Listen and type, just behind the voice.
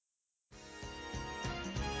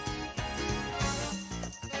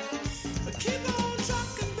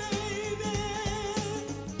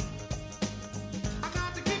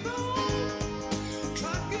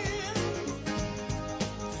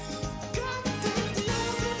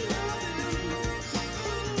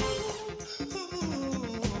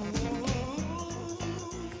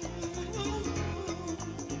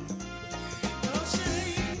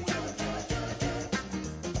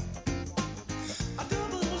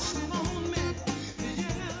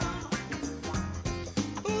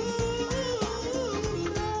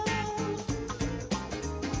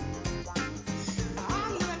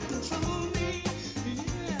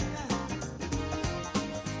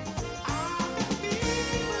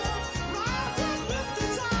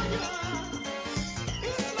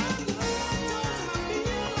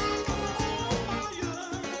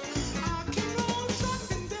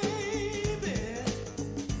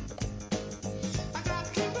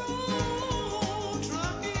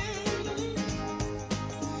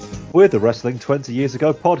We're the Wrestling 20 Years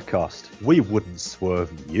Ago podcast. We wouldn't swerve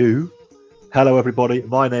you. Hello everybody,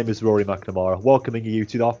 my name is Rory McNamara, welcoming you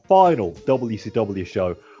to our final WCW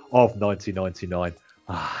show of 1999.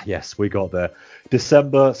 Yes, we got there.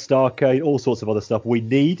 December, Starrcade, all sorts of other stuff we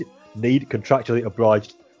need contractually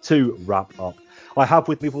obliged to wrap up. I have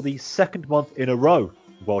with me for the second month in a row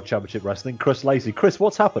World Championship Wrestling, Chris Lacey. Chris,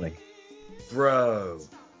 what's happening? Bro.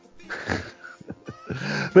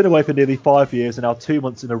 Been away for nearly 5 years and now 2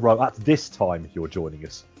 months in a row. At this time, you're joining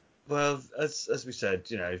us. Well, as we said,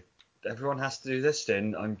 everyone has to do this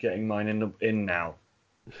stint. I'm getting mine in now.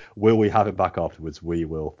 Will we have him back afterwards? We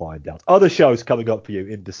will find out. Other shows coming up for you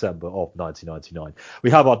in December of 1999.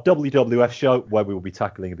 We have our WWF show where we will be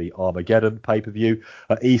tackling the Armageddon pay-per-view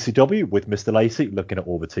at ECW with Mr. Lacey, looking at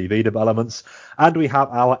all the TV developments. And we have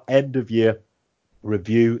our end-of-year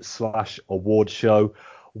review/award show.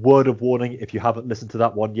 Word of warning, if you haven't listened to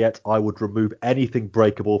that one yet, I would remove anything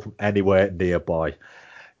breakable from anywhere nearby.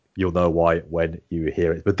 You'll know why when you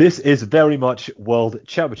hear it. But this is very much World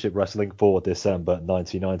Championship Wrestling for December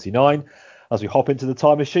 1999. As we hop into the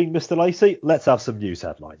time machine, Mr. Lacey, let's have some news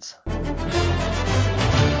headlines.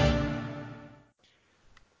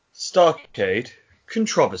 Starrcade,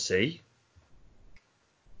 controversy.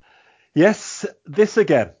 Yes, this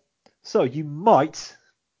again. So you might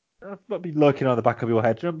be lurking on the back of your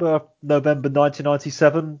head. Remember November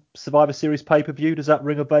 1997 Survivor Series pay-per-view? Does that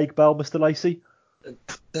ring a vague bell, Mr. Lacey?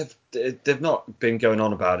 They've not been going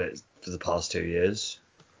on about it for the past 2 years.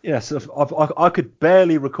 Yes, I could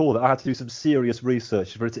barely recall that. I had to do some serious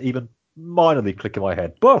research for it to even minorly click in my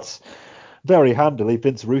head. But very handily,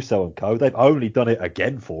 Vince Russo and co. They've only done it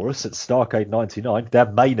again for us at Starrcade 99,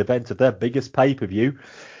 their main event of their biggest pay-per-view.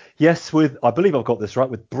 Yes, I believe I've got this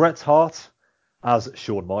right, with Bret Hart as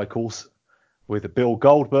Shawn Michaels, with Bill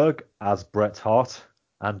Goldberg as Bret Hart,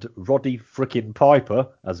 and Roddy frickin' Piper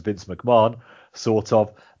as Vince McMahon, sort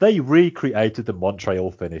of. They recreated the Montreal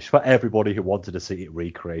finish for everybody who wanted to see it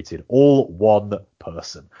recreated. All one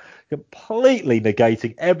person. Completely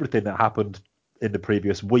negating everything that happened in the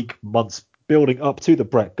previous week, months, building up to the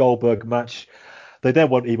Bret Goldberg match. They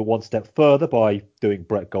then went even one step further by doing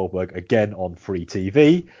Bret Goldberg again on free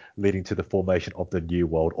TV, leading to the formation of the New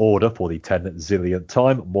World Order for the 10 zillionth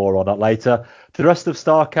time. More on that later. The rest of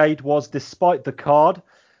Starrcade was, despite the card,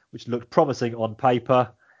 which looked promising on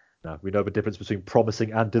paper. Now, we know the difference between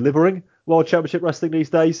promising and delivering World Championship Wrestling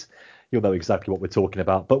these days. You'll know exactly what we're talking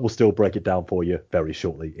about, but we'll still break it down for you very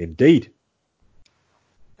shortly indeed.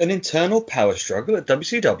 An internal power struggle at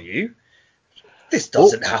WCW? This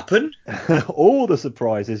doesn't happen. All the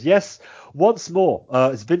surprises. Yes, once more,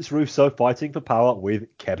 it's Vince Russo fighting for power with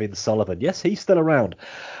Kevin Sullivan. Yes, he's still around.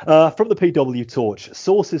 From the PW Torch,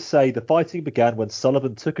 sources say the fighting began when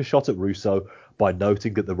Sullivan took a shot at Russo by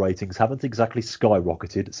noting that the ratings haven't exactly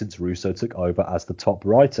skyrocketed since Russo took over as the top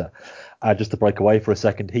writer. And just to break away for a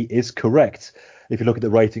second, he is correct. If you look at the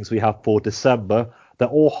ratings we have for December, they're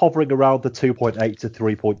all hovering around the 2.8 to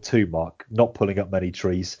 3.2 mark, not pulling up many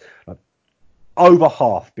trees. Over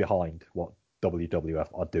half behind what WWF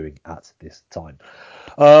are doing at this time.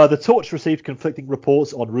 The Torch received conflicting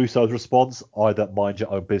reports on Russo's response, either mind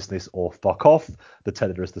your own business or fuck off. The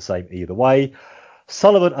tenor is the same either way.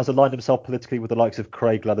 Sullivan has aligned himself politically with the likes of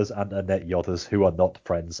Craig Leathers and Annette Yothers, who are not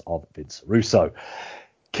friends of Vince Russo.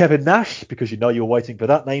 Kevin Nash, because you know you're waiting for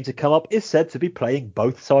that name to come up, is said to be playing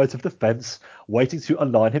both sides of the fence, waiting to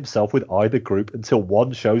align himself with either group until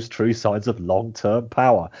one shows true signs of long-term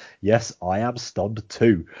power. Yes, I am stunned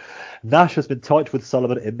too. Nash has been tight with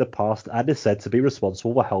Sullivan in the past and is said to be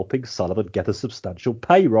responsible for helping Sullivan get a substantial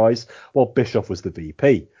pay rise while Bischoff was the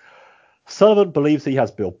VP. Sullivan believes he has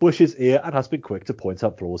Bill Bush's ear and has been quick to point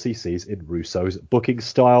out flaws he sees in Russo's booking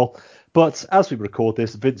style. But as we record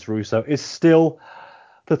this, Vince Russo is still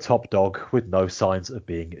the top dog with no signs of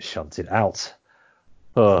being shunted out.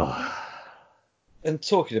 And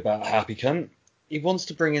talking about happy cunt, he wants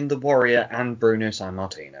to bring in the Warrior and Bruno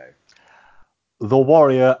Sammartino. The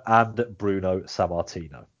Warrior and Bruno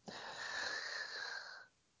Sammartino.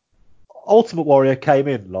 Ultimate Warrior came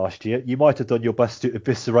in last year. You might have done your best to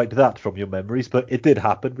eviscerate that from your memories, but it did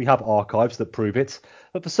happen. We have archives that prove it.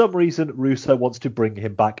 But for some reason, Russo wants to bring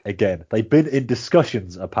him back again. They've been in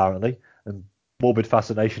discussions, apparently, and morbid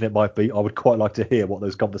fascination it might be. I would quite like to hear what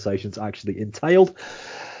those conversations actually entailed.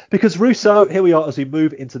 Because Russo, here we are as we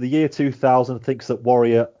move into the year 2000, thinks that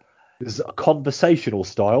Warrior is a conversational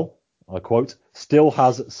style, I quote, still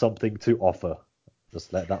has something to offer.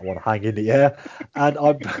 Just let that one hang in the air. And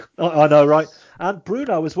I know, right? And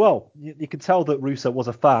Bruno as well. You can tell that Russo was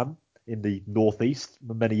a fan in the Northeast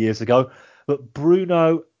many years ago. But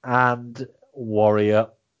Bruno and Warrior,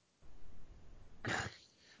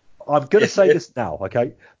 I'm going to say this now,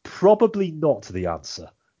 okay? Probably not the answer.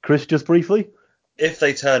 Chris, just briefly? If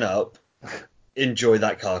they turn up, enjoy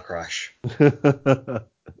that car crash.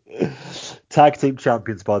 Tag team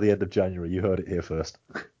champions by the end of January. You heard it here first.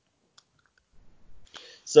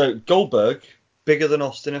 So, Goldberg, bigger than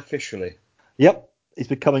Austin officially. Yep. He's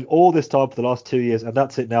been coming all this time for the last 2 years, and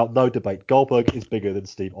that's it now. No debate. Goldberg is bigger than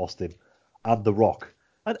Steve Austin and The Rock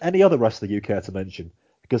and any other wrestler you care to mention,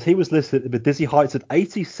 because he was listed in the dizzy heights of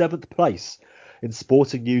 87th place in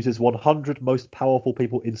Sporting News' 100 most powerful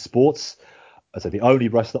people in sports. As the only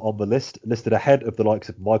wrestler on the list, listed ahead of the likes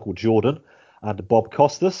of Michael Jordan and Bob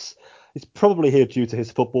Costas. He's probably here due to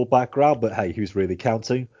his football background, but hey, who's really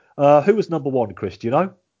counting? Who was number one, Chris? Do you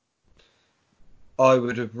know? I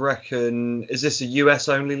would have reckoned. Is this a US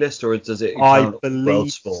only list, or does it count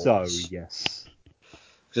world sports? So, yes.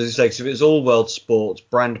 Because if it was all world sports,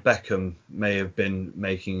 Brand Beckham may have been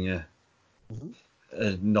making a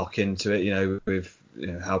knock into it, with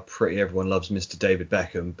how pretty everyone loves Mr. David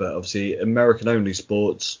Beckham, but obviously American only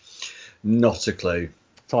sports, not a clue.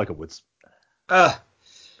 Tiger Woods. I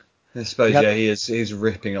suppose, he's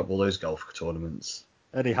ripping up all those golf tournaments.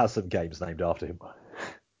 And he has some games named after him.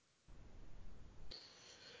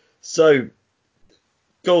 So,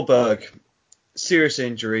 Goldberg, serious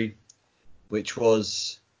injury, which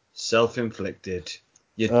was self-inflicted.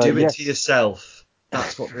 You do it to yourself.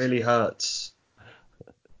 That's what really hurts.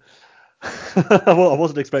 Well, I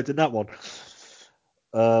wasn't expecting that one.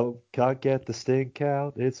 Can't get the stink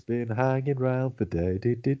out. It's been hanging round for day.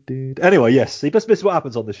 Anyway, yes, you must miss what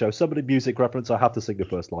happens on the show. Somebody music reference. I have to sing the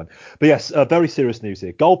first line. But yes, very serious news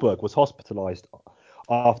here. Goldberg was hospitalized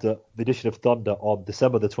after the edition of Thunder on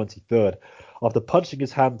December the 23rd after punching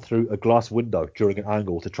his hand through a glass window during an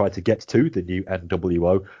angle to try to get to the new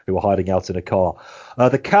NWO who were hiding out in a car.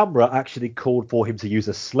 The camera actually called for him to use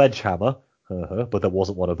a sledgehammer, but there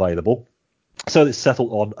wasn't one available. So it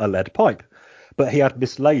settled on a lead pipe. But he had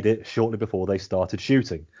mislaid it shortly before they started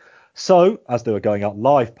shooting. So, as they were going out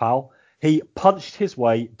live, pal, he punched his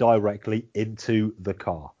way directly into the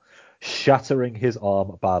car, shattering his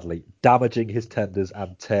arm badly, damaging his tendons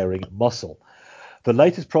and tearing muscle. The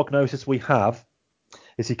latest prognosis we have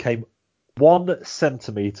is he came 1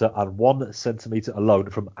 centimetre and 1 centimetre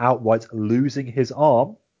alone from outright losing his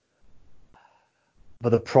arm for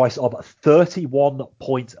the price of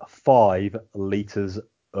 31.5 litres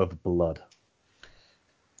of blood.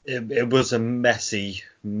 It was a messy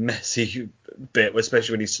bit,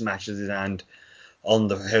 especially when he smashes his hand on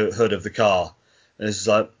the hood of the car. And it's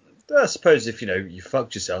like, I suppose if you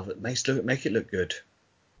fucked yourself, it make it look good.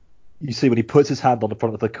 You see when he puts his hand on the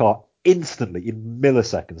front of the car, instantly, in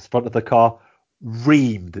milliseconds, the front of the car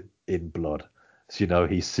reamed in blood. So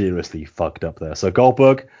he's seriously fucked up there. So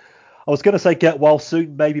Goldberg, I was going to say get well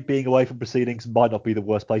soon. Maybe being away from proceedings might not be the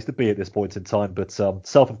worst place to be at this point in time, but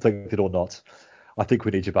self-inflicted or not, I think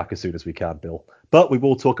we need you back as soon as we can, Bill. But we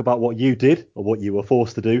will talk about what you did, or what you were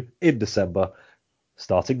forced to do, in December,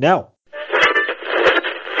 starting now.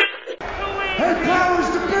 Hey, powers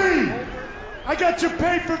to be! I got your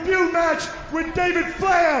pay-per-view match with David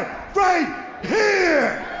Flair right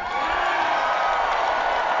here!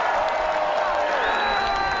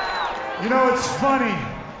 It's funny.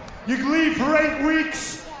 You leave for 8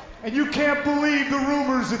 weeks, and you can't believe the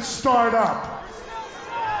rumors that start up.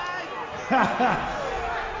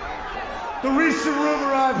 The recent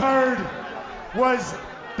rumor I've heard was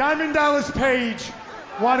Diamond Dallas Page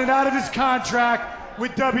wanted out of his contract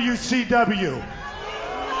with WCW.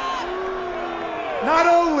 Not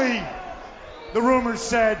only the rumors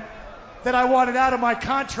said that I wanted out of my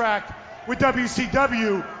contract with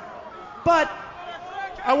WCW, but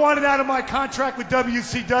I wanted out of my contract with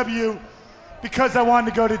WCW because I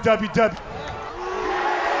wanted to go to WWE.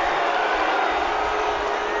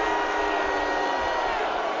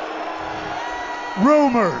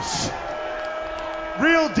 Rumors.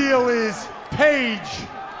 Real deal is Paige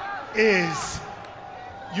is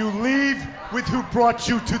you leave with who brought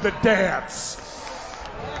you to the dance.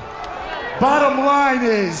 Bottom line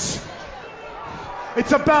is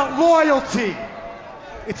it's about loyalty.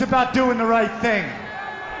 It's about doing the right thing.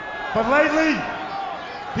 But lately,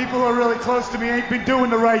 people who are really close to me ain't been doing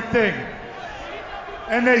the right thing.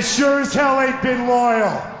 And they sure as hell ain't been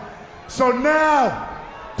loyal. So now,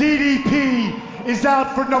 DDP is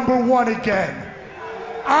out for number 1 again.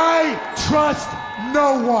 I trust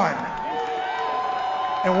no one.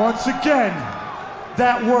 And once again,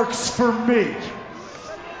 that works for me.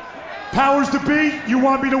 Powers to be, you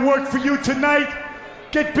want me to work for you tonight?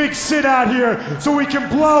 Get Big Sid out here so we can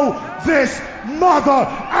blow this mother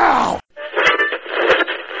out.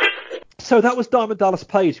 So that was Diamond Dallas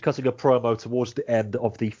Page cutting a promo towards the end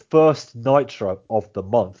of the first Nitro of the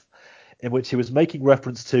month, in which he was making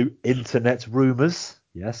reference to internet rumours.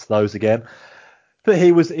 Yes, those again. That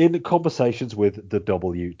he was in conversations with the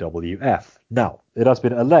WWF. Now, it has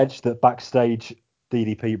been alleged that backstage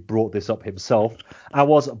DDP brought this up himself and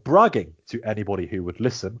was bragging to anybody who would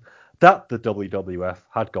listen that the WWF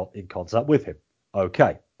had got in contact with him.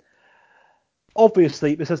 Okay.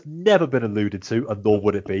 Obviously, this has never been alluded to, and nor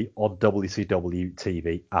would it be on WCW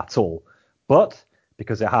TV at all. But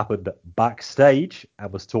because it happened backstage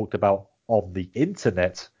and was talked about on the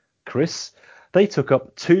internet, Chris, they took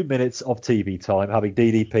up 2 minutes of TV time having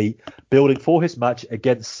DDP building for his match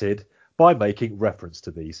against Sid by making reference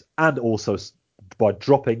to these, and also by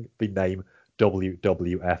dropping the name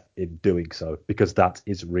WWF in doing so, because that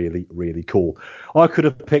is really, really cool. I could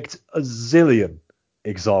have picked a zillion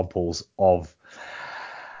examples of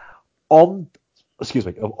on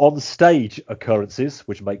stage occurrences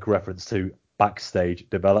which make reference to backstage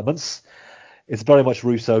developments. It's very much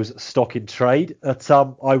Russo's stock in trade.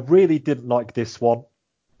 I really didn't like this one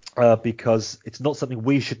because it's not something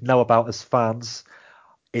we should know about as fans.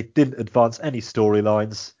 It didn't advance any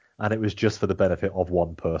storylines, and it was just for the benefit of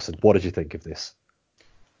one person. What did you think of this?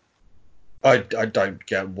 I don't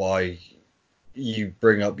get why you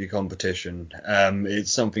bring up your competition.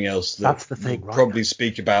 It's something else that's the thing, we'll right? probably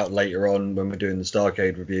speak about later on when we're doing the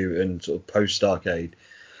Starrcade review and sort of post Starrcade,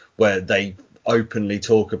 where they openly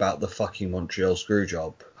talk about the fucking Montreal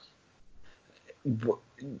Screwjob.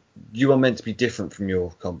 You are meant to be different from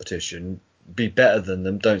your competition, be better than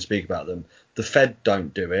them, don't speak about them. The Fed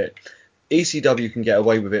don't do it. ECW can get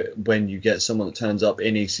away with it when you get someone that turns up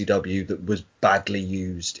in ECW that was badly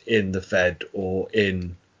used in the Fed or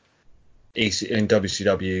in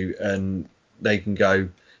WCW, and they can go,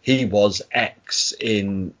 he was X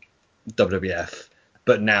in WWF,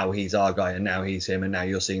 but now he's our guy, and now he's him, and now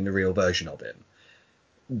you're seeing the real version of him.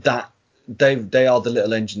 That they are the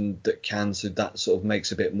little engine that can, so that sort of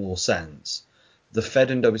makes a bit more sense. The Fed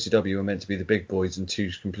and WCW are meant to be the big boys and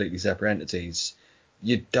two completely separate entities.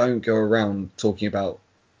 You don't go around talking about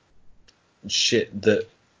shit that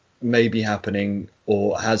may be happening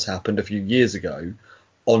or has happened a few years ago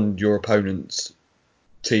on your opponent's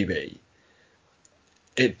TV.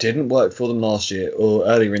 It didn't work for them last year or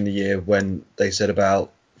earlier in the year when they said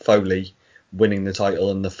about Foley winning the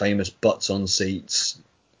title and the famous butts on seats,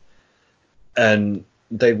 and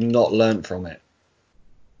they've not learnt from it.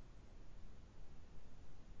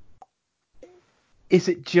 Is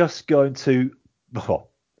it just going to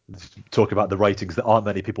talk about the ratings? There aren't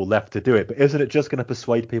many people left to do it, but isn't it just going to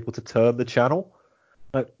persuade people to turn the channel?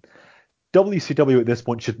 Like, WCW at this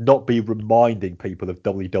point should not be reminding people of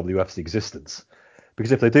WWF's existence,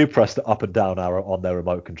 because if they do press the up and down arrow on their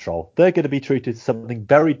remote control, they're going to be treated as something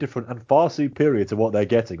very different and far superior to what they're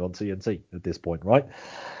getting on TNT at this point, right?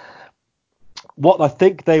 What I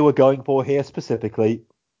think they were going for here specifically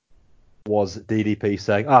was DDP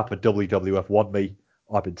saying, but WWF want me.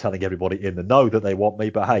 I've been telling everybody in the know that they want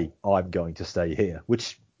me, but hey, I'm going to stay here,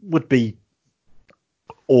 which would be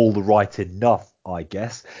all the right enough, I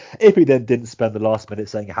guess, if he then didn't spend the last minute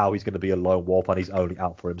saying how he's going to be a lone wolf and he's only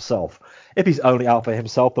out for himself. If he's only out for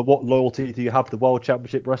himself, then what loyalty do you have to World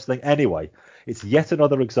Championship Wrestling anyway? It's yet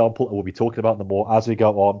another example, and we'll be talking about them more as we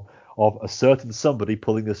go on, of a certain somebody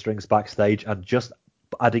pulling the strings backstage and just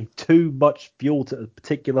adding too much fuel to a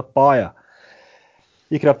particular fire.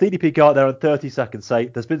 You can have DDP go out there in 30 seconds say,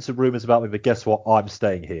 there's been some rumours about me, but guess what? I'm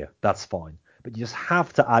staying here. That's fine. But you just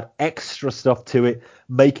have to add extra stuff to it,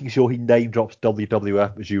 making sure he name drops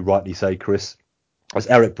WWF, as you rightly say, Chris. As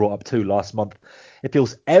Eric brought up too last month, it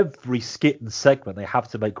feels every skit and segment they have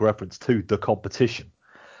to make reference to the competition.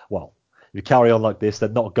 Well, if you carry on like this, they're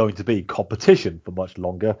not going to be competition for much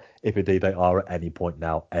longer, if indeed they are at any point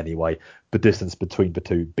now anyway. The distance between the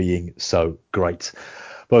two being so great,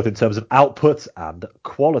 both in terms of output and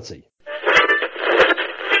quality.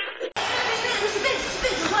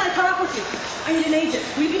 I need an agent.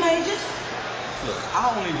 Will you be my agent? Look, I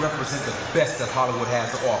only represent the best that Hollywood has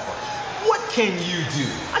to offer. What can you do?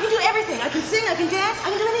 I can do everything. I can sing, I can dance,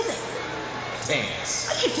 I can do anything. Dance.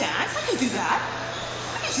 I can dance, I can do that.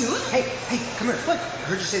 I can do it. Hey, come here. What? I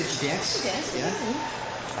heard you say that you dance. I can dance,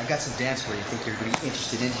 Yeah? I got some dance for you. I think you're really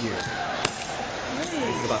interested in here. Hey.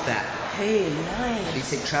 Think about that. Hey, Do nice. you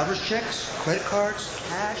take traveler's checks, credit cards,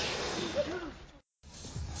 cash?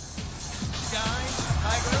 Guys,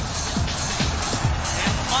 Tiger,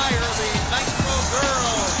 and Fire, the Nitro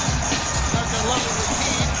Girls. Such a lovely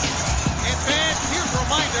routine. And fans, here's a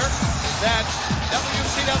reminder that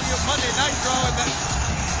WCW Monday Nitro and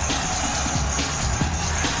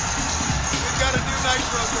we've got a new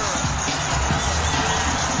Nitro Girl.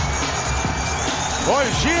 Boy,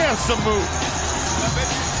 she has some moves. I bet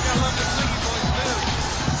you she's got a love with singing voice too.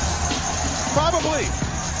 Probably.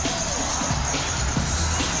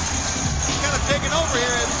 She's kind of taking over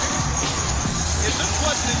here. Is this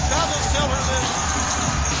what did Davos tell her this?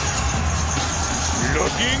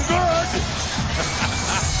 Looking good.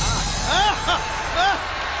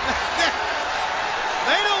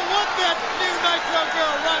 They don't want that new Nitro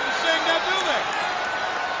girl Ronda Singh now, do they?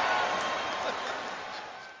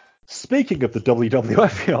 Speaking of the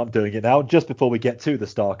WWF, I'm doing it now, just before we get to the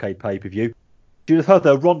Starrcade pay-per-view. You have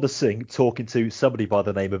heard Ronda Singh talking to somebody by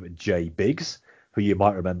the name of Jay Biggs, who you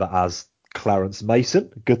might remember as Clarence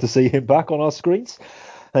Mason. Good to see him back on our screens.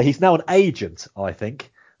 He's now an agent, I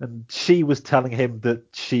think, and she was telling him that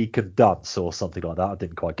she can dance or something like that. I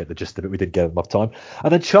didn't quite get the gist of it. We didn't give enough time.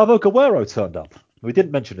 And then Chavo Guerrero turned up. We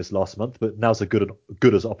didn't mention this last month, but now's a good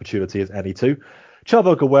as opportunity as any too.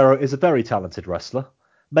 Chavo Guerrero is a very talented wrestler.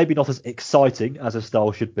 Maybe not as exciting as his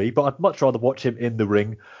style should be, but I'd much rather watch him in the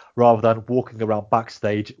ring rather than walking around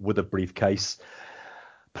backstage with a briefcase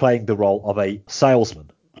playing the role of a salesman.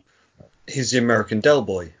 He's the American Del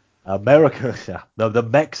Boy. America, yeah, the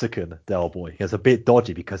Mexican Del Boy. It's a bit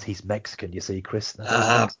dodgy because he's Mexican, you see, Chris.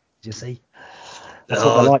 You see? That's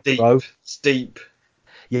what I like, deep, bro. Steep.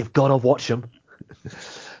 You've got to watch him.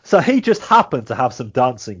 So he just happened to have some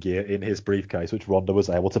dancing gear in his briefcase, which Ronda was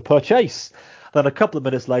able to purchase. Then a couple of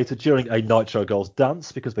minutes later, during a Nitro Girls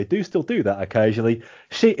dance, because they do still do that occasionally,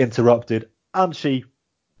 she interrupted and she,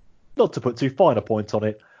 not to put too fine a point on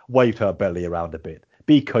it, waved her belly around a bit.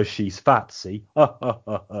 Because she's fat, see?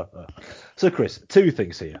 So, Chris, two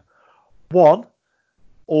things here. One,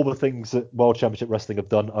 all the things that World Championship Wrestling have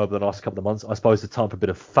done over the last couple of months, I suppose it's time for a bit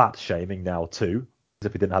of fat shaming now too, as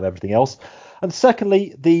if we didn't have everything else. And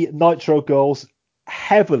secondly, the Nitro Girls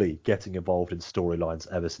heavily getting involved in storylines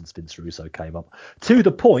ever since Vince Russo came up. To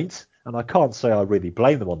the point, and I can't say I really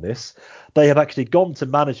blame them on this, they have actually gone to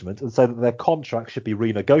management and said that their contract should be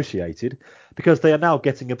renegotiated because they are now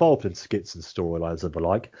getting involved in skits and storylines and the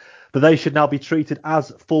like, that they should now be treated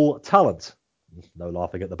as full talent, no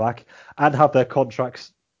laughing at the back, and have their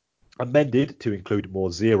contracts amended to include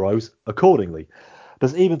more zeros accordingly.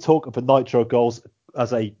 There's even talk of the Nitro Girls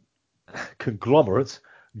as a conglomerate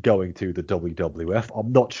going to the WWF.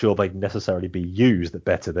 I'm not sure they'd necessarily be used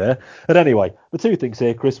better there. But anyway, the two things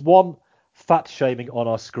here, Chris. One, fat shaming on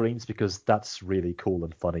our screens because that's really cool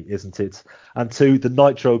and funny, isn't it? And two, the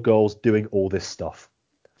Nitro Girls doing all this stuff.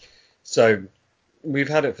 So we've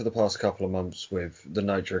had it for the past couple of months with the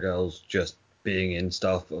Nitro Girls just being in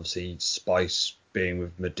stuff. Obviously, Spice being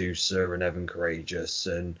with Medusa and Evan Courageous,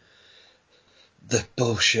 and the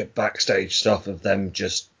bullshit backstage stuff of them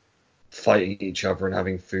just fighting each other and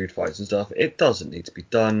having food fights and stuff. It doesn't need to be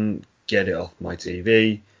done. Get it off my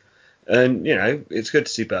TV. And, you know, it's good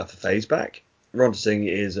to see Bertha Faze back. Ronda Singh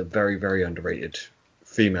is a very, very underrated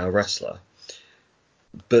female wrestler.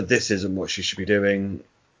 But this isn't what she should be doing.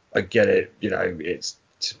 I get it, you know, it's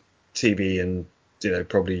TV and, you know,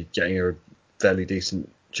 probably getting her a fairly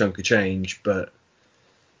decent chunk of change, but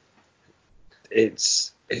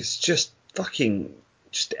it's just fucking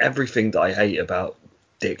just everything that I hate about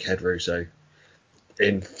Dickhead Russo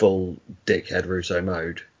in full Dickhead Russo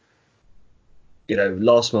mode. You know,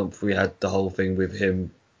 last month we had the whole thing with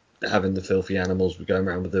him having the filthy animals going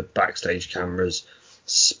around with the backstage cameras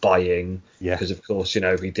spying. Yeah. Because of course, you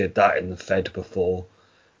know, he did that in the Fed before.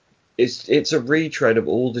 It's a retread of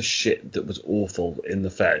all the shit that was awful in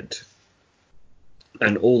the Fed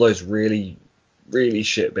and all those really, really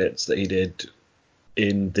shit bits that he did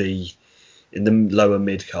in the lower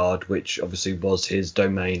mid card, which obviously was his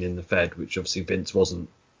domain in the Fed, which obviously Vince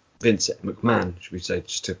McMahon, should we say,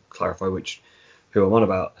 just to clarify who I'm on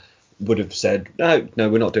about, would have said, no,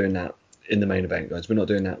 we're not doing that in the main event, guys. We're not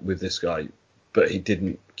doing that with this guy. But he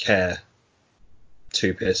didn't care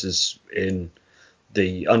two pisses in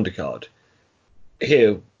the undercard.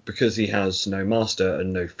 Here, because he has no master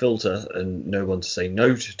and no filter and no one to say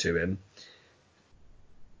no to him,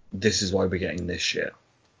 this is why we're getting this shit.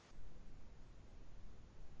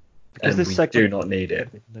 Because and this we segment, do not need it.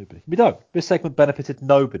 Nobody. We don't. This segment benefited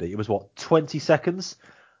nobody. It was, 20 seconds?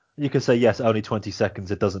 You can say, yes, only 20 seconds,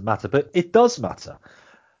 it doesn't matter. But it does matter.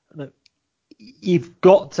 You've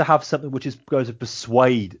got to have something which is going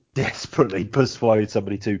to desperately persuade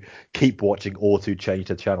somebody to keep watching or to change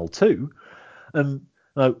the channel too. And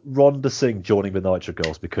Ronda Singh joining the Nitro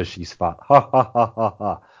Girls because she's fat. Ha, ha, ha, ha,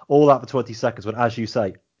 ha. All that for 20 seconds when, as you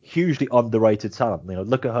say, hugely underrated talent. You know,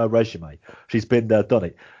 look at her resume. She's been there, done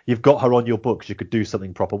it. You've got her on your books. You could do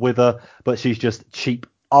something proper with her, but she's just cheap,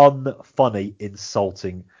 unfunny,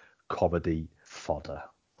 insulting comedy fodder.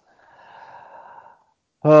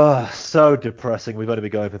 So depressing. We've only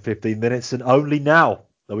been going for 15 minutes, and only now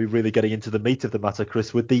are we really getting into the meat of the matter,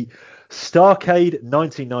 Chris, with the Starrcade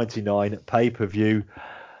 1999 pay-per-view.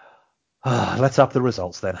 Let's have the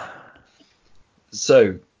results then.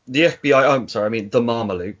 So, the the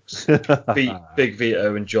Marmalukes beat Big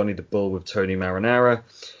Vito and Johnny the Bull with Tony Marinara,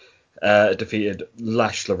 defeated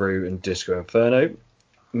Lash LaRue and Disco Inferno.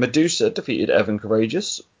 Medusa defeated Evan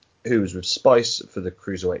Courageous, who was with Spice for the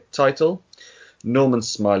Cruiserweight title. Norman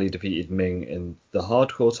Smiley defeated Ming in the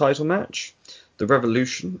Hardcore title match. The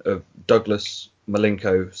Revolution of Douglas,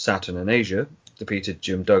 Malenko, Saturn and Asia defeated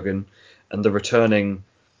Jim Duggan. And the returning,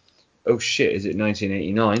 is it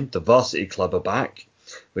 1989? The Varsity Club are back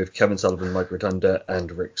with Kevin Sullivan, Mike Rotunda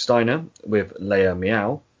and Rick Steiner with Leia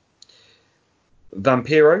Meow.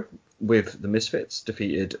 Vampiro with the Misfits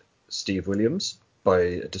defeated Steve Williams by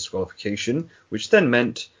a disqualification, which then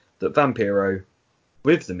meant that Vampiro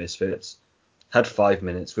with the Misfits had 5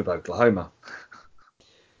 minutes with Oklahoma.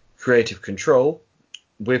 Creative Control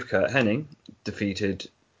with Kurt Hennig defeated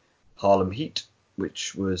Harlem Heat,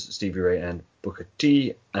 which was Stevie Ray and Booker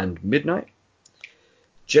T and Midnight.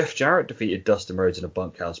 Jeff Jarrett defeated Dustin Rhodes in a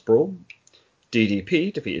bunkhouse brawl.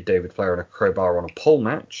 DDP defeated David Flair in a crowbar on a pole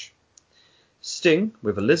match. Sting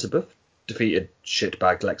with Elizabeth defeated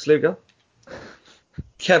shitbag Lex Luger.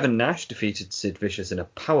 Kevin Nash defeated Sid Vicious in a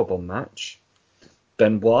powerbomb match.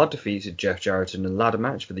 Benoit defeated Jeff Jarrett in a ladder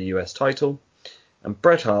match for the US title. And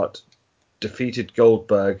Bret Hart defeated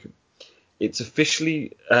Goldberg. It's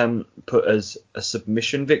officially put as a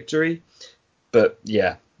submission victory, but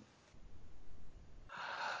yeah.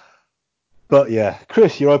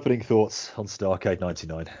 Chris, your opening thoughts on Starrcade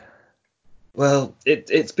 99. Well,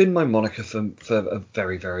 it's been my moniker for a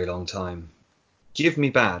very, very long time. Give me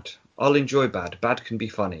bad. I'll enjoy bad. Bad can be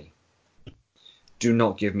funny. Do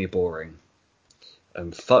not give me boring.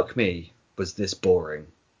 And fuck me, was this boring.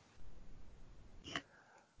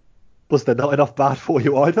 Was there not enough bad for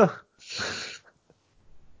you either?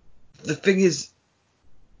 The thing is,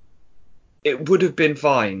 it would have been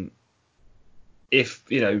fine if,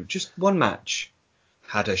 just one match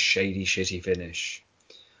had a shady, shitty finish.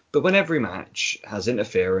 But when every match has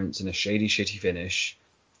interference and a shady, shitty finish,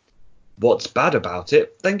 what's bad about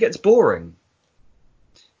it then gets boring.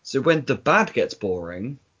 So when the bad gets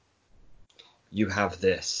boring, you have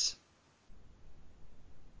this.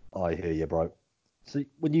 I hear you, bro. See,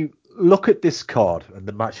 when you look at this card and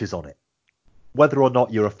the matches on it, whether or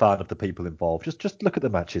not you're a fan of the people involved, just look at the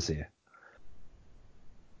matches here.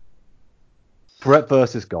 Bret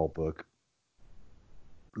versus Goldberg.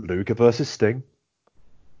 Luger versus Sting.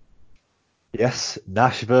 Yes,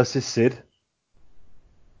 Nash versus Sid.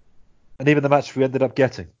 And even the match we ended up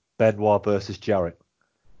getting, Benoit versus Jarrett.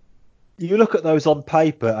 You look at those on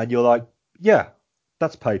paper and you're like, yeah,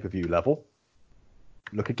 that's pay-per-view level.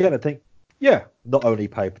 Look again and think, yeah, not only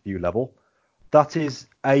pay-per-view level, that is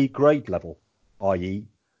A grade level, i.e.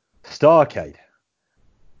 Starrcade.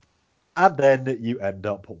 And then you end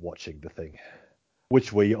up watching the thing,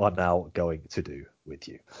 which we are now going to do with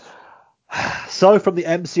you. So from the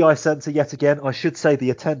MCI Centre yet again, I should say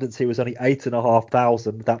the attendance here was only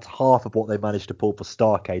 8,500. That's half of what they managed to pull for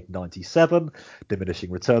Starrcade 97, diminishing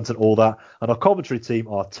returns and all that. And our commentary team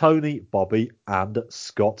are Tony, Bobby and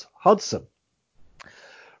Scott Hudson.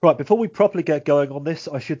 Right, before we properly get going on this,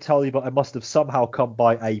 I should tell you that I must have somehow come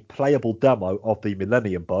by a playable demo of the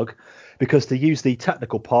Millennium Bug, because to use the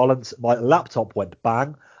technical parlance, my laptop went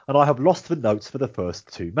bang, and I have lost the notes for the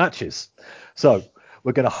first two matches. So,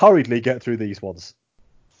 we're going to hurriedly get through these ones.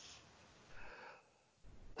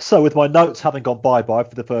 So, with my notes having gone bye-bye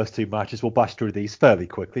for the first two matches, we'll bash through these fairly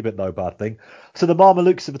quickly, but no bad thing. So, the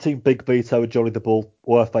Marmalukes of the team Big Vito and Johnny the Bull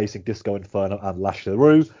were facing Disco Inferno and Lash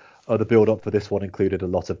LaRue. The build-up for this one included a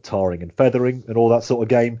lot of tarring and feathering and all that sort of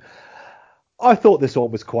game. I thought this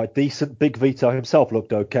one was quite decent. Big Vito himself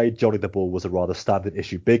looked okay. Johnny the Bull was a rather standard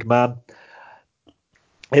issue big man.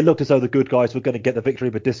 It looked as though the good guys were going to get the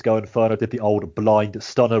victory, but Disco Inferno did the old blind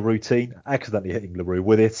stunner routine, accidentally hitting LaRue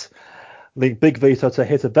with it, leading Big Vito to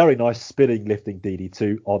hit a very nice spinning lifting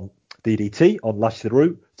DDT on Lash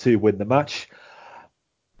LaRue to win the match.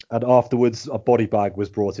 And afterwards, a body bag was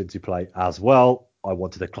brought into play as well. I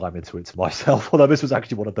wanted to climb into it myself, although this was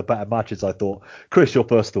actually one of the better matches, I thought. Chris, your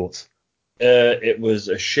first thoughts? It was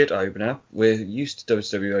a shit opener. We're used to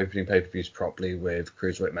WWE opening pay-per-views properly with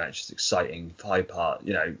cruiserweight matches, exciting,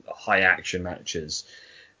 high action matches.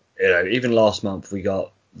 Even last month we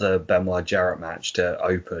got the Benoit Jarrett match to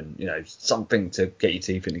open. Something to get your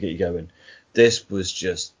teeth in, to get you going. This was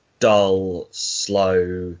just dull,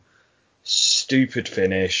 slow, stupid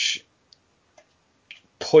finish,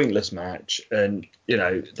 pointless match, and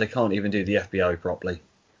they can't even do the FBO properly.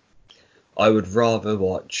 I would rather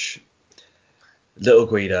watch Little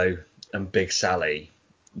Guido and Big Sally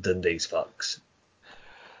than these fucks.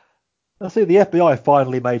 I see the FBI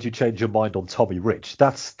finally made you change your mind on Tommy Rich.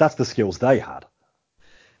 That's the skills they had.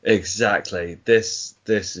 Exactly. This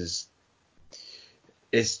is,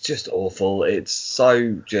 it's just awful. It's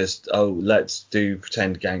so just, let's do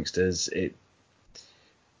pretend gangsters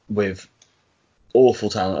with awful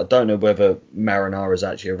talent. I don't know whether Marinara is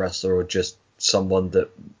actually a wrestler or just someone that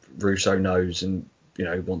Russo knows and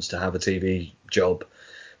wants to have a TV job,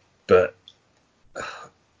 but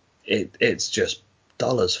it's just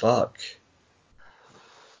dull as fuck.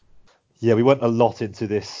 Yeah, we went a lot into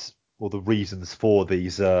this, or the reasons for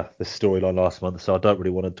this storyline last month, so I don't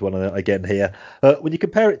really want to dwell on it again here. When you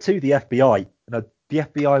compare it to the FBI, the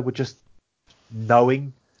FBI were just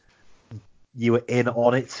knowing you were in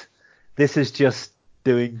on it. This is just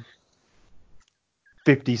doing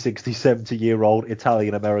 50, 60, 70-year-old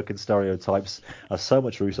Italian-American stereotypes. So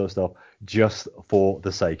much Russo stuff just for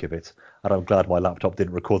the sake of it. And I'm glad my laptop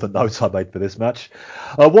didn't record the notes I made for this match.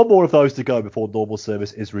 One more of those to go before normal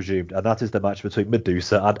service is resumed, and that is the match between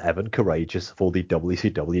Medusa and Evan Courageous for the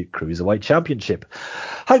WCW Cruiserweight Championship.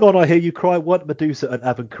 Hang on, I hear you cry. Weren't Medusa and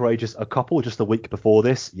Evan Courageous a couple just a week before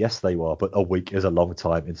this? Yes, they were, but a week is a long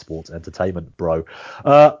time in sports entertainment, bro.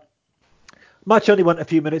 Match only went a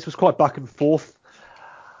few minutes, was quite back and forth.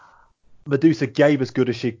 Medusa gave as good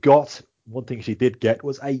as she got. One thing she did get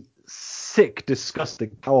was a sick,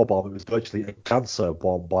 disgusting powerbomb. It was virtually a cancer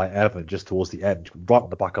bomb by Evan just towards the end, right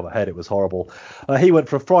on the back of her head. It was horrible. He went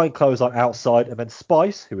for a flying clothesline outside, and then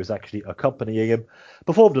Spice, who was actually accompanying him,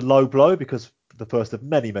 performed a low blow because the first of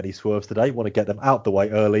many, many swerves today. Want to get them out the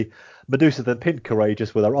way early. Medusa then pinned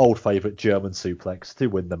Courageous with her old favourite German suplex to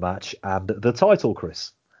win the match and the title,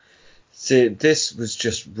 Chris. See, this was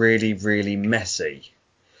just really, really messy.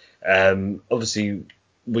 Obviously,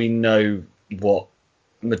 we know what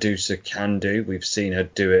Medusa can do. We've seen her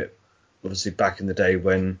do it, obviously, back in the day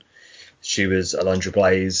when she was Alundra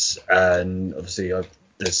Blaze, and obviously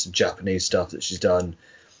there's some Japanese stuff that she's done.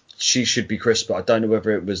 She should be crisp, but I don't know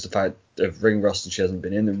whether it was the fact of ring rust and she hasn't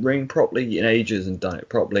been in the ring properly in ages and done it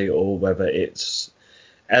properly, or whether it's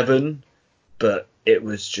Evan, but it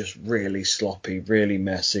was just really sloppy, really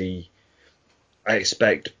messy. I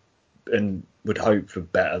expect and would hope for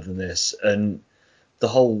better than this, and the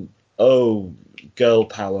whole girl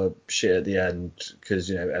power shit at the end because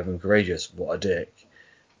Evan Courageous, what a dick.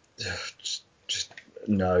 Just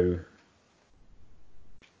no.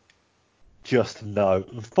 Just no.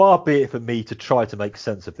 Far be it for me to try to make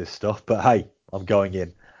sense of this stuff, but hey, I'm going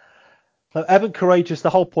in. Now, Evan Courageous, the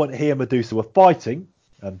whole point he and Medusa were fighting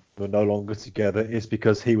and were no longer together is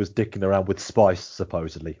because he was dicking around with Spice,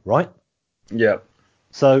 supposedly, right? Yeah.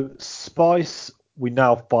 So Spice, we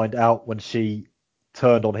now find out when she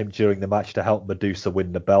turned on him during the match to help Medusa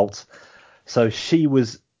win the belt. So she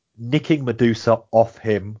was nicking Medusa off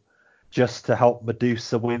him just to help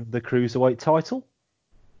Medusa win the Cruiserweight title.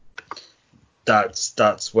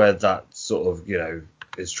 That's where that sort of,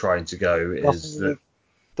 is trying to go. Is that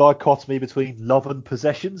dichotomy between love and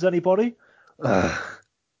possessions, anybody?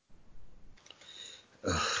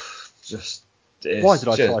 Just... Why did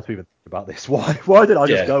I try to even think about this? Why did I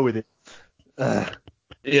just go with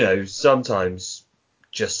it? Sometimes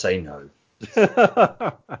just say no.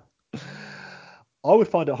 I would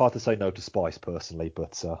find it hard to say no to Spice personally,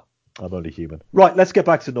 but I'm only human. Right, let's get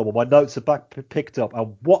back to normal. My notes are picked up,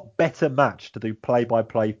 and what better match to do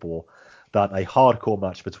play-by-play for than a hardcore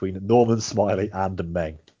match between Norman Smiley and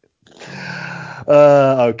Meng.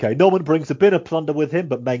 Okay, Norman brings a bit of plunder with him,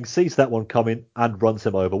 but Meng sees that one coming and runs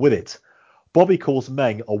him over with it. Bobby calls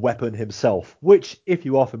Meng a weapon himself, which, if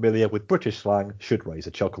you are familiar with British slang, should raise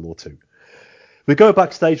a chuckle or two. We go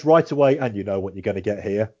backstage right away, and you know what you're going to get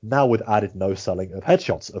here, now with added no selling of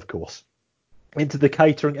headshots, of course. Into the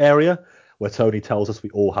catering area, where Tony tells us we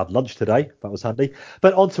all had lunch today, that was handy,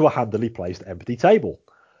 then onto a handily placed empty table.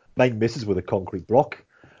 Meng misses with a concrete block.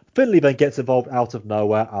 Finlay then gets involved out of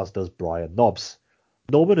nowhere, as does Brian Knobbs.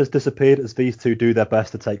 Norman has disappeared as these two do their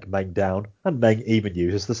best to take Meng down, and Meng even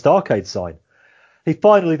uses the Starcade sign. He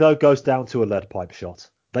finally, though, goes down to a lead pipe shot.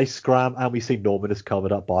 They scram, and we see Norman is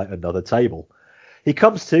covered up by another table. He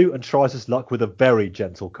comes to and tries his luck with a very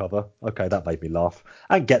gentle cover. Okay, that made me laugh.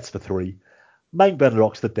 And gets for 3. Meng then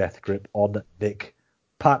rocks the death grip on Nick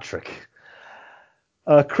Patrick.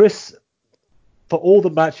 Chris, for all the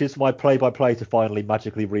matches for my play-by-play to finally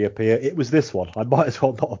magically reappear, it was this one. I might as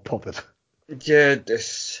well not have bothered. Yeah,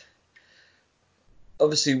 this...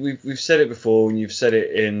 Obviously, we've said it before, and you've said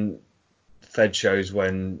it in Fed shows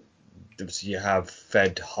when obviously you have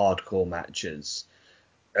Fed hardcore matches,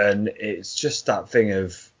 and it's just that thing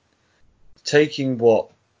of taking what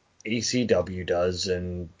ECW does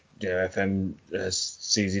and FM,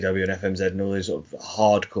 CZW and FMZ and all those sort of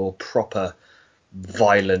hardcore, proper,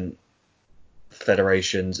 violent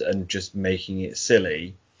federations and just making it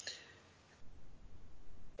silly.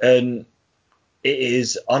 And it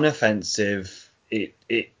is unoffensive.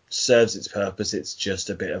 It serves its purpose. It's just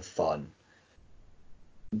a bit of fun.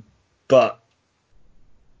 But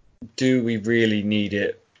do we really need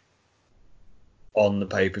it on the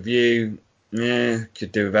pay-per-view? Yeah,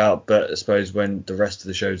 could do without. But I suppose when the rest of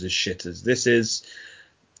the show's as shit as this is,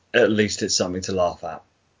 at least it's something to laugh at.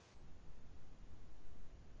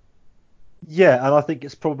 Yeah, and I think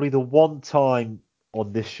it's probably the one time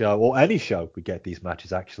on this show, or any show we get these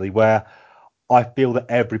matches actually, where I feel that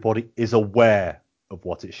everybody is aware of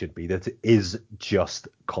what it should be, that it is just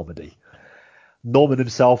comedy. Norman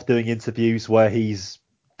himself doing interviews where he's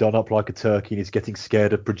done up like a turkey and he's getting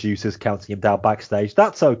scared of producers counting him down backstage.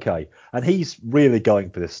 That's okay. And he's really going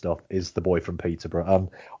for this stuff, is the boy from Peterborough.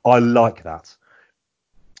 I like that.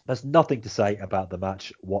 There's nothing to say about the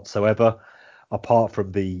match whatsoever, apart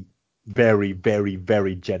from the very, very,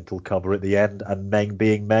 very gentle cover at the end and Meng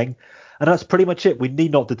being Meng. And that's pretty much it. We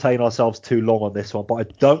need not detain ourselves too long on this one, but I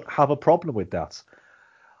don't have a problem with that.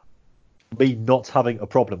 Me not having a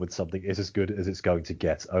problem with something is as good as it's going to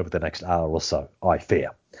get over the next hour or so, I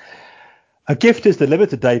fear. A gift is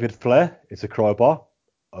delivered to David Flair. It's a crowbar,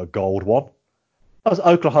 a gold one, as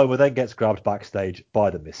Oklahoma then gets grabbed backstage by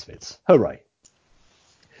the Misfits. Hooray.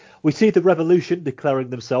 We see the Revolution declaring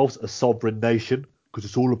themselves a sovereign nation, because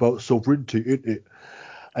it's all about sovereignty, isn't it?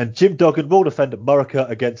 And Jim Duggan will defend America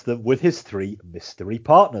against them with his 3 mystery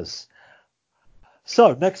partners.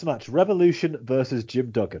 So, next match, Revolution versus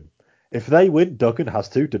Jim Duggan. If they win, Duggan has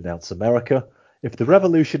to denounce America. If the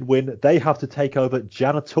Revolution win, they have to take over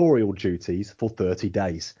janitorial duties for 30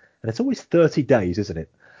 days. And it's always 30 days, isn't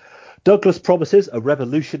it? Douglas promises a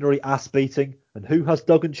revolutionary ass beating. And who has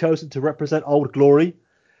Duggan chosen to represent Old Glory?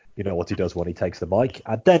 You know what he does when he takes the mic.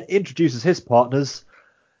 And then introduces his partners,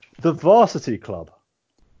 the Varsity Club.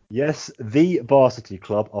 Yes, the Varsity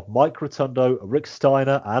Club of Mike Rotundo, Rick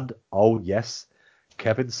Steiner, and, oh yes,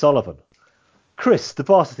 Kevin Sullivan. Chris, the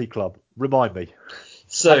Varsity Club, remind me.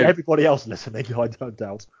 So and everybody else listening, I don't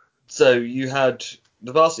doubt. So you had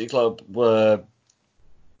the Varsity Club were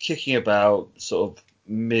kicking about sort of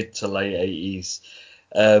mid to late 80s.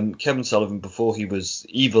 Kevin Sullivan, before he was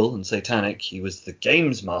evil and satanic, he was the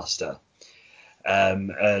games master,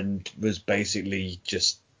 and was basically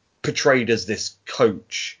just portrayed as this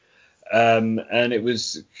coach. And it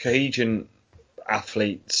was collegiate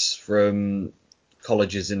athletes from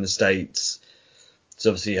colleges in the States. So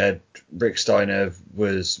obviously you had Rick Steiner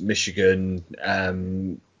was Michigan,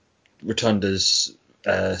 Rotunda's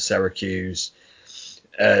Syracuse,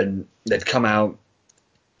 and they'd come out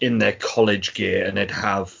in their college gear and they'd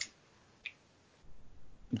have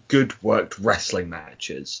good worked wrestling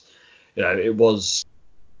matches. It was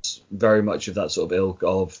very much of that sort of ilk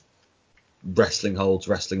of wrestling holds,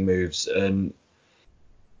 wrestling moves, and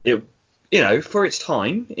it, for its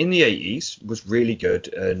time in the 80s was really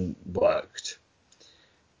good and worked.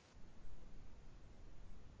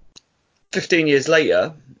 15 years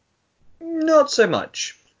later, not so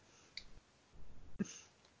much.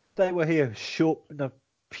 They were here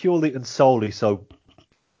purely and solely so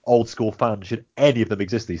old school fans, should any of them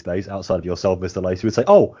exist these days outside of yourself, Mr. Lacey, would say,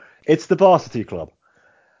 oh, it's the Varsity Club.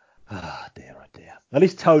 Ah, dear, oh dear. At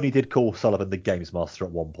least Tony did call Sullivan the Games Master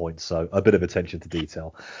at one point, so a bit of attention to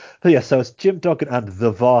detail. But yeah, so it's Jim Duggan and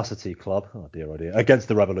the Varsity Club, oh dear, against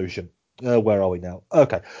the Revolution. Where are we now?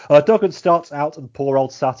 Okay. Duggan starts out and poor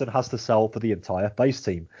old Saturn has to sell for the entire face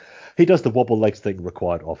team. He does the wobble legs thing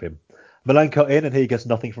required of him. Malenko in and he gets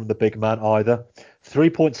nothing from the big man either.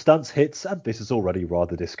 3-point stunts hits and this is already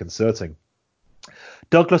rather disconcerting.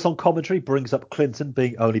 Douglas on commentary brings up Clinton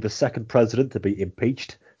being only the second president to be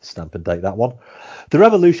impeached. Stamp and date that one. The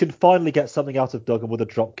Revolution finally gets something out of Duggan with a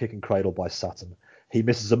drop kick and cradle by Saturn. He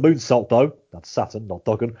misses a moonsault though. That's Saturn, not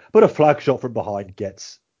Duggan. But a flag shot from behind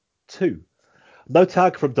gets 2. No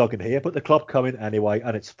tag from Duggan here, but the club come in anyway,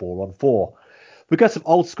 and it's 4-on-4. We get some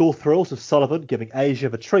old school thrills of Sullivan giving Asia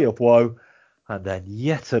the Tree of Woe, and then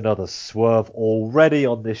yet another swerve already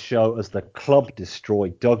on this show as the club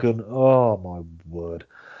destroy Duggan. Oh my word.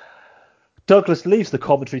 Douglas leaves the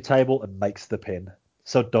commentary table and makes the pin,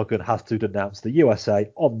 so Duggan has to denounce the USA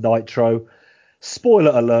on Nitro.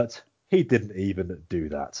 Spoiler alert, he didn't even do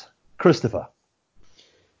that. Christopher.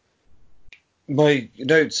 My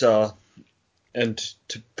notes are, and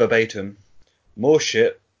to verbatim, more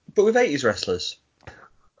shit, but with 80s wrestlers.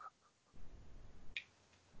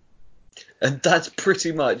 And that's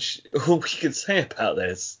pretty much all we can say about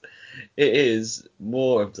this. It is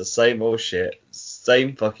more of the same old shit,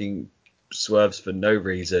 same fucking swerves for no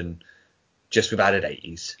reason, just with added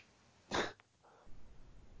 80s.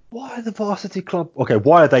 Why are the Varsity Club... Okay,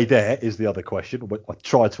 why are they there is the other question. I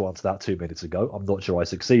tried to answer that 2 minutes ago. I'm not sure I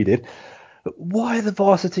succeeded. But why are the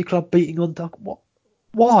Varsity Club beating on Doug? What?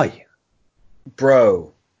 Why?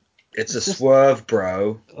 Bro. It's a swerve,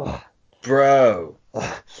 bro. Ugh. Bro.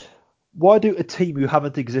 Why do a team who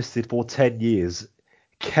haven't existed for 10 years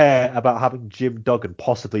care about having Jim Duggan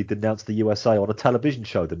possibly denounce the USA on a television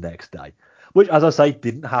show the next day? Which, as I say,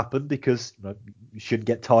 didn't happen because you shouldn't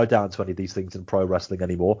get tied down to any of these things in pro wrestling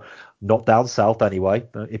anymore. Not down south anyway.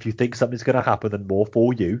 If you think something's going to happen, then more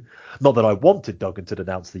for you. Not that I wanted Duggan to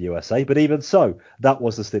denounce the USA, but even so, that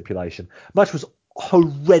was the stipulation. Match was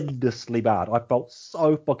horrendously bad. I felt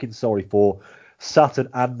so fucking sorry for Saturn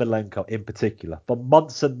and Malenko in particular. For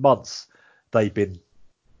months and months, they've been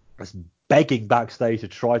just begging backstage to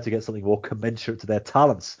try to get something more commensurate to their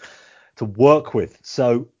talents to work with.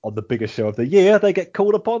 So on the biggest show of the year, they get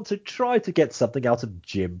called upon to try to get something out of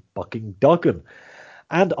Jim fucking Duggan.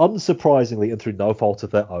 And unsurprisingly, and through no fault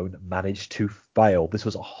of their own, managed to fail. This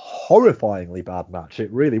was a horrifyingly bad match.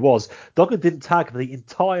 It really was. Duggan didn't tag for the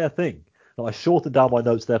entire thing. Now, I shortened down my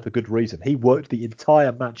notes there for good reason. He worked the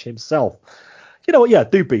entire match himself. You know what? Yeah,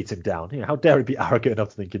 do beat him down. How dare he be arrogant enough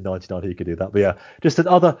to think in 99 he could do that. But yeah, just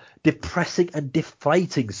another depressing and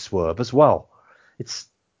deflating swerve as well.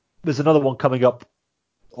 There's another one coming up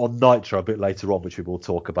on Nitro a bit later on, which we will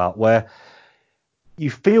talk about, where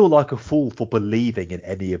you feel like a fool for believing in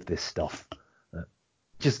any of this stuff.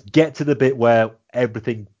 Just get to the bit where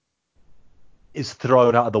everything is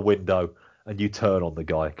thrown out of the window and you turn on the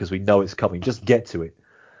guy because we know it's coming. Just get to it.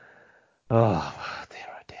 Oh, dear,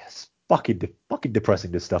 oh dear. It's fucking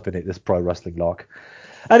depressing, this stuff, this pro wrestling lark.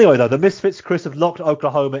 Anyway, though, the Misfits, Chris, have locked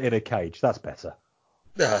Oklahoma in a cage. That's better.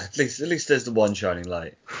 At least there's the one shining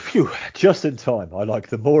light. Phew, just in time. I like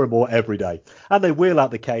them more and more every day. And they wheel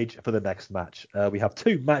out the cage for the next match. We have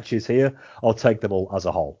 2 matches here. I'll take them all as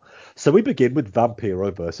a whole. So we begin with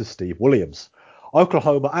Vampiro versus Steve Williams.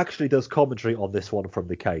 Oklahoma actually does commentary on this one from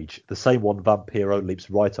the cage. The same one Vampiro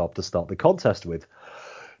leaps right up to start the contest with.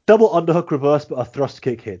 Double underhook reverse, but a thrust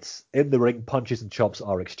kick hits. In the ring, punches and chops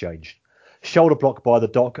are exchanged. Shoulder block by the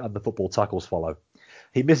Doc and the football tackles follow.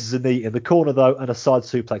 He misses a knee in the corner, though, and a side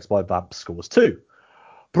suplex by Vamp scores 2.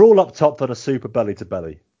 Brawl up top, then a super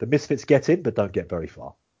belly-to-belly. The Misfits get in, but don't get very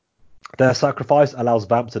far. Their sacrifice allows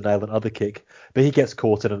Vamp to nail another kick, but he gets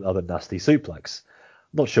caught in another nasty suplex.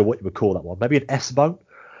 Not sure what you would call that one. Maybe an S-bone?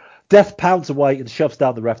 Death pounds away and shoves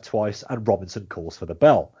down the ref twice, and Robinson calls for the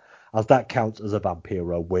bell. As that counts as a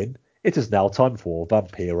Vampiro win, it is now time for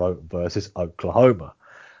Vampiro versus Oklahoma.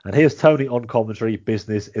 And here's Tony on commentary.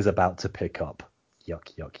 Business is about to pick up.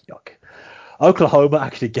 Yuck, yuck, yuck. Oklahoma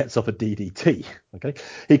actually gets off a DDT. Okay,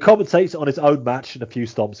 he commentates on his own match and a few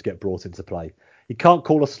stomps get brought into play. He can't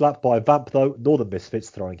call a slap by Vamp, though, nor the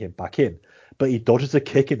Misfits throwing him back in. But he dodges a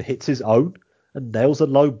kick and hits his own and nails a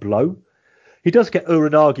low blow. He does get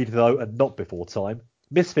Uranagi'd, though, and not before time.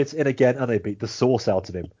 Misfits in again and they beat the sauce out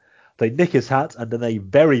of him. They nick his hat and then a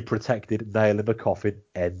very protected nail in the coffin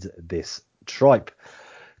end this tripe.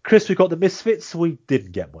 Chris, we got the Misfits. We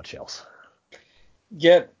didn't get much else.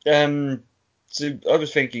 Yeah, so I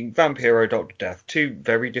was thinking Vampiro, Dr. Death, 2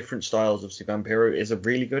 very different styles. Obviously, Vampiro is a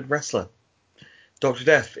really good wrestler. Dr.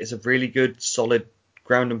 Death is a really good, solid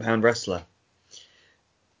ground and pound wrestler.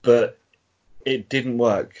 But it didn't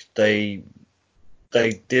work. They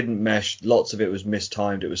didn't mesh. Lots of it was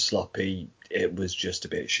mistimed. It was sloppy. It was just a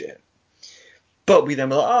bit shit. But we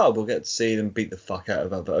then were like, we'll get to see them beat the fuck out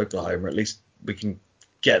of Oklahoma. At least we can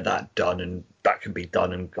get that done, and that can be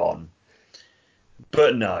done and gone.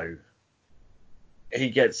 But no,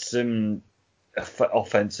 he gets some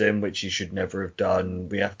offense in, which he should never have done.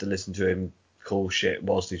 We have to listen to him call shit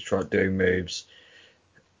whilst he's doing moves.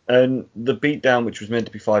 And the beatdown, which was meant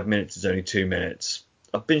to be 5 minutes, is only 2 minutes.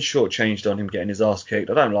 I've been shortchanged on him getting his ass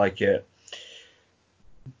kicked. I don't like it.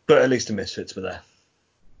 But at least the Misfits were there.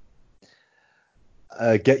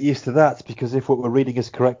 Get used to that, because if what we're reading is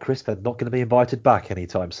correct, Chris, they're not going to be invited back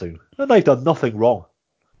anytime soon. And they've done nothing wrong.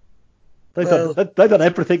 They've done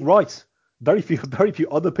everything right. Very few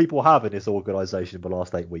other people have in this organisation in the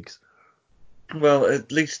last 8 weeks. Well,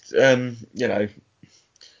 at least, that'll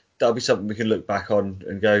be something we can look back on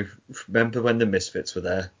and go, remember when the Misfits were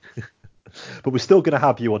there? But we're still going to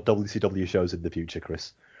have you on WCW shows in the future,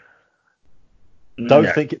 Chris.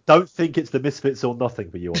 Don't think it's the Misfits or nothing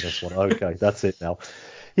for you on this one. Okay, that's it now.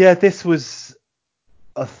 Yeah, this was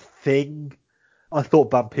a thing. I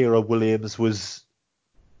thought Vampiro Williams was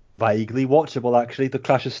vaguely watchable, actually. The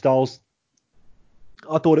Clash of Styles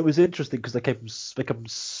I thought it was interesting because they come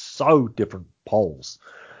so different poles.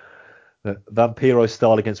 Vampiro's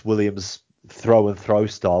style against Williams' throw and throw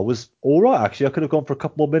style was all right, actually. I could have gone for a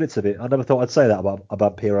couple more minutes of it. I never thought I'd say that about a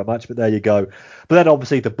Vampiro match, but there you go. But then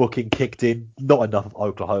obviously the booking kicked in. Not enough of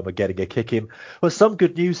Oklahoma getting a kick in. But some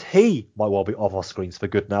good news, he might well be off our screens for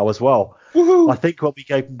good now as well. Woohoo! I think when we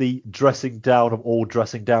gave him the dressing down of all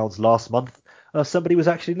dressing downs last month, somebody was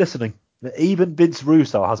actually listening. Even Vince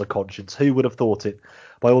Russo has a conscience. Who would have thought it?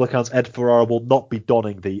 By all accounts, Ed Ferrara will not be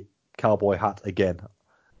donning the cowboy hat again.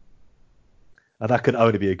 And that can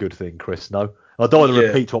only be a good thing, Chris, no? I don't want to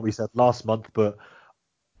repeat what we said last month, but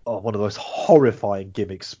one of the most horrifying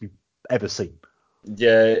gimmicks we've ever seen.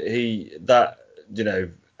 Yeah,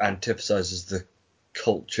 antiphasizes the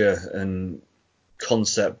culture and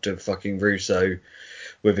concept of fucking Russo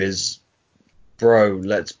with his, bro,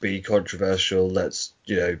 let's be controversial, let's,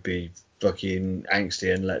 be fucking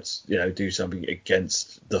angsty, and let's, do something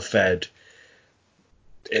against the Fed.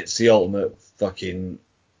 It's the ultimate fucking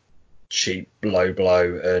cheap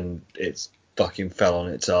blow, and it's fucking fell on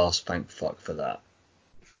its ass. Thank fuck for that.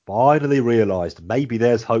 Finally realised maybe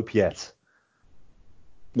there's hope yet.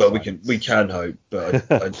 Well, we can hope,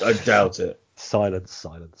 but I doubt it. Silence.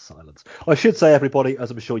 I should say, everybody,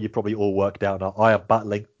 as I'm sure you probably all worked out now, I am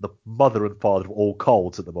battling the mother and father of all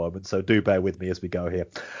colds at the moment, so do bear with me as we go here.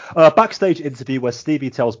 Backstage interview where Stevie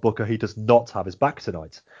tells Booker he does not have his back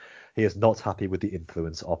tonight. He is not happy with the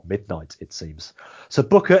influence of Midnight, it seems. So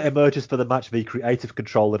Booker emerges for the match via Creative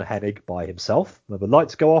Control and Hennig by himself. When the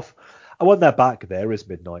lights go off, and when they're back, there is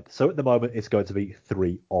Midnight. So at the moment, it's going to be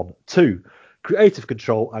 3-on-2. Creative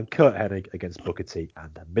Control and Kurt Hennig against Booker T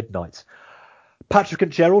and Midnight. Patrick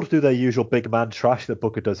and Gerald do their usual big man trash that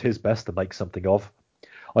Booker does his best to make something of.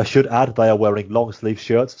 I should add they are wearing long sleeve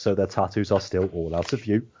shirts, so their tattoos are still all out of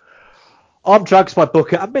view. Arm drags by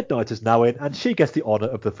Booker, and Midnight is now in, and she gets the honour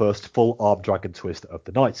of the first full arm drag and twist of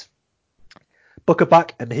the night. Booker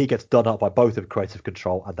back, and he gets done up by both of Creative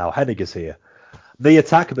Control, and now Hennig is here. Knee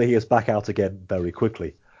attack, but he is back out again very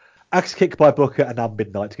quickly. Axe kick by Booker, and now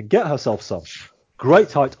Midnight can get herself some.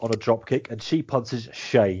 Great height on a drop kick, and she punches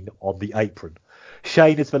Shane on the apron.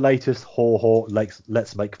 Shane is the latest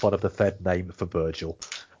let's make fun of the Fed name for Virgil.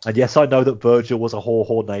 And yes, I know that Virgil was a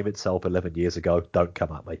haw name itself 11 years ago. Don't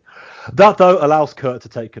come at me. That, though, allows Kurt to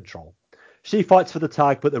take control. She fights for the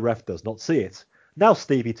tag, but the ref does not see it. Now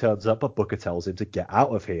Stevie turns up, but Booker tells him to get out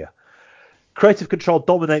of here. Creative Control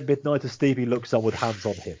dominate Midnight as Stevie looks on with hands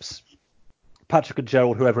on hips. Patrick and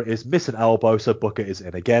Gerald, whoever it is, miss an elbow, so Booker is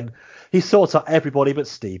in again. He sorts out everybody, but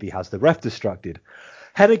Stevie has the ref distracted.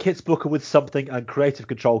 Hennig hits Booker with something, and Creative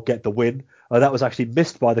Control get the win. That was actually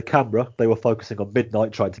missed by the camera. They were focusing on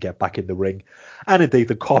Midnight trying to get back in the ring. And indeed,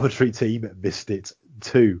 the commentary team missed it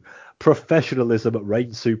too. Professionalism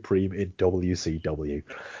reigns supreme in WCW.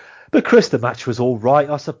 But Chris, the match was all right,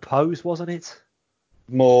 I suppose, wasn't it?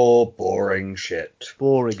 More boring shit.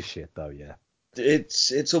 Boring shit, though, yeah.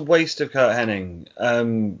 It's a waste of Kurt Hennig.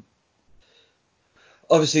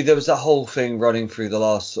 Obviously, there was that whole thing running through the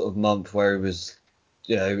last sort of month where he was,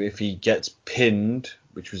 if he gets pinned,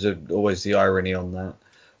 which was always the irony on that,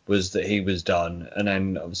 was that he was done. And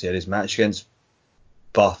then obviously had his match against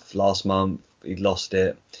Buff last month. He lost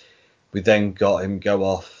it. We then got him go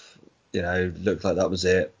off, looked like that was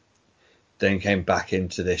it. Then came back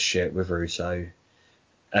into this shit with Russo.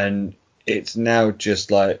 And it's now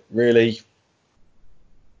just like, really?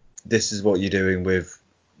 This is what you're doing with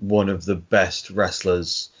one of the best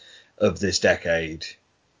wrestlers of this decade.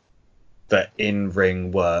 That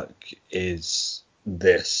in-ring work is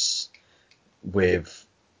this with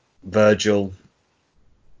Virgil,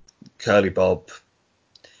 Curly Bob,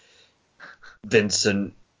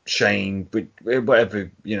 Vincent, Shane,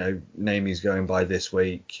 whatever name he's going by this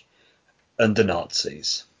week, and the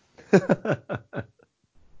Nazis.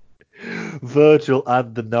 Virgil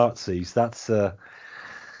and the Nazis. That's a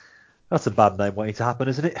bad name waiting to happen,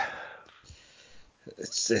 isn't it?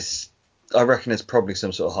 I reckon it's probably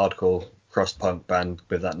some sort of hardcore crust-punk band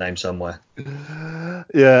with that name somewhere.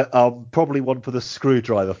 Yeah, probably one for the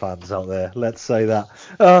Screwdriver fans out there. Let's say that.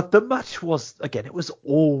 The match was, again, it was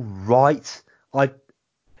all right.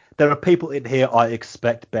 There are people in here I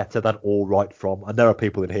expect better than all right from, and there are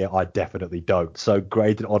people in here I definitely don't. So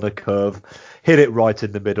graded on a curve, hit it right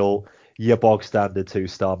in the middle. Your bog standard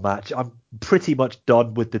 2-star match. I'm pretty much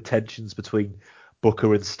done with the tensions between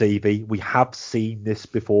Booker and Stevie. We have seen this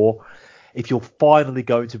before. If you're finally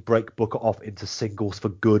going to break Booker off into singles for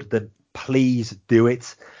good, then please do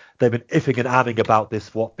it. They've been iffing and adding about this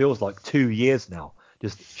for what feels like 2 years now.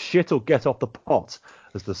 Just shit or get off the pot,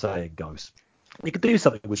 as the saying goes. You could do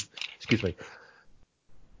something with,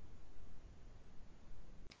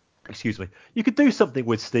 excuse me, you could do something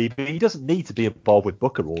with Stevie. He doesn't need to be involved with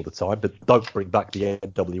Booker all the time, but don't bring back the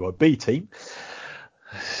NWOB team.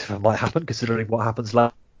 It might happen, considering what happens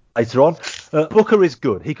later on. Booker is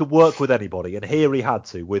good. He can work with anybody, and here he had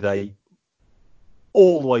to with a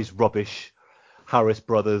always rubbish Harris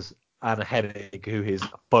Brothers and Hennig, who is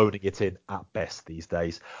phoning it in at best these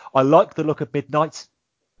days. I like the look of Midnight,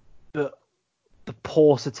 but the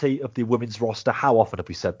paucity of the women's roster, how often have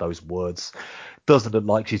we said those words? Doesn't look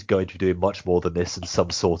like she's going to be doing much more than this and some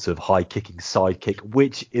sort of high-kicking sidekick,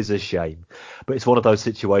 which is a shame. But it's one of those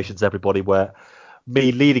situations, everybody, where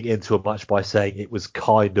me leading into a match by saying it was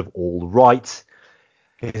kind of all right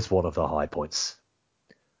is one of the high points.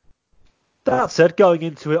 That said, going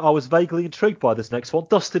into it, I was vaguely intrigued by this next one.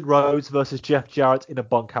 Dustin Rhodes versus Jeff Jarrett in a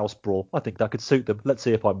bunkhouse brawl. I think that could suit them. Let's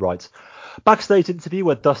see if I'm right. Backstage interview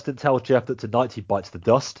where Dustin tells Jeff that tonight he bites the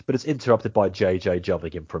dust, but it's interrupted by JJ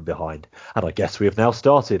jumping him from behind. And I guess we have now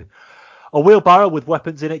started. A wheelbarrow with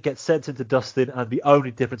weapons in it gets sent into Dustin, and the only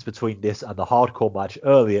difference between this and the hardcore match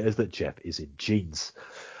earlier is that Jeff is in jeans.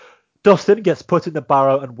 Dustin gets put in the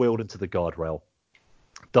barrow and wheeled into the guardrail.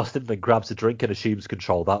 Dustin then grabs a drink and assumes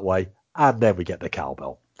control that way. And then we get the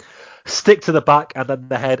cowbell. Stick to the back and then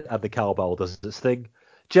the head, and the cowbell does its thing.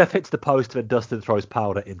 Jeff hits the post and Dustin throws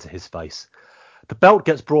powder into his face. The belt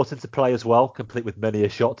gets brought into play as well, complete with many a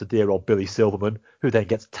shot to dear old Billy Silverman, who then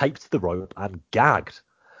gets taped to the rope and gagged.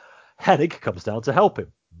 Hennig comes down to help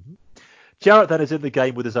him. Jarrett then is in the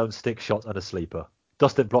game with his own stick shot and a sleeper.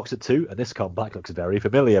 Dustin blocks it too, and this comeback looks very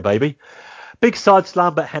familiar, baby. Big side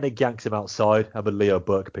slam, but Hennig yanks him outside, and the Leo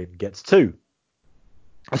Burke-pin gets 2.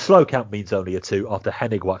 A slow count means only a 2 after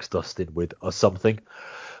Hennig whacks Dustin with a something.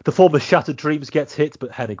 The former Shattered Dreams gets hit,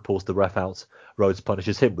 but Hennig pulls the ref out. Rhodes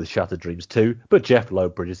punishes him with Shattered Dreams too, but Jeff low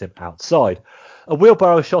bridges him outside. A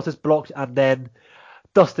wheelbarrow shot is blocked, and then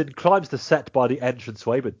Dustin climbs the set by the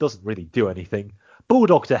entranceway, but doesn't really do anything.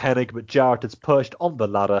 Bulldog to Hennig, but Jarrett is perched on the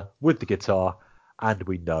ladder with the guitar, and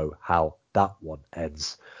we know how that one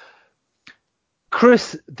ends.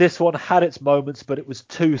 Chris, this one had its moments, but it was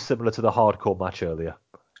too similar to the hardcore match earlier.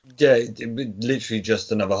 Yeah, it was literally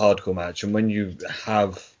just another hardcore match. And when you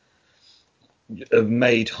have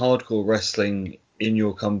made hardcore wrestling in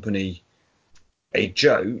your company a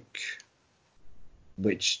joke,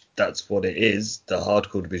 which that's what it is, the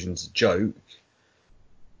hardcore division's a joke,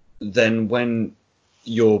 then when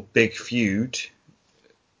your big feud,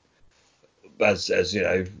 as you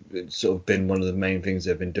know, it's sort of been one of the main things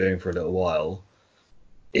they've been doing for a little while,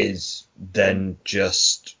 is then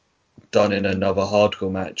just done in another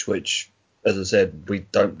hardcore match, which, as I said, we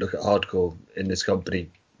don't look at hardcore in this company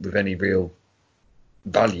with any real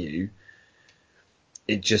value.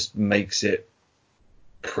 It just makes it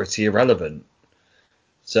pretty irrelevant.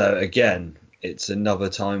 So again, it's another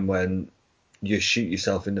time when you shoot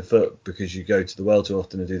yourself in the foot because you go to the well too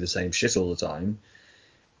often and do the same shit all the time,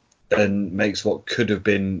 and makes what could have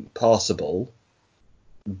been passable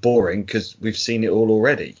boring because we've seen it all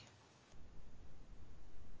already.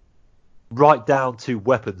 Right down to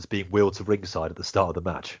weapons being wheeled to ringside at the start of the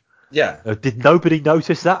match. Yeah. Did nobody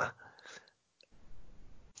notice that?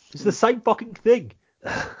 It's the same fucking thing.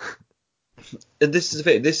 And this is the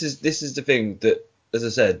thing. This is the thing that, as I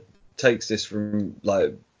said, takes this from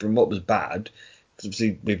what was bad.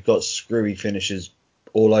 Obviously, we've got screwy finishes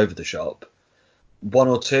all over the shop. 1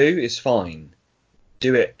 or 2 is fine.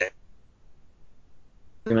 Do it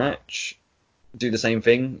every match. Do the same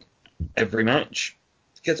thing every match.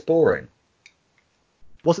 It gets boring.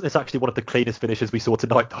 Wasn't this actually one of the cleanest finishes we saw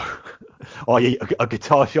tonight, though? i.e., a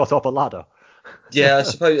guitar shot off a ladder. Yeah, I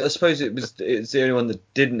suppose it's the only one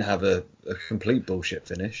that didn't have a complete bullshit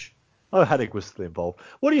finish. Oh, Hennig was still involved.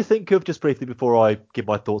 What do you think of, just briefly before I give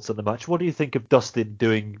my thoughts on the match, what do you think of Dustin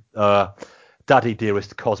doing Daddy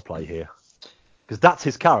Dearest cosplay here? Because that's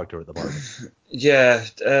his character at the moment. Yeah,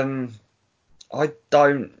 I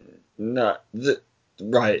don't know.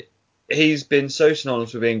 Right. He's been so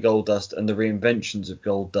synonymous with being Goldust and the reinventions of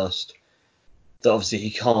Goldust that obviously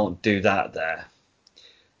he can't do that there.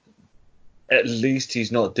 At least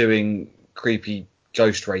he's not doing creepy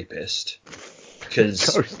ghost rapist, because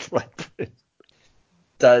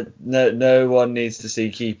that no one needs to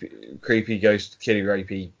see creepy ghost kitty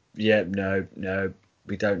rapey. Yeah, no,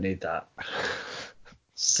 we don't need that.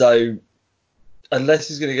 So unless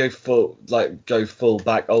he's going to go full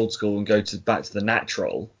back old school and go back to the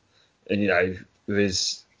natural. And, with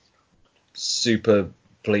his super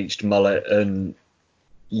bleached mullet and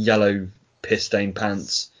yellow piss-stained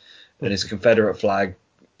pants and his Confederate flag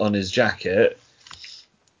on his jacket,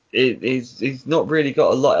 he's not really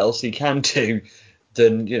got a lot else he can do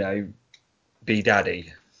than, be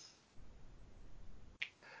daddy.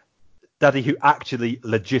 Daddy who actually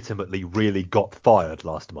legitimately really got fired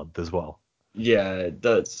last month as well. Yeah,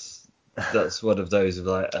 that's one of those of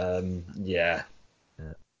like, yeah.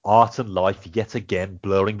 Art and life yet again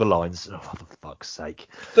blurring the lines. Oh, for fuck's sake.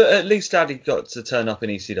 But at least Daddy got to turn up in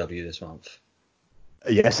ECW this month.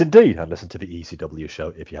 Yes, indeed. And listen to the ECW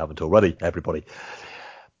show if you haven't already, everybody.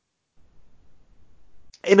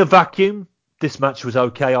 In a vacuum, this match was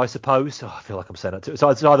okay, I suppose. Oh, I feel like I'm saying that too. So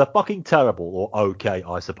it's either fucking terrible or okay,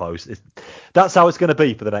 I suppose. That's how it's going to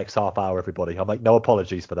be for the next half hour, everybody. I make no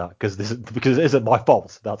apologies for that because it isn't my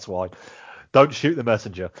fault. That's why. Don't shoot the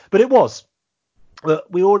messenger. But it was.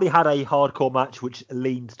 We already had a hardcore match which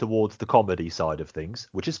leaned towards the comedy side of things,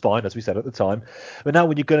 which is fine, as we said at the time. But now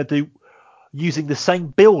when you're going to do, using the same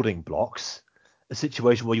building blocks, a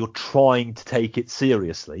situation where you're trying to take it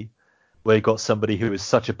seriously, where you've got somebody who is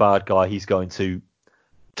such a bad guy, he's going to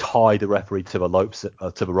tie the referee to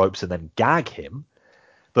the ropes and then gag him,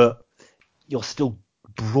 but you're still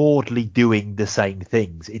broadly doing the same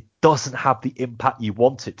things. It doesn't have the impact you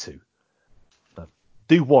want it to.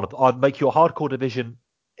 I'd make your hardcore division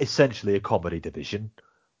essentially a comedy division,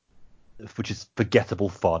 which is forgettable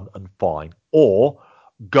fun and fine, or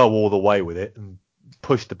go all the way with it and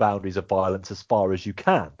push the boundaries of violence as far as you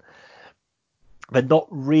can. They're not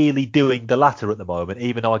really doing the latter at the moment,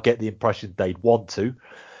 even though I get the impression they'd want to.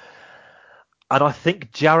 And I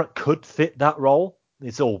think Jarrett could fit that role.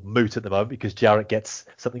 It's all moot at the moment because Jarrett gets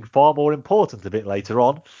something far more important a bit later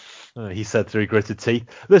on. He said through gritted teeth.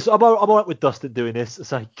 Listen, I'm all right with Dustin doing this.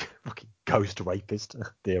 It's like fucking ghost rapist.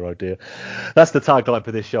 Dear, oh dear. That's the tagline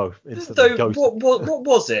for this show. What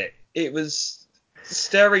was it? It was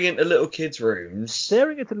staring into little kids' rooms.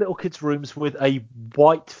 Staring into little kids' rooms with a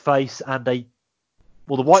white face and a...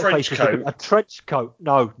 Well, the white trench face coat. Was a trench coat.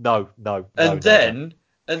 No.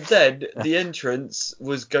 And then the entrance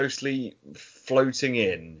was ghostly floating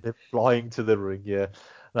in. They're flying to the ring, yeah.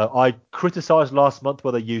 No, I criticised last month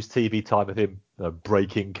where they used TV time of him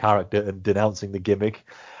breaking character and denouncing the gimmick.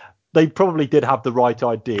 They probably did have the right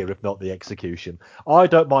idea, if not the execution. I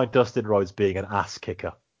don't mind Dustin Rhodes being an ass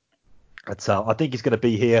kicker. And so I think he's going to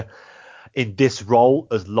be here in this role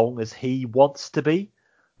as long as he wants to be.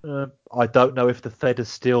 I don't know if the Fed is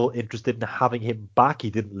still interested in having him back. He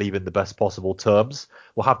didn't leave in the best possible terms.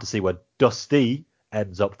 We'll have to see where Dusty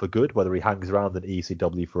ends up for good, whether he hangs around in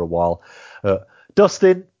ECW for a while.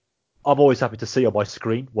 Dustin, I'm always happy to see on my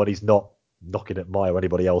screen when he's not knocking at my or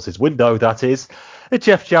anybody else's window, that is.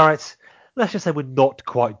 Jeff Jarrett, let's just say we're not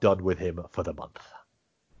quite done with him for the month.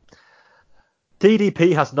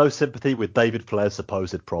 DDP has no sympathy with David Flair's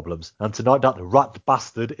supposed problems, and tonight that rat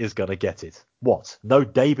bastard is going to get it. What? No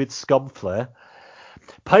David Scum Flair?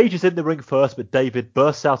 Page is in the ring first, but David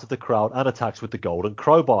bursts out of the crowd and attacks with the golden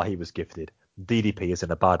crowbar he was gifted. DDP is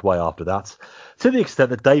in a bad way after that, to the extent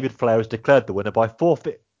that David Flair is declared the winner by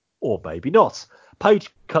forfeit. Or maybe not. Page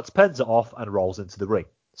cuts Penza off and rolls into the ring.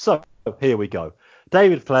 So, here we go.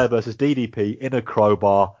 David Flair versus DDP in a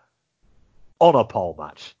crowbar on a pole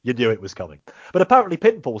match. You knew it was coming. But apparently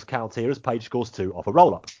pinfalls count here as Page scores 2 off a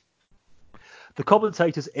roll-up. The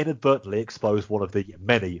commentators inadvertently expose one of the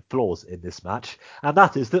many flaws in this match, and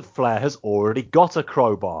that is that Flair has already got a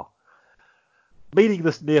crowbar.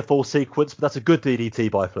 Meaningless near-fall sequence, but that's a good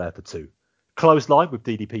DDT by Flair for 2. Clothesline with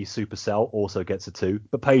DDP's supercell also gets a 2,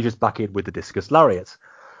 but Page is back in with the discus lariat.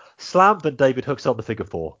 Slam, then David hooks on the figure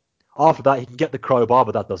 4. After that, he can get the crowbar,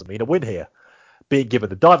 but that doesn't mean a win here. Being given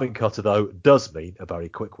the diamond cutter, though, does mean a very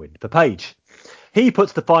quick win for Page. He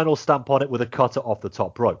puts the final stamp on it with a cutter off the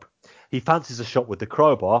top rope. He fancies a shot with the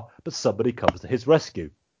crowbar, but somebody comes to his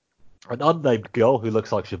rescue. An unnamed girl who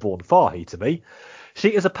looks like Siobhan Fahey to me. She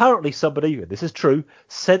is apparently somebody, and this is true,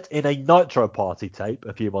 sent in a Nitro Party tape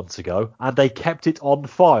a few months ago, and they kept it on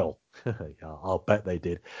file. Yeah, I'll bet they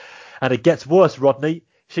did. And it gets worse, Rodney.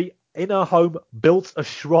 She, in her home, built a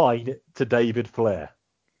shrine to David Flair.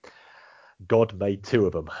 God made 2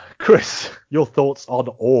 of them. Chris, your thoughts on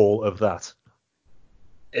all of that?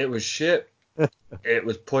 It was shit. It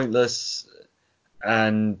was pointless.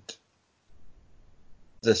 And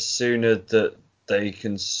the sooner that they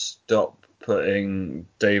can stop putting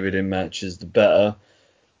David in matches, the better.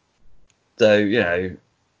 Though,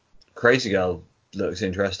 Crazy Girl looks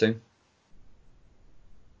interesting.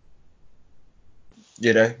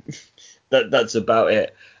 That's about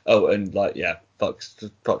it. Oh, and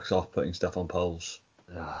fucks off putting stuff on poles.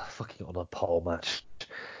 Fucking on a pole match.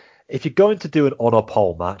 If you're going to do an on a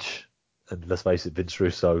pole match, and let's face it, Vince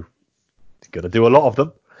Russo is going to do a lot of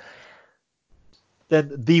them,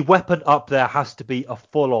 then the weapon up there has to be a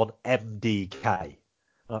full-on MDK.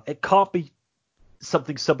 It can't be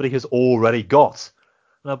something somebody has already got.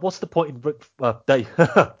 Now, what's the point in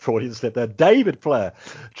Freudian slip there? David Flair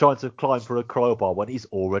trying to climb for a crowbar when he's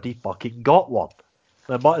already fucking got one.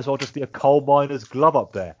 There might as well just be a coal miner's glove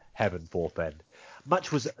up there. Heaven forfend.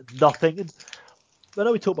 Match was nothing. And I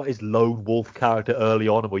know we talked about his lone wolf character early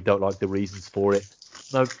on, and we don't like the reasons for it.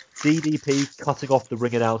 No, DDP cutting off the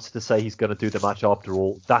ring announcer to say he's going to do the match after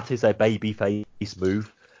all. That is a babyface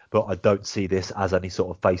move. But I don't see this as any sort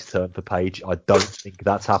of face turn for Page. I don't think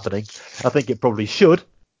that's happening. I think it probably should.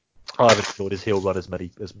 I haven't enjoyed his heel run as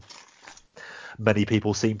many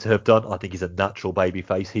people seem to have done. I think he's a natural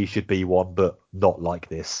babyface. He should be one, but not like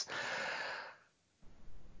this.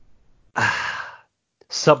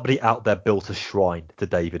 Somebody out there built a shrine to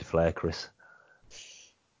David Flair, Chris.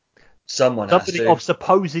 Somebody of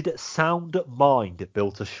supposed sound mind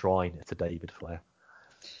built a shrine to David Flair.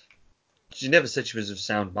 She never said she was of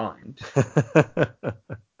sound mind.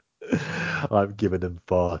 I'm giving them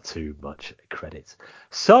far too much credit.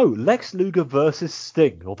 So, Lex Luger versus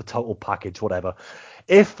Sting, or the total package, whatever.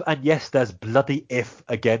 If, and yes, there's bloody if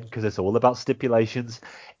again, because it's all about stipulations.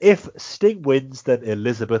 If Sting wins, then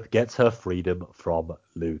Elizabeth gets her freedom from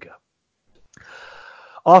Luger.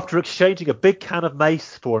 After exchanging a big can of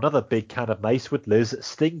mace for another big can of mace with Liz,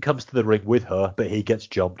 Sting comes to the ring with her, but he gets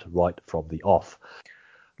jumped right from the off.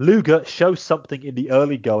 Luger shows something in the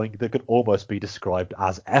early going that could almost be described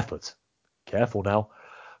as effort. Careful now.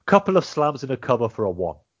 Couple of slams in a cover for a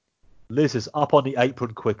 1. Liz is up on the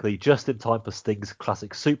apron quickly, just in time for Sting's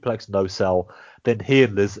classic suplex no-sell. Then he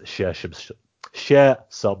and Liz share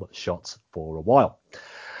some shots for a while.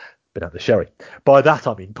 Been at the sherry. By that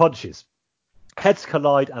I mean punches. Heads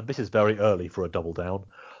collide, and this is very early for a double down.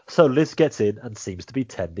 So Liz gets in and seems to be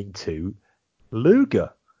tending to Luger.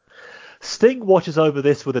 Sting watches over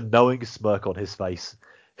this with a knowing smirk on his face.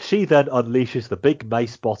 She then unleashes the big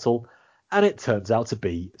mace bottle, and it turns out to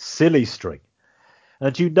be silly string.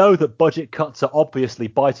 And you know that budget cuts are obviously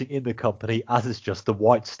biting in the company, as it's just the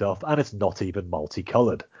white stuff, and it's not even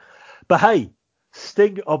multicoloured. But hey,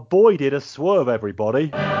 Sting avoided a swerve,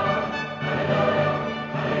 everybody.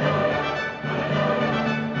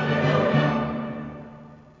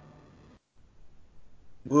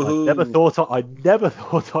 I never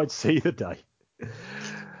thought I'd see the day.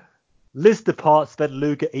 Liz departs, then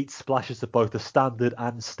Luger eats splashes of both the standard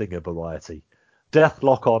and Stinger variety. Death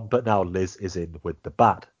lock on, but now Liz is in with the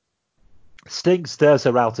bat. Sting stares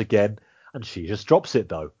her out again, and she just drops it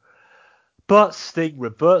though. But Sting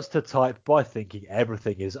reverts to type by thinking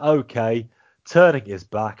everything is okay, turning his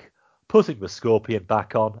back, putting the scorpion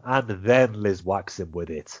back on, and then Liz whacks him with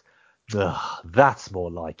it. Ugh, that's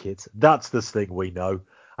more like it. That's the Sting we know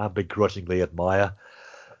and begrudgingly admire.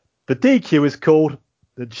 The DQ is called,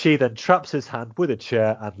 and she then traps his hand with a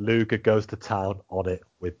chair, and Luger goes to town on it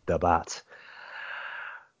with the bat.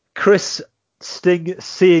 Chris, Sting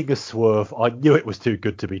seeing a swerve, I knew it was too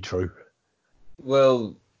good to be true.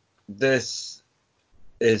 Well, this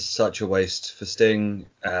is such a waste for Sting.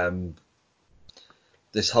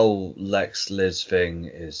 This whole Lex Liz thing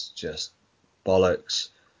is just bollocks.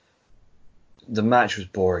 The match was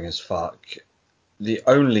boring as fuck. The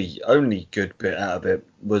only good bit out of it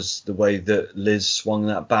was the way that Liz swung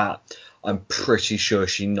that bat. I'm pretty sure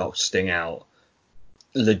she knocked Sting out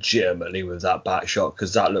legitimately with that bat shot,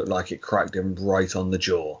 because that looked like it cracked him right on the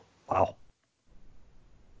jaw. Wow.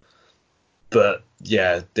 But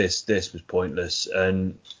yeah, this was pointless,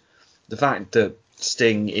 and the fact that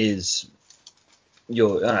Sting is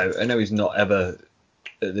I know he's not ever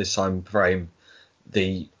at this time frame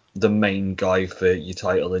the main guy for your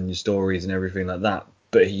title and your stories and everything like that,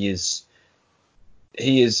 but he is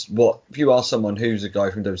what, if you ask someone who's a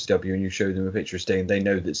guy from WCW and you show them a picture of Sting, they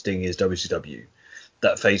know that Sting is WCW.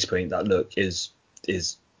 That face paint, that look is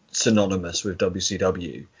synonymous with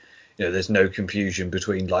WCW. There's no confusion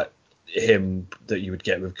between like him that you would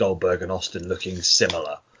get with Goldberg and Austin looking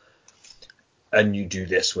similar, and you do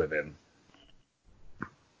this with him.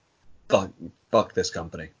 Fuck this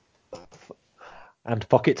company. And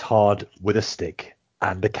fuck it hard with a stick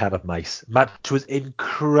and a can of mace. Match was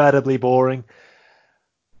incredibly boring.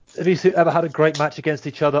 Have these two ever had a great match against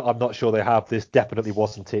each other? I'm not sure they have. This definitely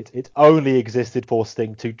wasn't it. It only existed for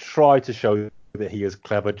Sting to try to show that he is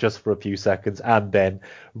clever just for a few seconds and then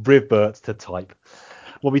revert to type.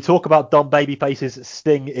 When we talk about dumb baby faces,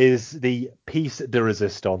 Sting is the piece de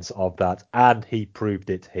resistance of that, and he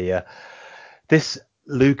proved it here. This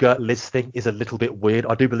Luger Liz thing is a little bit weird.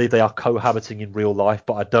 I do believe they are cohabiting in real life,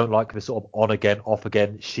 but I don't like the sort of on again, off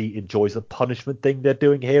again. She enjoys the punishment thing they're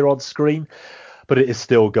doing here on screen, but it is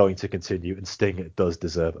still going to continue, and Sting does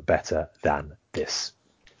deserve better than this.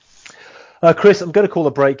 Chris, I'm going to call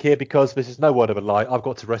a break here because this is no word of a lie. I've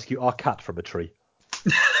got to rescue our cat from a tree.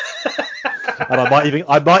 And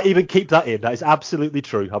I might even keep that in. That is absolutely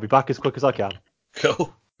true. I'll be back as quick as I can.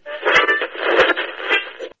 Cool.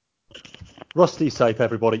 Rusty's safe,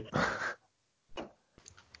 everybody.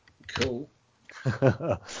 Cool.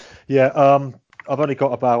 Yeah, I've only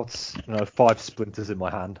got about 5 splinters in my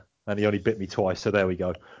hand, and he only bit me twice, so there we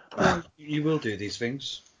go. You will do these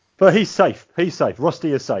things. But he's safe. He's safe.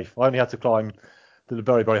 Rusty is safe. I only had to climb to the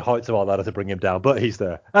very, very heights of our ladder to bring him down, but he's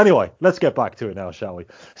there. Anyway, let's get back to it now, shall we?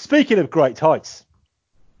 Speaking of great heights,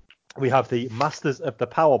 we have the Masters of the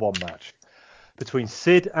Powerbomb match between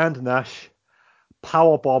Sid and Nash.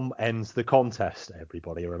 Powerbomb ends the contest.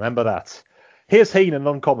 Everybody remember that. Here's Heenan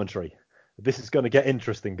on commentary. This is going to get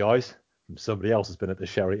interesting, guys. Somebody else has been at the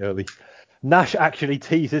sherry early. Nash actually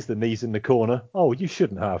teases the knees in the corner. Oh, you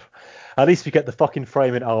shouldn't have. At least we get the fucking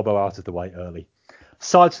framing elbow out of the way early.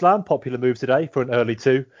 Side slam, popular move today for an early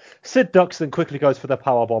 2. Sid ducks then quickly goes for the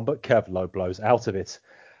powerbomb, but Kev low blows out of it.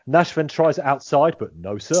 Nash then tries it outside, but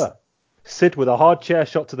no sir. Sid with a hard chair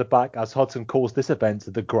shot to the back as Hudson calls this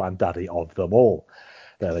event the granddaddy of them all.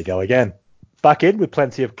 There they go again. Back in with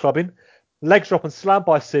plenty of clubbing. Leg drop and slam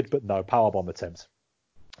by Sid, but no powerbomb attempt.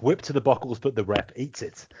 Whip to the buckles, but the ref eats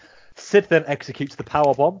it. Sid then executes the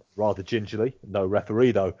powerbomb, rather gingerly. No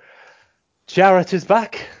referee, though. Jarrett is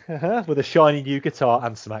back with a shiny new guitar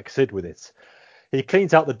and smacks Sid with it. He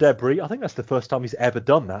cleans out the debris. I think that's the first time he's ever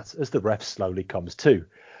done that, as the ref slowly comes to.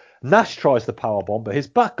 Nash tries the powerbomb, but his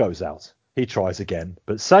back goes out. He tries again,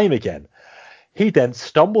 but same again. He then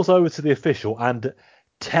stumbles over to the official and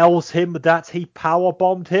tells him that he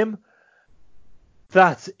powerbombed him.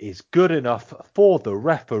 That is good enough for the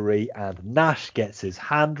referee, and Nash gets his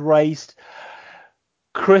hand raised.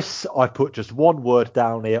 Chris, I put just one word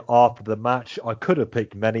down here after the match. I could have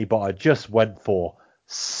picked many, but I just went for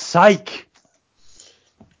psych.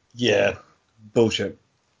 Yeah, bullshit.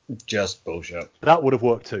 Just bullshit. That would have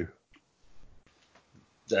worked too.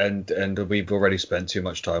 And we've already spent too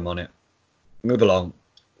much time on it. Move along.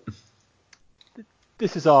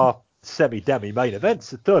 This is our semi-demi main event,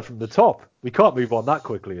 the third from the top. We can't move on that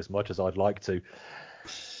quickly as much as I'd like to.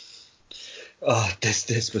 Oh,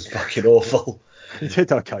 this was fucking awful. You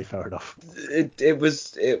did okay, fair enough.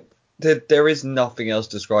 There is nothing else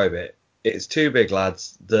to describe it. It's two big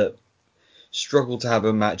lads that struggle to have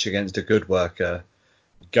a match against a good worker,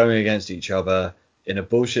 going against each other in a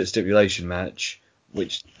bullshit stipulation match,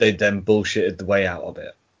 which they then bullshitted the way out of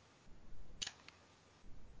it.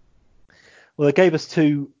 Well, they gave us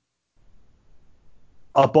 2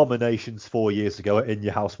 abominations 4 years ago at In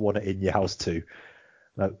Your House 1 and In Your House 2.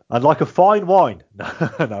 No, and like a fine wine.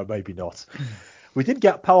 No, maybe not. We didn't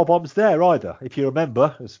get power bombs there either. If you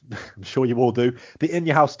remember, as I'm sure you all do, the In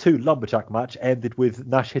Your House 2 Lumberjack match ended with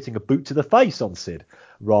Nash hitting a boot to the face on Sid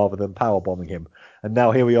rather than power bombing him. And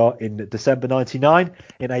now here we are in December 99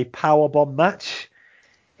 in a power bomb match.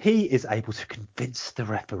 He is able to convince the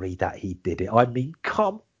referee that he did it. I mean,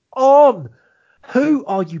 come on. Who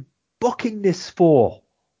are you booking this for?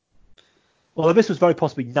 Well, this was very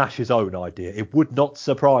possibly Nash's own idea. It would not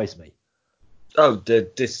surprise me. Oh,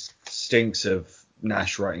 this stinks of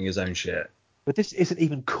Nash writing his own shit. But this isn't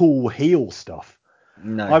even cool heel stuff.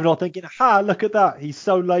 No. I'm not thinking, look at that. He's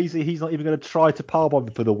so lazy, he's not even going to try to powerbomb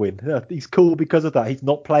him for the win. He's cool because of that. He's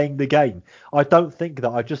not playing the game. I don't think that.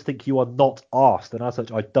 I just think you are not arsed. And as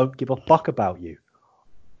such, I don't give a fuck about you.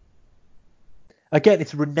 Again,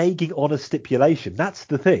 it's reneging on a stipulation. That's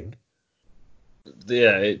the thing.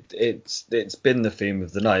 Yeah, it's been the theme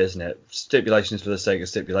of the night, isn't it? Stipulations for the sake of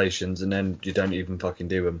stipulations, and then you don't even fucking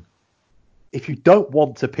do them. If you don't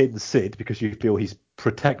want to pin Sid because you feel he's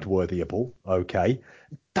protect-worthyable, okay,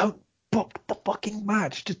 don't book the fucking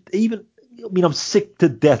match. I'm sick to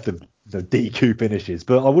death of DQ finishes,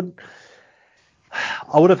 but I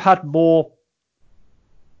would have had more,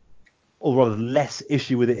 or rather less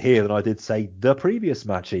issue with it here than I did, say, the previous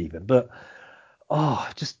match even. But,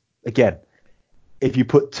 just, again, if you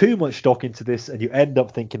put too much stock into this and you end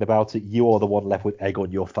up thinking about it, you are the one left with egg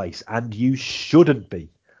on your face. And you shouldn't be.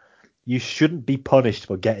 You shouldn't be punished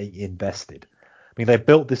for getting invested. I mean, they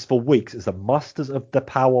built this for weeks. It's the Masters of the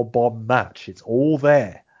Powerbomb match. It's all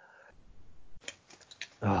there.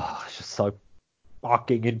 It's just so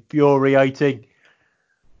fucking infuriating.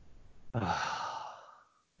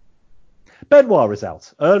 Benoit is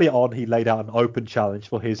out. Earlier on, he laid out an open challenge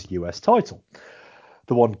for his US title.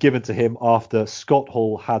 The one given to him after Scott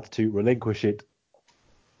Hall had to relinquish it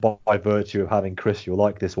by virtue of having, Chris, you'll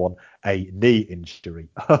like this one, a knee injury.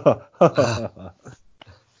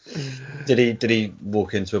 Did he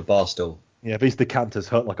walk into a bar stool? Yeah, these decanters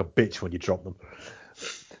hurt like a bitch when you drop them.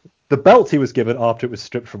 The belt he was given after it was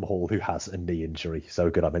stripped from Hall, who has a knee injury. So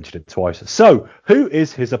good I mentioned it twice. So, who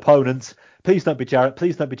is his opponent? Please don't be Jarrett.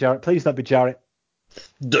 Please don't be Jarrett. Please don't be Jarrett.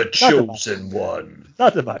 The chosen one.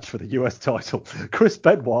 Another match for the US title. Chris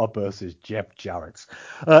Benoit versus Jeff Jarrett.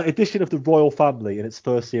 Edition of the Royal Family in its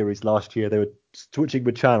first series last year. They were switching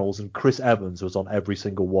with channels and Chris Evans was on every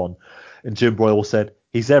single one. And Jim Royal said,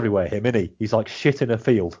 he's everywhere, him, isn't he? He's like shit in a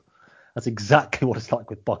field. That's exactly what it's like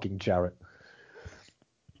with fucking Jarrett.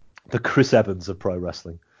 The Chris Evans of pro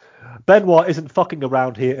wrestling. Benoit isn't fucking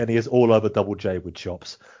around here and he is all over Double J with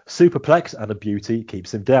chops. Superplex and a beauty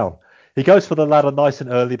keeps him down. He goes for the ladder nice and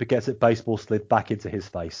early but gets it baseball slid back into his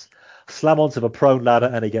face. Slam onto the prone ladder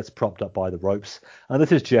and he gets propped up by the ropes. And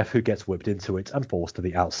this is Jeff who gets whipped into it and forced to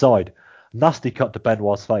the outside. Nasty cut to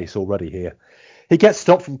Benoit's face already here. He gets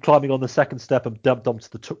stopped from climbing on the second step and dumped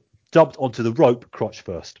onto the rope crotch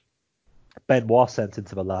first. Benoit sent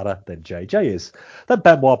into the ladder, then JJ is. Then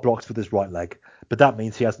Benoit blocks with his right leg, but that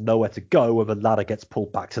means he has nowhere to go when the ladder gets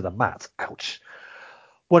pulled back to the mat. Ouch.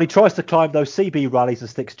 When he tries to climb, though, CB rallies and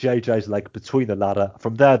sticks JJ's leg between the ladder.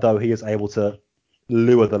 From there, though, he is able to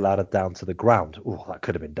lure the ladder down to the ground. Oh, that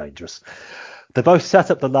could have been dangerous. They both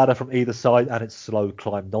set up the ladder from either side, and it's slow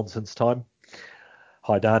climb nonsense time.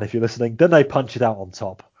 Hi, Dan, if you're listening. Then they punch it out on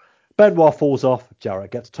top. Benoit falls off.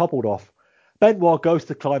 Jarrett gets toppled off. Benoit goes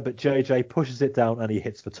to climb, but JJ pushes it down and he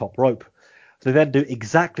hits the top rope. So they then do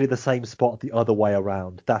exactly the same spot the other way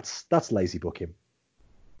around. That's lazy booking.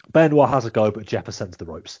 Benoit has a go, but Jeff ascends the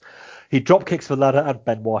ropes. He drop kicks the ladder and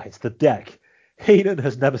Benoit hits the deck. Heenan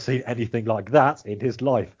has never seen anything like that in his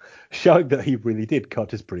life, showing that he really did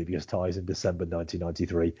cut his previous ties in December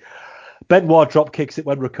 1993. Benoit drop kicks it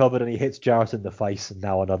when recovered and he hits Jarrett in the face, and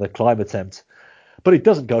now another climb attempt. But he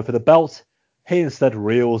doesn't go for the belt. He instead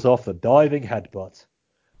reels off the diving headbutt.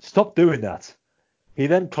 Stop doing that. He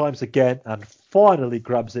then climbs again and finally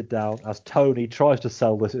grabs it down as Tony tries to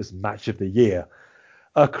sell this as match of the year.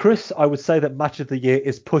 Chris, I would say that match of the year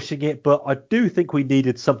is pushing it, but I do think we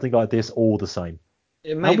needed something like this all the same.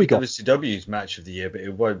 It may be WCW's match of the year, but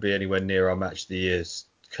it won't be anywhere near our match of the years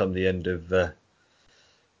come the end of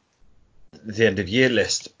year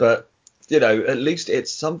list. But, you know, at least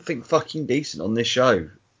it's something fucking decent on this show.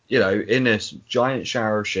 You know, in a giant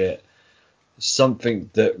shower of shit, something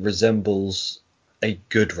that resembles a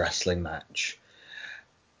good wrestling match.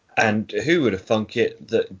 And who would have thunk it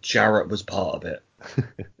that Jarrett was part of it?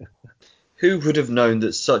 Who would have known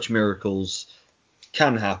that such miracles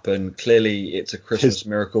can happen? Clearly, it's a Christmas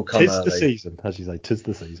miracle come early. Tis the season, as you say, tis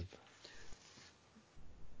the season.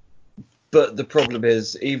 But the problem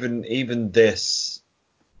is, even this,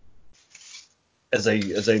 as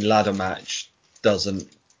a ladder match, doesn't.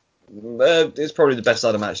 It's probably the best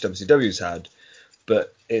ladder match WCW's had,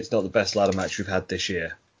 but it's not the best ladder match we've had this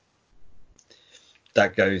year.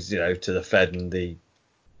 That goes, you know, to the Fed and the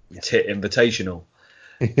Tit Invitational.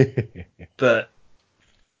 But,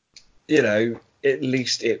 you know, at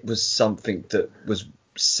least it was something that was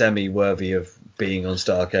semi-worthy of being on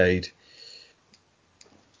Starrcade.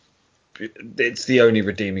 It's the only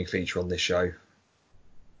redeeming feature on this show.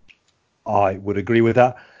 I would agree with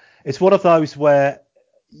that. It's one of those where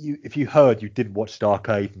if you heard you didn't watch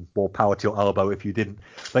Starrcade, and more power to your elbow if you didn't.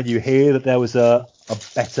 When you hear that there was a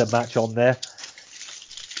better match on there,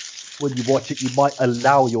 when you watch it, you might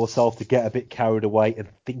allow yourself to get a bit carried away and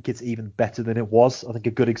think it's even better than it was. I think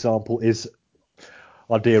a good example is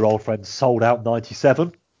our dear old friend Sold Out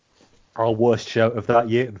 97, our worst show of that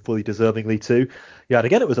year, and fully deservingly too. Yeah, and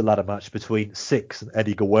again, it was a ladder match between Six and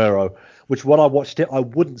Eddie Guerrero, which when I watched it, I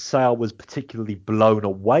wouldn't say I was particularly blown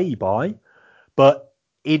away by, but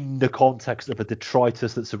in the context of the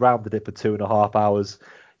detritus that surrounded it for 2.5 hours,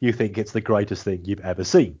 you think it's the greatest thing you've ever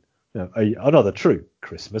seen. You know, another true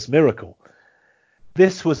Christmas miracle.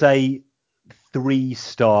 This was a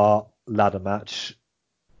 3-star ladder match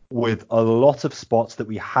with a lot of spots that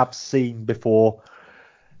we have seen before.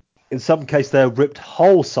 In some case, they're ripped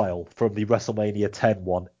wholesale from the WrestleMania 10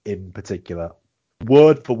 one in particular.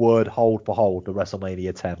 Word for word, hold for hold, the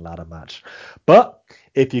WrestleMania 10 ladder match. But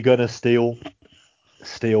if you're going to steal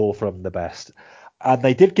from the best. And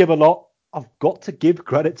they did give a lot. I've got to give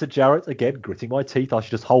credit to Jarrett. Again, gritting my teeth. I should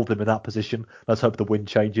just hold him in that position. Let's hope the wind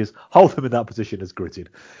changes. Hold him in that position as gritted.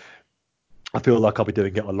 I feel like I'll be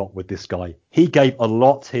doing it a lot with this guy. He gave a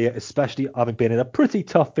lot here, especially having been in a pretty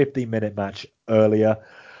tough 15-minute match earlier.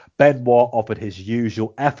 Benoit offered his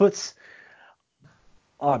usual efforts.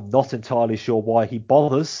 I'm not entirely sure why he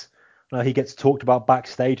bothers. He gets talked about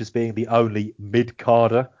backstage as being the only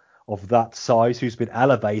mid-carder of that size who's been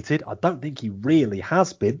elevated. I don't think he really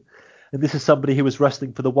has been. And this is somebody who was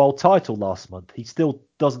wrestling for the world title last month. He still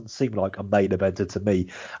doesn't seem like a main eventer to me.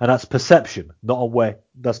 And that's perception, not on where.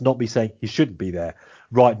 That's not me saying he shouldn't be there.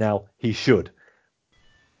 Right now, he should.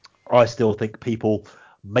 I still think people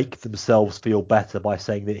make themselves feel better by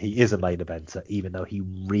saying that he is a main eventer, even though he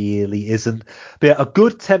really isn't. But yeah, a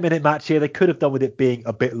good 10-minute match here. They could have done with it being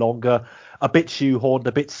a bit longer, a bit shoehorned,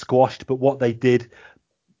 a bit squashed. But what they did,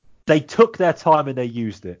 they took their time and they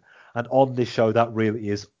used it. And on this show, that really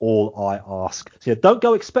is all I ask. So yeah, don't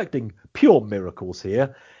go expecting pure miracles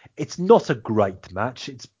here. It's not a great match.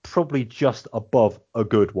 It's probably just above a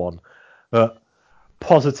good one.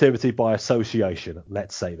 Positivity by association,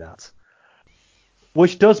 let's say that.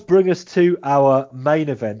 Which does bring us to our main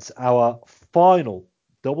event, our final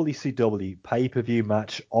WCW pay-per-view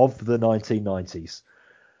match of the 1990s.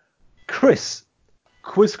 Chris,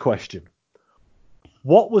 quiz question.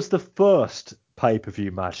 What was the first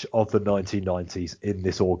pay-per-view match of the 1990s in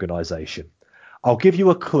this organisation? I'll give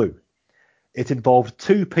you a clue. It involved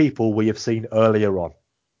two people we have seen earlier on.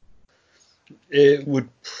 It would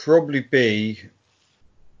probably be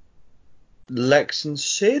Lex and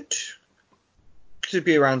Sid. Could it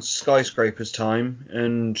be around Skyscraper's time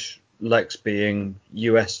and Lex being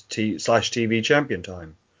US/TV champion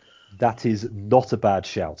time? That is not a bad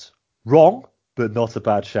shout. Wrong, but not a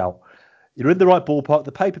bad shout. You're in the right ballpark.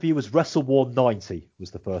 The pay-per-view was Wrestle War 90,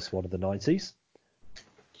 was the first one of the 90s.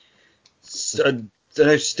 So, I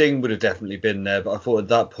know Sting would have definitely been there, but I thought at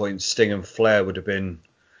that point Sting and Flair would have been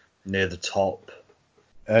near the top.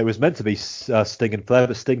 It was meant to be Sting and Flair,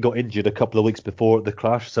 but Sting got injured a couple of weeks before the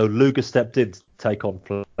clash, so Luger stepped in to take on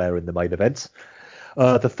Flair in the main event.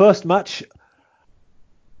 The first match,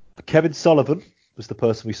 Kevin Sullivan was the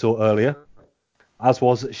person we saw earlier, as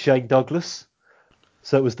was Shane Douglas.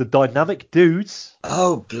 So it was the Dynamic Dudes.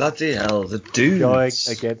 Oh, bloody hell, the Dudes. Going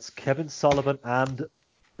against Kevin Sullivan and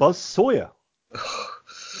Buzz Sawyer.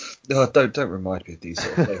 No, don't remind me of these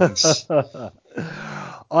sort of things.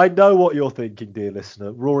 I know what you're thinking, dear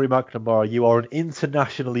listener. Rory McNamara, you are an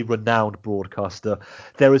internationally renowned broadcaster.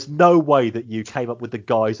 There is no way that you came up with the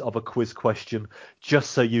guise of a quiz question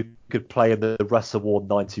just so you could play in the Wrestle War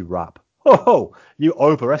 90 rap. Oh, you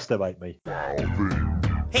overestimate me.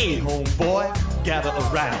 Hey, homeboy, gather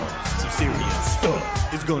around. Some serious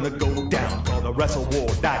stuff is gonna go down. For the Wrestle War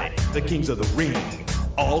 90, the kings of the ring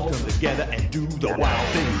all come together and do the wild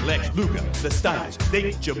thing. Lex Luger, the Steiners, they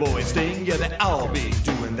get your boy Sting. Yeah, they all be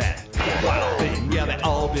doing that wild thing. Yeah, they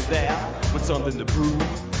all be there with something to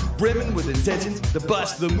prove, brimming with intentions to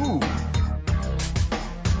bust the move.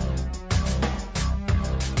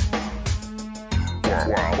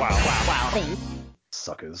 Wow.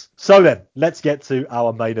 Suckers. So then, let's get to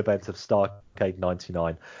our main event of Starrcade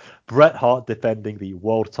 99. Bret Hart defending the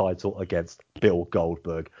world title against Bill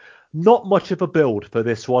Goldberg. Not much of a build for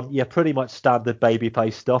this one. Yeah, pretty much standard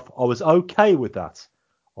babyface stuff. I was okay with that.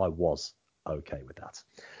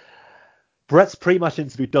 Bret's pre-match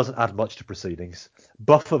interview doesn't add much to proceedings.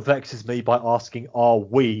 Buffer vexes me by asking, are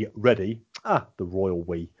we ready? The royal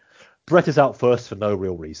we. Bret is out first for no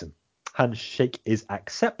real reason. Handshake is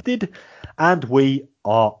accepted, and we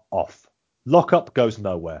are off. Lockup goes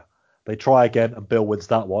nowhere. They try again, and Bill wins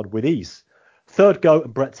that one with ease. Third go,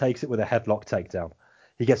 and Bret takes it with a headlock takedown.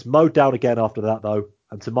 He gets mowed down again after that, though,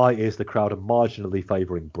 and to my ears, the crowd are marginally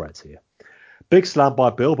favouring Bret here. Big slam by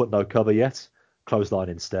Bill, but no cover yet. Clothesline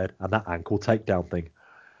instead, and that ankle takedown thing.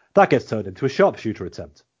 That gets turned into a sharpshooter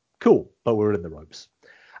attempt. Cool, but we're in the ropes.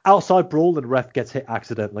 Outside brawl, and ref gets hit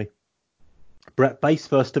accidentally. Bret base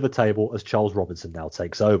first to the table as Charles Robinson now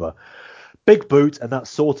takes over. Big boot and that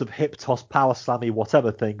sort of hip toss power slammy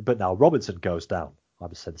whatever thing, but now Robinson goes down.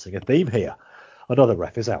 I'm sensing a theme here. Another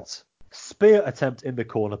ref is out. Spear attempt in the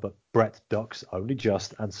corner, but Bret ducks only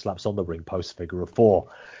just and slaps on the ring post figure of 4.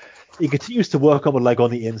 He continues to work on the leg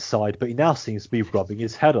on the inside, but he now seems to be rubbing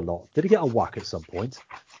his head a lot. Did he get a whack at some point?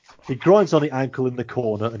 He grinds on the ankle in the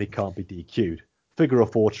corner and he can't be DQ'd. Figure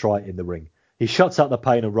of 4 try in the ring. He shuts out the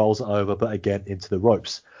pain and rolls it over, but again into the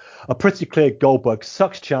ropes. A pretty clear Goldberg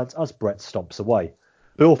sucks chance as Bret stomps away.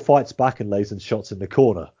 Bill fights back and lays in shots in the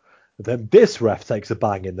corner. Then this ref takes a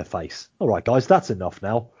bang in the face. All right, guys, that's enough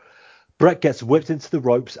now. Bret gets whipped into the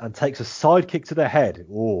ropes and takes a side kick to the head.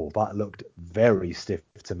 Oh, that looked very stiff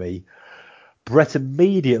to me. Bret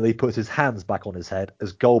immediately puts his hands back on his head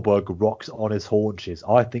as Goldberg rocks on his haunches.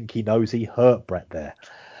 I think he knows he hurt Bret there.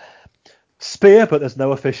 Spear, but there's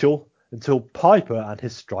no official until Piper and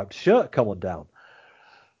his striped shirt come on down.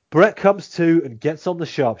 Bret comes to and gets on the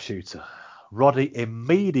sharpshooter. Roddy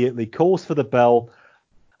immediately calls for the bell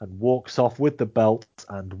and walks off with the belt.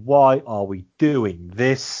 And why are we doing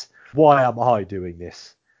this? Why am I doing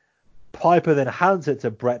this? Piper then hands it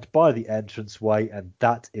to Brett by the entranceway, and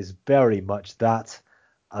that is very much that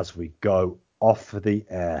as we go off the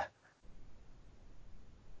air.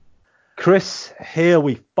 Chris, here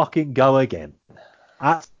we fucking go again.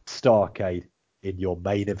 At Starrcade in your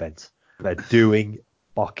main event. They're doing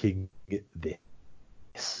fucking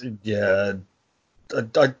this. Yeah,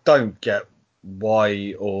 I don't get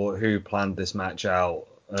why or who planned this match out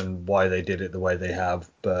and why they did it the way they have,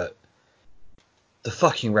 but the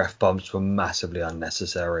fucking ref bumps were massively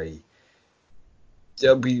unnecessary.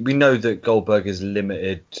 We know that Goldberg is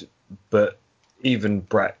limited, but even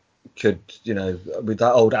Brett could, with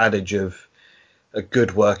that old adage of a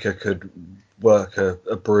good worker could work a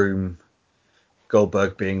broom,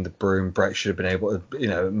 Goldberg being the broom, Brett should have been able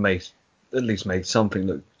to, at least made something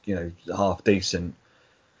look, half decent.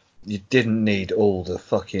 You didn't need all the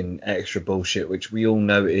fucking extra bullshit, which we all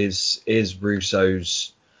know is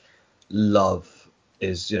Russo's love,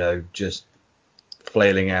 is, just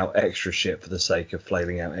flailing out extra shit for the sake of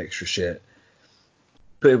flailing out extra shit.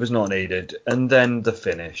 But it was not needed. And then the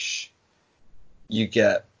finish. You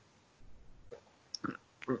get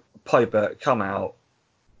Piper come out,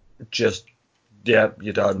 just, yeah,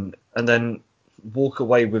 you're done. And then walk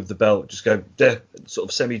away with the belt, just go, there, sort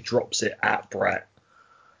of semi-drops it at Brett.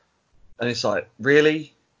 And it's like,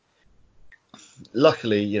 really?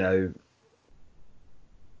 Luckily,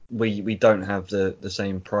 we don't have the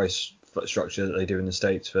same price structure that they do in the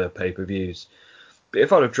States for pay-per-views. But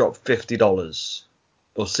if I'd have dropped $50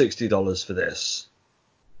 or $60 for this,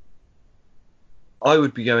 I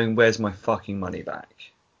would be going, where's my fucking money back?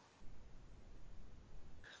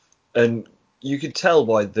 And you could tell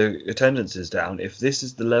by the attendance is down, if this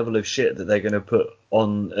is the level of shit that they're going to put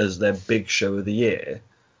on as their big show of the year,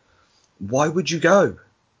 why would you go?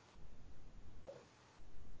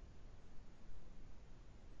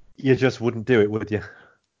 You just wouldn't do it, would you?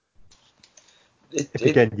 If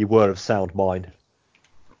again you were of sound mind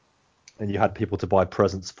and you had people to buy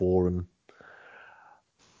presents for, and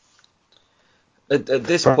at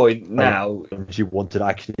this point now, you wanted to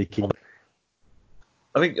actually keep.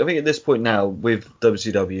 I think at this point now with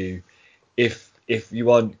WCW, if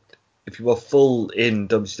you are full in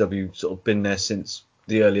WCW, sort of been there since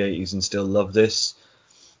the early 80s and still love this,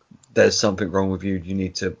 there's something wrong with you. You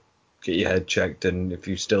need to get your head checked, and if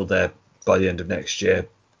you're still there by the end of next year,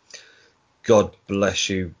 God bless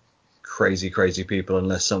you, crazy people,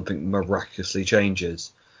 unless something miraculously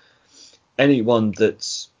changes. Anyone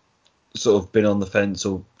that's sort of been on the fence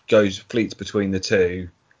or fleets between the two,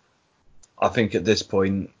 I think at this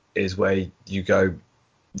point is where you go,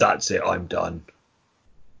 that's it, I'm done.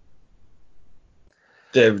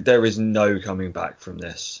 There is no coming back from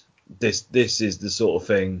this. This is the sort of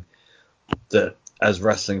thing that as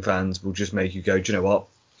wrestling fans will just make you go, do you know what?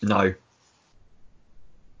 No,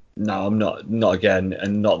 I'm not again,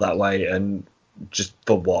 and not that way, and just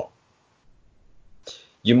for what?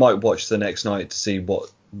 You might watch the next night to see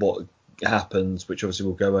what happens, which obviously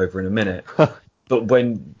we'll go over in a minute. But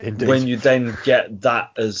when you then get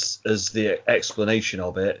that as the explanation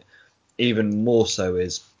of it, even more so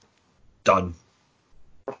is done.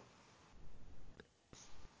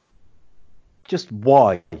 Just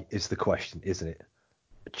why is the question, isn't it?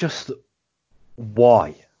 Just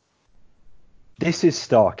why? This is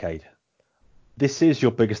Starrcade. This is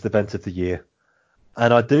your biggest event of the year.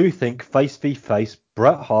 And I do think face v face,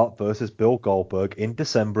 Bret Hart versus Bill Goldberg in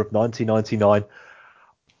December of 1999,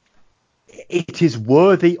 it is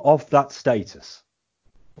worthy of that status.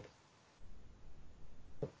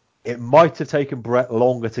 It might have taken Bret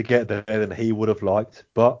longer to get there than he would have liked,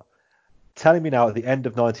 but telling me now at the end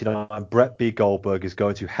of 99, Bret B. Goldberg is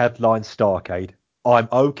going to headline Starrcade, I'm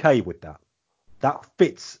okay with that. That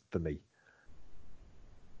fits for me.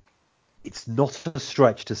 It's not a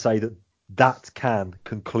stretch to say that can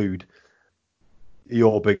conclude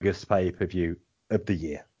your biggest pay-per-view of the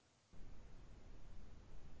year.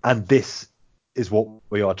 And this is what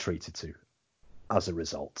we are treated to as a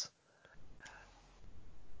result.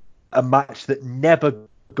 A match that never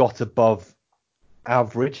got above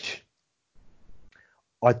average.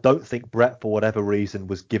 I don't think Bret, for whatever reason,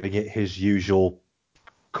 was giving it his usual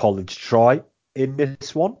college try in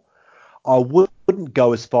this one. I wouldn't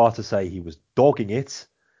go as far to say he was dogging it,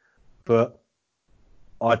 but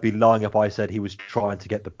I'd be lying if I said he was trying to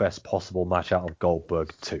get the best possible match out of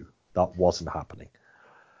Goldberg too. That wasn't happening.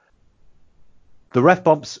 The ref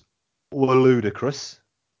bumps were ludicrous.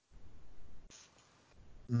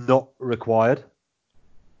 Not required.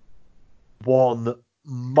 One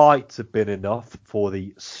might have been enough for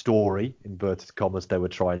the story, inverted commas, they were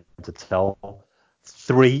trying to tell.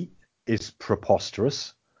 3 is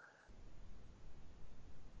preposterous.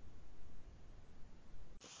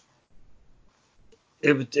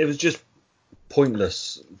 it was just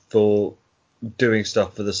pointless for doing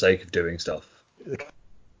stuff for the sake of doing stuff.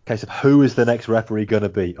 Case of who is the next referee going to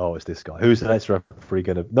be? Oh, it's this guy. Who's the next referee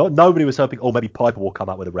going to? No, nobody was hoping. Oh, maybe Piper will come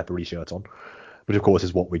out with a referee shirt on, which of course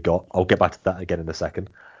is what we got. I'll get back to that again in a second.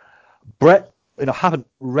 Brett, I haven't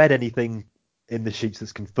read anything in the sheets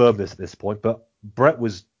that's confirmed this at this point, but Brett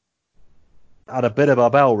was at a bit of a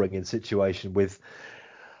bell ringing situation with.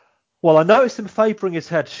 Well, I noticed him favouring his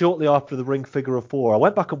head shortly after the ring figure of 4. I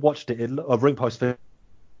went back and watched it. A ring post figure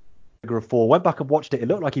of 4. Went back and watched it. It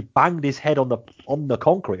looked like he banged his head on the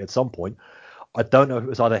concrete at some point. I don't know if it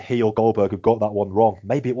was either he or Goldberg who got that one wrong.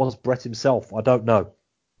 Maybe it was Brett himself. I don't know.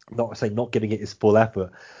 I'm not saying not giving it his full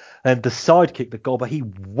effort. And the sidekick that Goldberg, he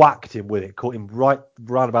whacked him with it, caught him right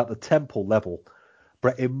round about the temple level.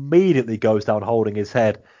 Brett immediately goes down holding his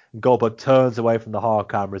head, and Goldberg turns away from the hard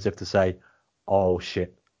camera as if to say, "Oh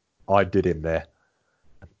shit, I did him there."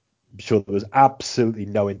 I'm sure there was absolutely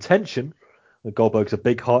no intention. Goldberg's a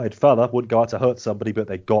big-hearted fella, wouldn't go out to hurt somebody, but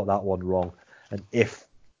they got that one wrong. And if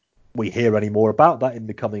we hear any more about that in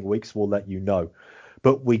the coming weeks, we'll let you know.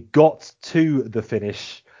 But we got to the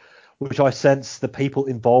finish, which I sense the people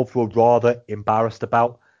involved were rather embarrassed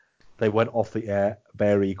about. They went off the air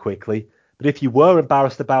very quickly. But if you were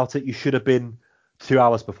embarrassed about it, you should have been 2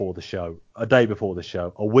 hours before the show, a day before the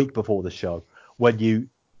show, a week before the show, when you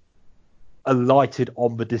alighted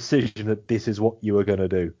on the decision that this is what you were going to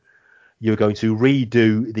do. You're going to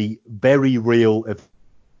redo the very real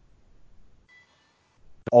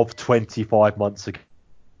of 25 months ago.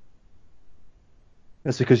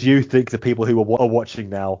 That's because you think the people who are watching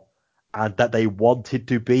now and that they wanted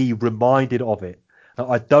to be reminded of it. Now,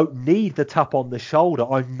 I don't need the tap on the shoulder.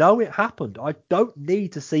 I know it happened. I don't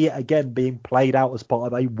need to see it again being played out as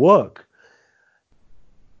part of a work.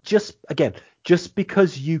 Just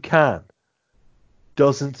because you can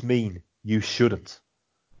doesn't mean you shouldn't.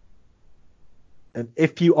 And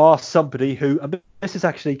if you are somebody who, and this is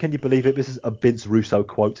actually, can you believe it? This is a Vince Russo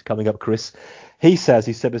quote coming up, Chris. He said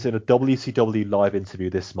this in a WCW live interview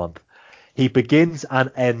this month. He begins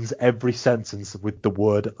and ends every sentence with the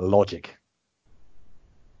word logic.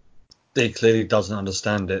 He clearly doesn't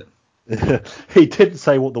understand it. He didn't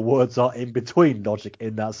say what the words are in between logic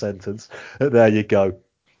in that sentence. There you go.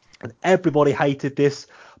 And everybody hated this.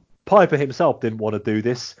 Piper himself didn't want to do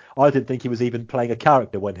this. I didn't think he was even playing a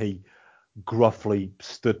character when he gruffly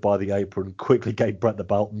stood by the apron, quickly gave Brett the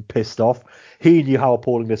belt and pissed off. He knew how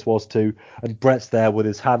appalling this was too, and Brett's there with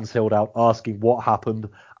his hands held out asking what happened.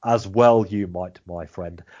 As well you might, my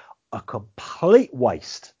friend. A complete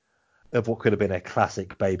waste of what could have been a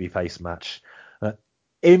classic babyface match.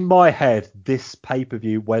 In my head, this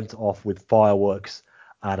pay-per-view went off with fireworks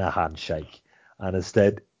and a handshake, and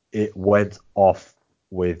instead it went off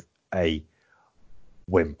with a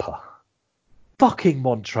whimper. Fucking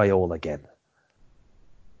Montreal again.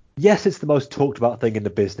 Yes, it's the most talked about thing in the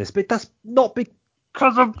business, but that's not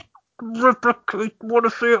because of want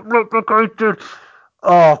to see it replicated.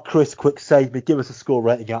 Oh, Chris, quick save me. Give us a score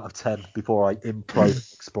rating out of 10 before I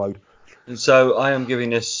explode. And so I am giving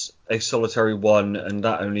this a solitary 1, and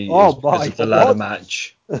that only is because of the ladder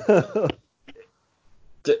match.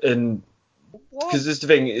 And because this is the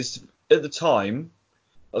thing, is at the time,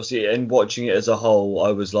 obviously, and watching it as a whole,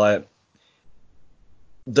 I was like,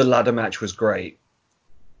 the ladder match was great.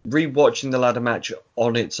 Rewatching the ladder match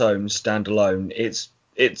on its own, standalone, it's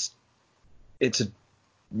a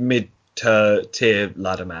mid-tier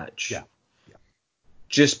ladder match. Yeah.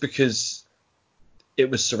 Just because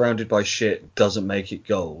it was surrounded by shit doesn't make it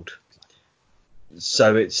gold.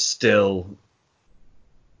 So it's still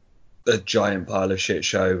a giant pile of shit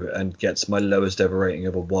show and gets my lowest ever rating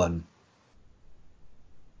of a 1.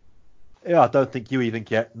 Yeah, I don't think you even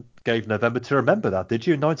gave November to Remember that, did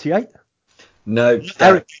you? 98? No.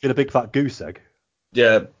 Eric did a big fat goose egg.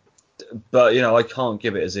 Yeah, but I can't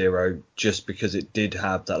give it a 0 just because it did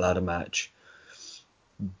have that ladder match.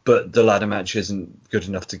 But the ladder match isn't good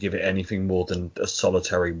enough to give it anything more than a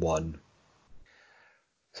solitary 1.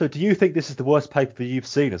 So do you think this is the worst pay-per-view you've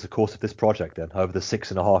seen as a course of this project then, over the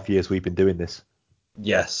 6.5 years we've been doing this?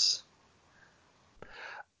 Yes.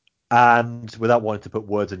 And without wanting to put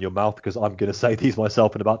words in your mouth, because I'm going to say these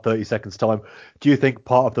myself in about 30 seconds time, do you think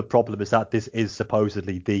part of the problem is that this is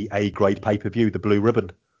supposedly the A-grade pay-per-view, the blue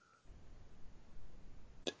ribbon?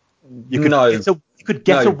 You could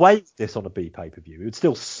get away with this on a B pay-per-view. It would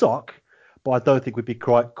still suck, but I don't think we'd be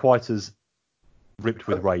quite as ripped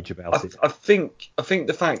with rage about it. I think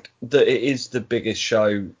the fact that it is the biggest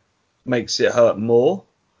show makes it hurt more.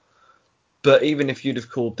 But even if you'd have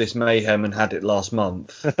called this Mayhem and had it last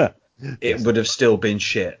month, it would have still been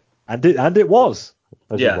shit. And it was,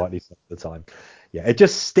 as you rightly said at the time. Yeah, it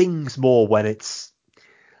just stings more when it's.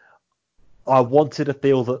 I wanted to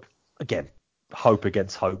feel that, again, hope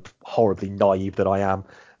against hope, horribly naive that I am,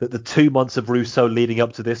 that the 2 months of Russo leading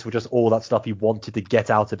up to this were just all that stuff he wanted to get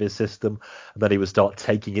out of his system, and then he would start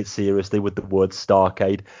taking it seriously with the word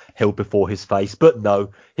Starcade held before his face. But no,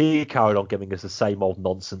 he carried on giving us the same old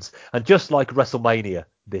nonsense. And just like WrestleMania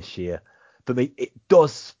this year, for me, it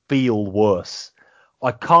does feel worse.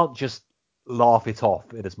 I can't just laugh it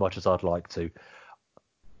off in as much as I'd like to.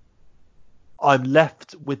 I'm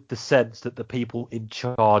left with the sense that the people in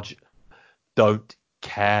charge don't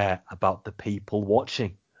care about the people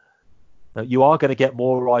watching. Now, you are going to get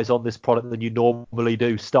more eyes on this product than you normally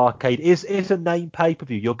do. Starcade is a name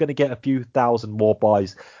pay-per-view. You're going to get a few thousand more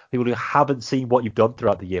buys. People who haven't seen what you've done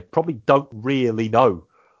throughout the year probably don't really know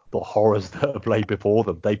the horrors that have laid before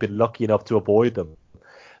them. They've been lucky enough to avoid them.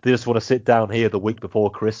 They just want to sit down here the week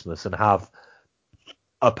before Christmas and have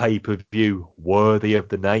a pay-per-view worthy of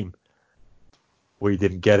the name. We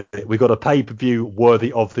didn't get it. We got a pay-per-view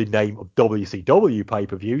worthy of the name of WCW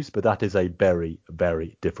pay-per-views, but that is a very,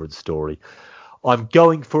 very different story. I'm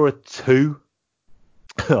going for a 2.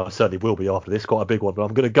 I certainly will be after this, quite a big one, but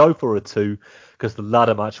I'm going to go for a 2 because the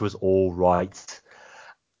ladder match was all right.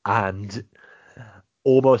 And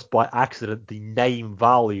almost by accident, the name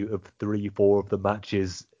value of 3-4 of the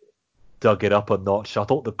matches dug it up a notch. I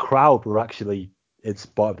thought the crowd were actually, in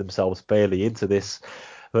spite of themselves, fairly into this.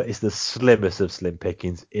 But it's the slimmest of slim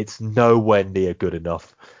pickings. It's nowhere near good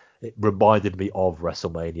enough. It reminded me of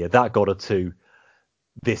WrestleMania. That got a 2.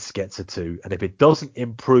 This gets a 2. And if it doesn't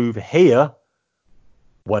improve here,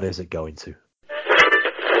 when is it going to?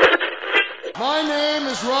 My name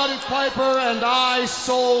is Roddy Piper, and I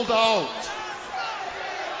sold out.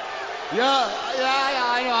 Yeah,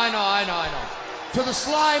 I know. To the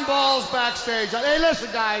slime balls backstage. Hey, listen,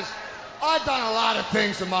 guys. I've done a lot of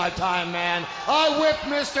things in my time, man. I whipped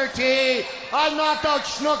Mr. T. I knocked out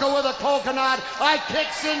Snooker with a coconut. I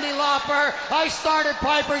kicked Cyndi Lauper. I started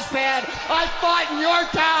Piper's Band. I fought in your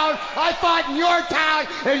town. I fought in your town,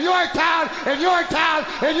 in your town, in your town,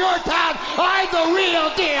 in your town. I'm the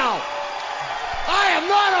real deal. I am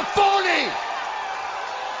not a phony.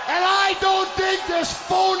 And I don't think this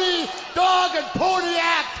phony dog and pony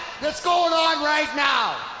act that's going on right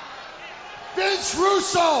now. Vince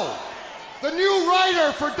Russo, the new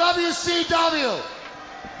writer for WCW.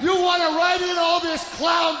 You want to write in all this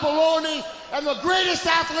clown baloney and the greatest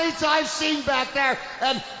athletes I've seen back there,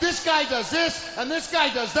 and this guy does this, and this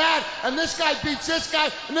guy does that, and this guy beats this guy.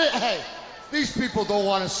 Hey, these people don't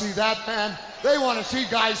want to see that, man. They want to see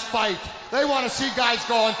guys fight. They want to see guys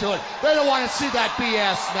go into it. They don't want to see that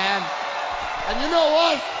BS, man. And you know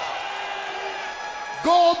what?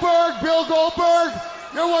 Goldberg, Bill Goldberg,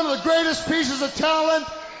 you're one of the greatest pieces of talent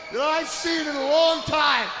that I've seen in a long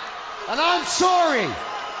time. And I'm sorry.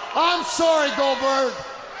 I'm sorry, Goldberg.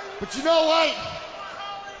 But you know what?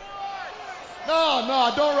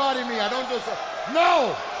 No, don't Roddy me. I don't do so.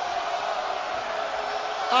 No.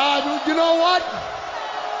 You know what?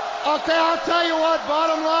 Okay, I'll tell you what.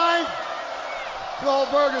 Bottom line,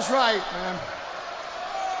 Goldberg is right, man.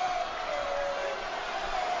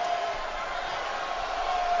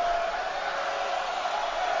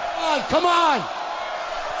 Come on.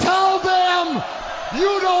 Tell them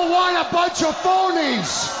you don't want a bunch of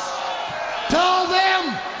phonies. Tell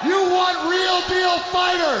them you want real deal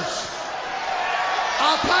fighters.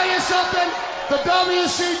 I'll tell you something. The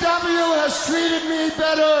WCW has treated me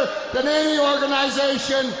better than any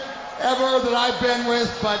organization ever that I've been with.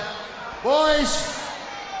 But boys,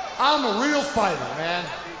 I'm a real fighter, man.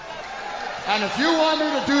 And if you want me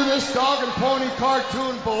to do this dog and pony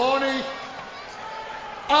cartoon baloney,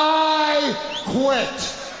 I quit.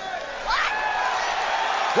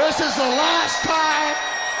 This is the last time.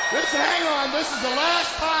 Hang on. This is the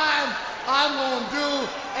last time I'm going to do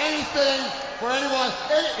anything for anyone.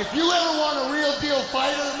 If you ever want a real deal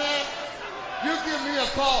fighter, man, you give me a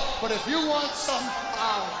call. But if you want some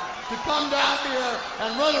to come down here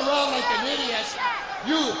and run around like an idiot,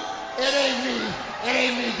 it ain't me. It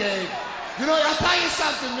ain't me, Dave. You know, I'll tell you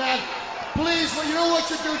something, man. Please, you know what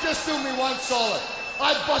you do? Just do me one solid.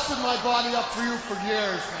 I've busted my body up for you for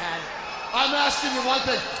years, man. I'm asking you one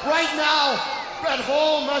thing. Right now, at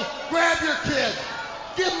home, grab your kid.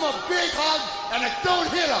 Give him a big hug, and don't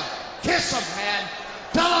hit him. Kiss him, man.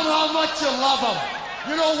 Tell him how much you love him.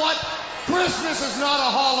 You know what? Christmas is not a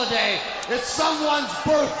holiday. It's someone's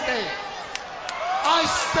birthday. I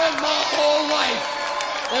spent my whole life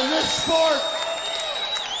in this sport.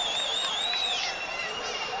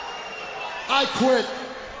 I quit.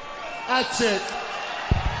 That's it.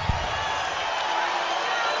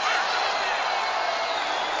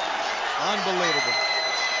 Unbelievable.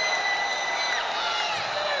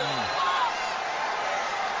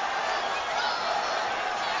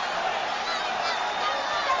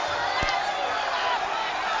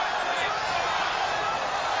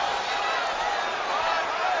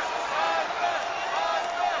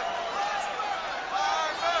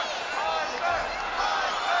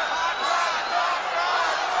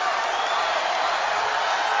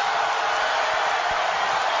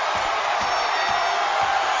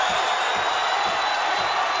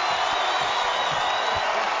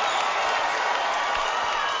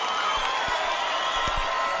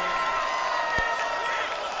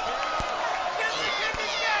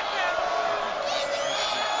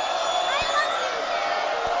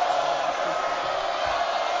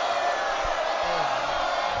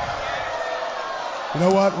 You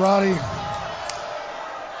know what, Roddy?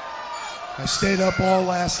 I stayed up all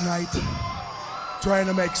last night trying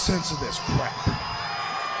to make sense of this crap.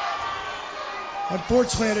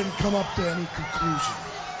 Unfortunately, I didn't come up to any conclusion.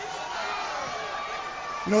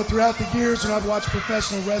 You know, throughout the years when I've watched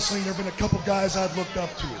professional wrestling, there have been a couple guys I've looked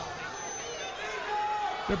up to.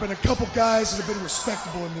 There have been a couple guys that have been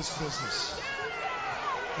respectable in this business.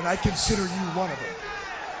 And I consider you one of them.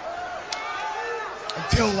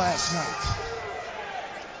 Until last night.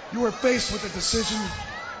 You were faced with a decision,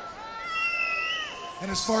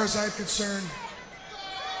 and as far as I'm concerned,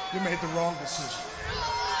 you made the wrong decision.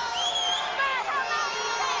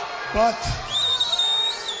 But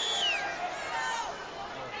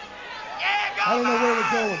I don't know where to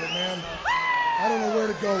go with it, man. I don't know where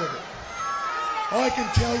to go with it. All I can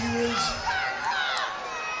tell you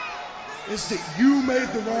is that you made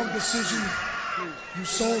the wrong decision. You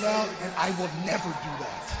sold out, and I will never do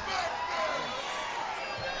that.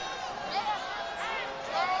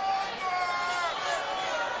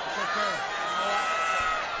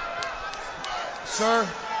 Sir,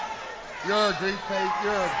 you're a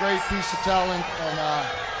great piece of talent, and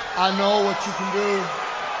I know what you can do.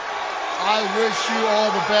 I wish you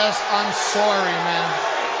all the best. I'm sorry, man.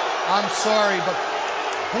 I'm sorry, but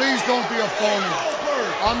please don't be a phony.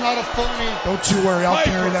 I'm not a phony. Don't you worry, I'll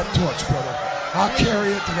carry that torch, brother. I'll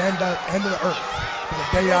carry it to the end of the earth. To the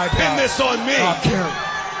day I die. Pin this on me. I'll carry it.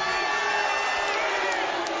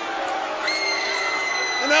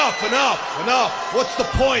 Enough. What's the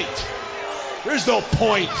point? There's no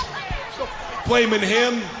point blaming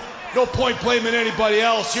him. No point blaming anybody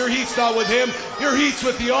else. Your heat's not with him. Your heat's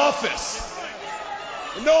with the office.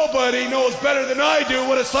 And nobody knows better than I do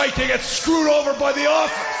what it's like to get screwed over by the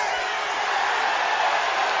office.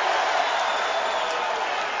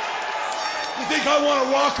 You think I want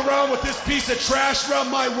to walk around with this piece of trash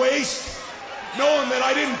around my waist, knowing that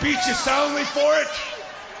I didn't beat you soundly for it?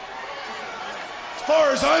 As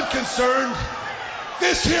far as I'm concerned,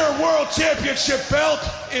 this here World Championship belt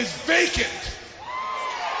is vacant.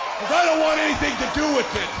 Because I don't want anything to do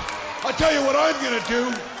with it. I'll tell you what I'm going to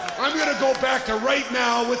do. I'm going to go back to right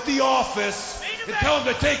now with the office and tell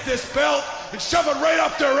them to take this belt and shove it right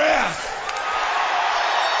up their ass.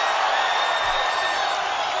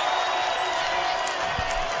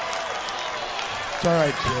 It's all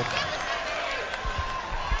right, kid.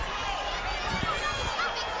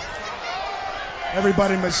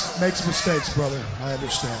 Everybody makes mistakes, brother. I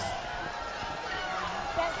understand.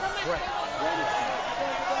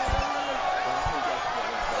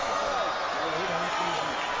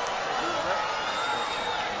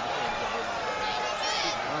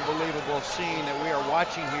 Unbelievable scene that we are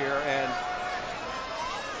watching here and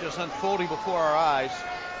just unfolding before our eyes.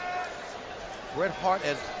 Bret Hart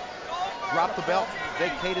has dropped the belt,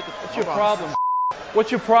 vacated the... What's your problem? What's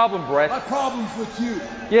your problem, Bret? My problem's with you.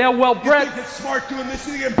 Yeah, well, Bret... You think it's smart doing this?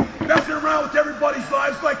 You think you're messing around with everybody's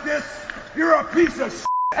lives like this? You're a piece of shit.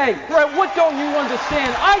 Hey, Bret, what don't you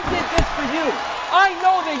understand? I did this for you. I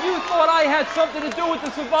know that you thought I had something to do with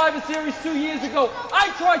the Survivor Series 2 years ago. I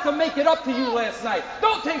tried to make it up to you last night.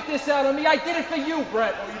 Don't take this out on me. I did it for you,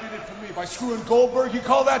 Bret. Oh, you did it for me by screwing Goldberg? You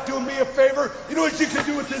call that doing me a favor? You know what you can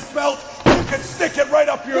do with this belt? You can stick it right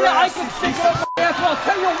up your ass. Yeah, I can stick it up my ass. Well, I'll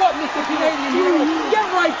tell you what, Mr. Canadian Hero. Get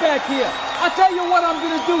right back here. I'll tell you what I'm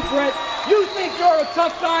going to do, Bret. You think you're a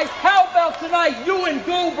tough guy? How about tonight, you and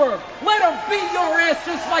Goldberg? Let him beat your ass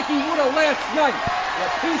just like he would have last night. You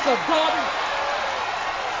piece of garbage.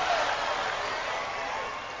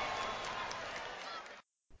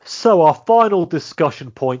 So our final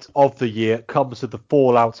discussion point of the year comes with the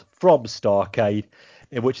fallout from Starrcade,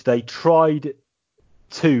 in which they tried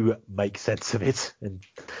to make sense of it. And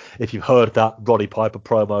if you've heard that Roddy Piper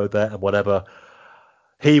promo there and whatever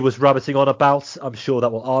he was rabbiting on about, I'm sure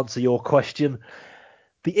that will answer your question.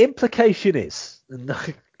 The implication is, and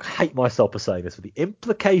hate myself for saying this, but the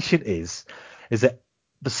implication is that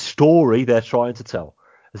the story they're trying to tell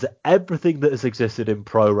is that everything that has existed in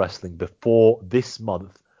pro wrestling before this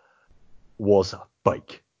month was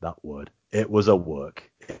fake. That word. It was a work.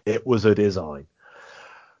 It was a design.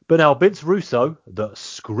 But now Vince Russo, the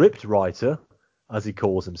script writer, as he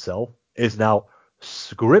calls himself, is now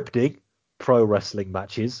scripting pro wrestling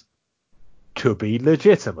matches to be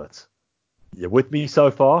legitimate. You with me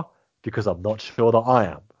so far? Because I'm not sure that I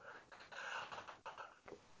am.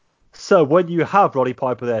 So when you have Roddy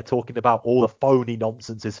Piper there talking about all the phony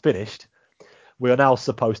nonsense is finished, we are now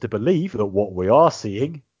supposed to believe that what we are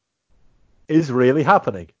seeing is really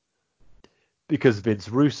happening. Because Vince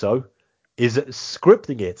Russo is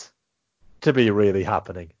scripting it to be really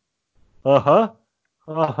happening. So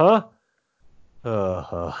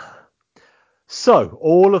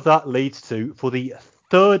all of that leads to, for the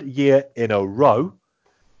third year in a row,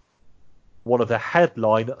 one of the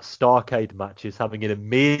headline Starrcade matches having an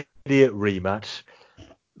immediate rematch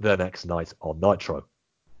the next night on Nitro.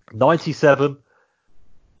 97,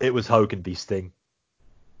 it was Hogan v Sting.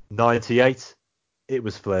 98, it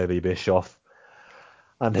was Flair v Bischoff.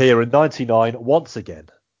 And here in 99, once again,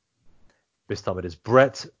 this time it is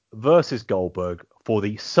Bret versus Goldberg for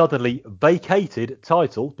the suddenly vacated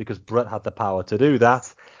title, because Bret had the power to do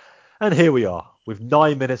that. And here we are, with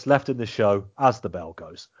 9 minutes left in the show as the bell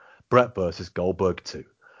goes. Bret versus Goldberg 2.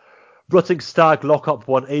 Rutting Stag lock up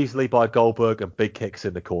one easily by Goldberg and big kicks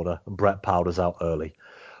in the corner, and Bret powders out early.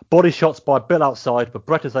 Body shots by Bill outside, but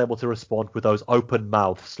Bret is able to respond with those open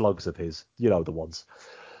mouth slugs of his. You know the ones.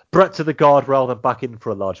 Bret to the guardrail, then back in for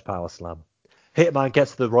a large power slam. Hitman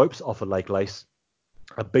gets to the ropes off a leg lace.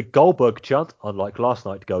 A big Goldberg chant, unlike last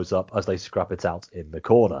night, goes up as they scrap it out in the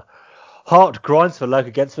corner. Hart grinds for leg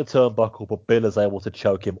against the turnbuckle, but Bill is able to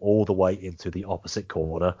choke him all the way into the opposite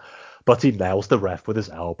corner. But he nails the ref with his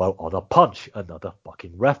elbow on a punch. Another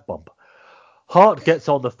fucking ref bump. Hart gets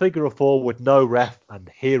on the figure of four with no ref,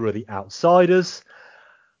 and here are the outsiders.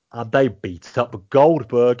 And they beat up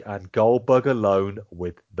Goldberg and Goldberg alone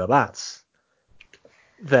with the mats.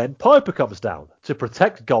 Then Piper comes down to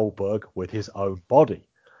protect Goldberg with his own body,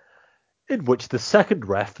 in which the second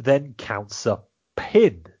ref then counts a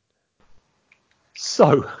pin.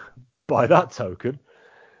 So, by that token,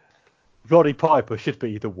 Roddy Piper should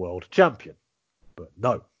be the world champion. But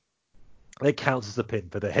no, it counts as a pin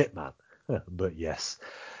for the Hitman. But yes,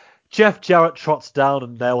 Jeff Jarrett trots down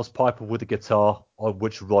and nails Piper with a guitar, on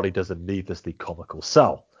which Roddy does a needlessly comical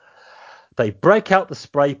sell. They break out the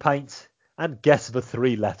spray paint and guess the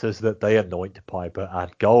three letters that they anoint Piper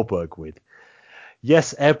and Goldberg with.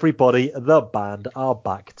 Yes, everybody, the band are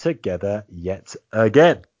back together yet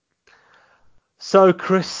again. So,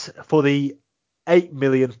 Chris, for the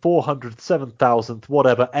 8,407,000th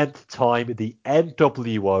whatever nth time, the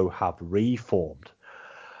NWO have reformed.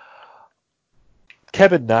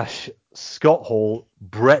 Kevin Nash, Scott Hall,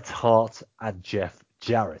 Bret Hart, and Jeff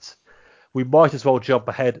Jarrett. We might as well jump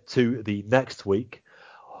ahead to the next week.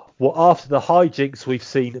 Well, after the hijinks we've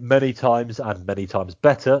seen many times and many times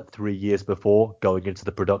better 3 years before, going into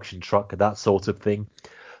the production truck and that sort of thing,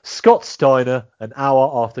 Scott Steiner, an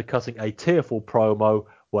hour after cutting a tearful promo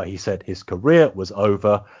where he said his career was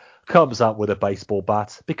over, comes out with a baseball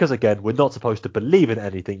bat, because again, we're not supposed to believe in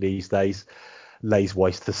anything these days, lays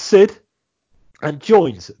waste to Sid, and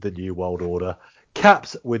joins the New World Order,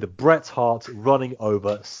 caps with Bret Hart running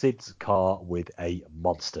over Sid's car with a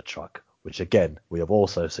monster truck, which again, we have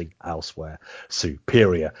also seen elsewhere.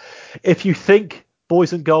 Superior. If you think,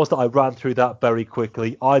 boys and girls, that I ran through that very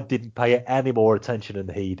quickly, I didn't pay it any more attention and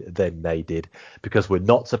heed than they did, because we're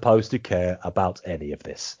not supposed to care about any of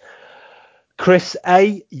this. Chris,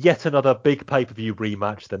 yet another big pay-per-view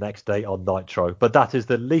rematch the next day on Nitro, but that is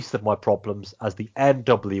the least of my problems, as the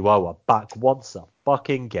NWO are back once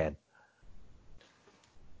fucking again.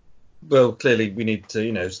 Well, clearly we need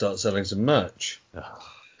to, start selling some merch.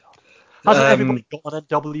 Hasn't everybody got an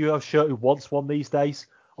NWO shirt who wants one these days?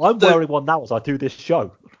 I'm wearing one now as I do this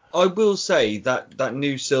show. I will say that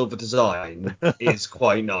new silver design is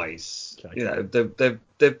quite nice. Okay.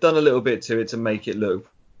 They've done a little bit to it to make it look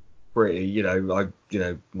pretty. I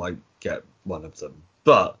might get one of them.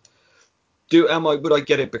 But would I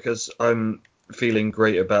get it because I'm feeling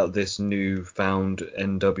great about this newfound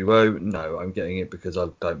NWO? No, I'm getting it because I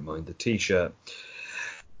don't mind the t-shirt.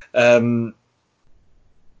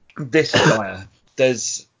 This guy,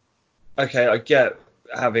 I get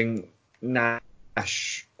having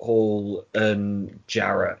Nash, Hall, and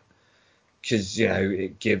Jarrett, because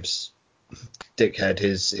it gives Dickhead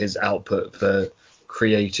his output for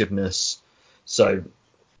creativeness. So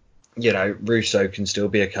Russo can still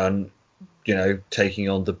be a cunt. taking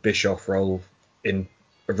on the Bischoff role in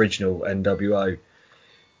original NWO.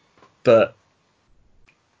 But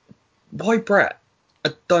why Bret?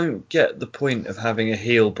 I don't get the point of having a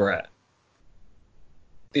heel Bret.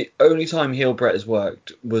 The only time heel Bret has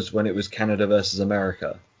worked was when it was Canada versus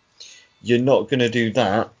America. You're not going to do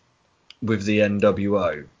that with the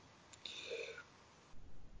NWO.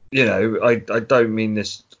 I don't mean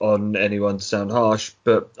this on anyone to sound harsh,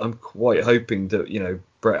 but I'm quite hoping that,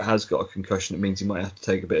 Bret has got a concussion. It means he might have to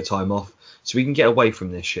take a bit of time off so we can get away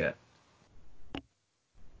from this shit.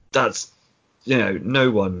 That's,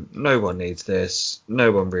 no one needs this.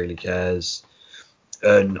 No one really cares.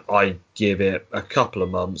 And I give it a couple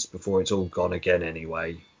of months before it's all gone again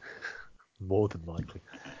anyway. More than likely.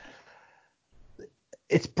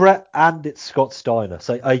 It's Bret and it's Scott Steiner.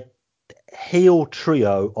 So a heel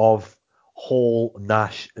trio of Hall,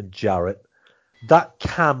 Nash and Jarrett. That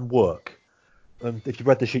can work. And if you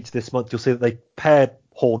read the sheets this month, you'll see that they paired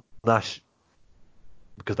Hall, Nash,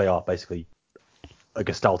 because they are basically a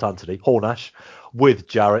Gestalt entity, Hall, Nash, with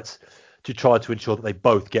Jarrett to try to ensure that they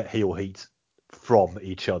both get heel heat from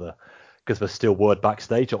each other. Because there's still word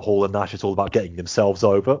backstage at Hall and Nash, it's all about getting themselves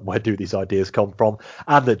over. Where do these ideas come from?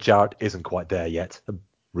 And that Jarrett isn't quite there yet. And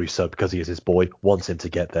Russo, because he is his boy, wants him to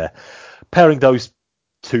get there. Pairing those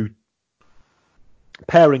two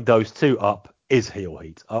up is heel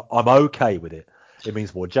heat. I'm okay with it. It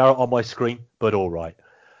means more Jarrett on my screen, but all right.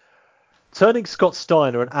 Turning Scott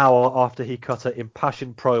Steiner an hour after he cut an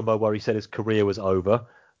impassioned promo where he said his career was over,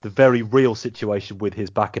 the very real situation with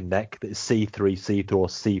his back and neck, that his C3, C4, or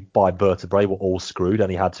C5 vertebrae were all screwed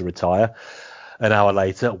and he had to retire. An hour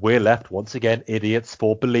later, we're left once again idiots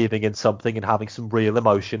for believing in something and having some real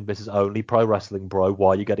emotion. This is only pro wrestling, bro. Why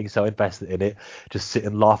are you getting so invested in it? Just sit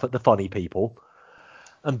and laugh at the funny people.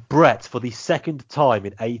 And Bret, for the second time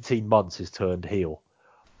in 18 months, has turned heel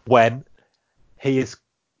when he is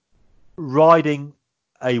riding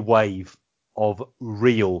a wave of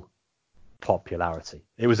real popularity.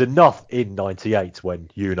 It was enough in 98 when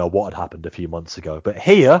what had happened a few months ago. But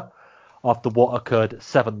here, after what occurred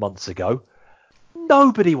 7 months ago,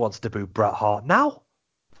 nobody wants to boo Bret Hart now.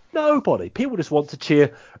 Nobody. People just want to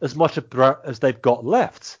cheer as much of Bret as they've got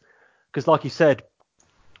left. Because like you said,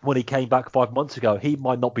 when he came back 5 months ago, he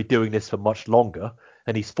might not be doing this for much longer.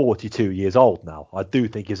 And he's 42 years old now. I do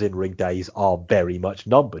think his in-ring days are very much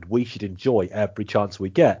numbered. We should enjoy every chance we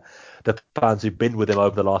get. The fans who've been with him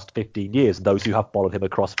over the last 15 years and those who have followed him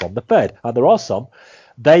across from the Fed, and there are some,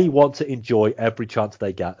 they want to enjoy every chance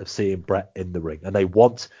they get of seeing Bret in the ring. And they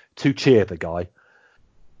want to cheer the guy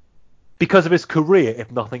because of his career,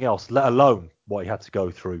 if nothing else, let alone what he had to go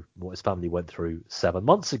through, what his family went through 7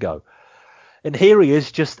 months ago. And here he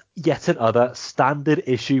is, just yet another standard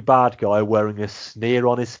issue bad guy wearing a sneer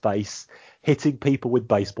on his face, hitting people with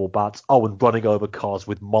baseball bats, and running over cars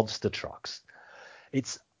with monster trucks.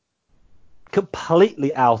 It's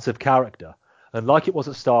completely out of character. And like it was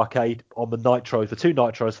at Starrcade on the Nitros, the 2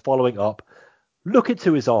 Nitros following up, look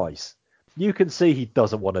into his eyes. You can see he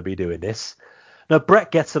doesn't want to be doing this. Now,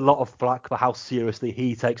 Bret gets a lot of flack for how seriously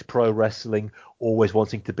he takes pro wrestling, always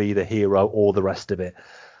wanting to be the hero, all the rest of it.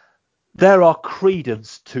 There are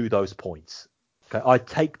credence to those points. Okay, I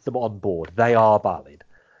take them on board. They are valid.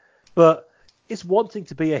 But is wanting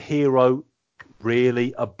to be a hero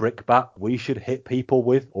really a brickbat we should hit people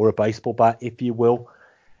with, or a baseball bat, if you will?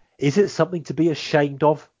 Is it something to be ashamed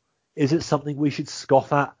of? Is it something we should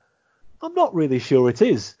scoff at? I'm not really sure it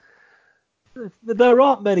is. There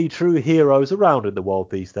aren't many true heroes around in the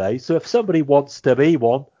world these days, so if somebody wants to be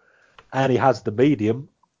one, and he has the medium,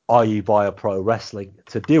 i.e. via pro wrestling,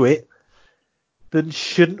 to do it, then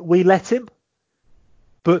shouldn't we let him?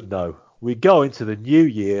 But no, we go into the new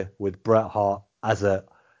year with Bret Hart as a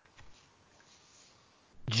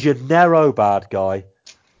Gennaro bad guy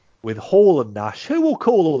with Hall and Nash, who will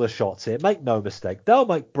call all the shots here. Make no mistake, they'll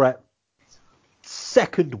make Bret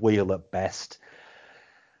second wheel at best.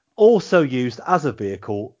 Also used as a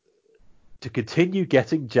vehicle to continue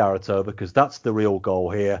getting Jarrett over, because that's the real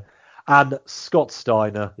goal here, and Scott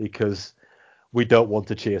Steiner, because we don't want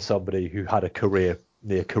to cheer somebody who had a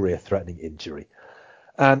near career-threatening injury.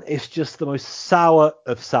 And it's just the most sour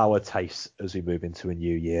of sour tastes as we move into a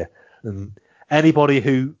new year. And anybody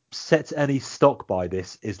who sets any stock by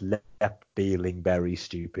this is left feeling very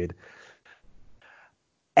stupid.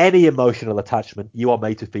 Any emotional attachment, you are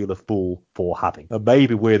made to feel a fool for having. And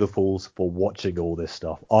maybe we're the fools for watching all this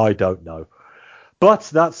stuff. I don't know. But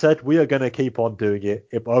that said, we are going to keep on doing it,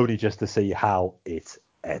 if only just to see how it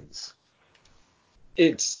ends.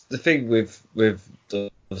 It's the thing with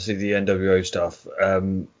obviously the NWO stuff.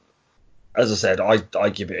 As I said, I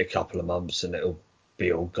give it a couple of months and it'll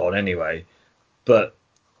be all gone anyway. But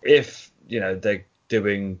if, they're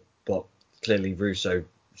doing what clearly Russo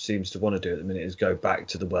seems to want to do at the minute, is go back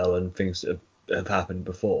to the well and things that have happened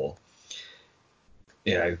before,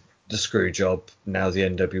 the screw job, now the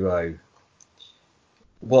NWO.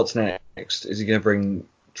 What's next? Is he going to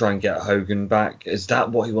try and get Hogan back? Is that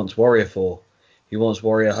what he wants Warrior for? He wants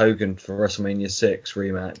Warrior Hogan for WrestleMania 6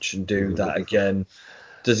 rematch and do that again.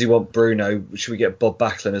 Does he want Bruno? Should we get Bob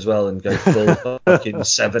Backlund as well and go full fucking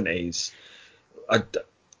 70s?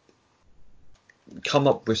 Come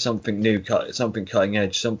up with something new, something cutting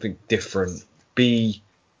edge, something different. Be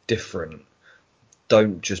different.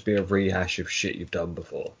 Don't just be a rehash of shit you've done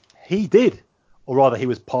before. He did, or rather he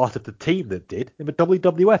was part of the team that did, in the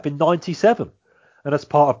WWF in 97. And that's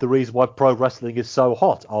part of the reason why pro wrestling is so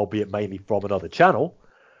hot, albeit mainly from another channel.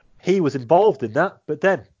 He was involved in that, but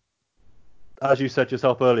then, as you said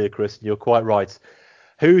yourself earlier, Chris, and you're quite right,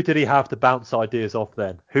 who did he have to bounce ideas off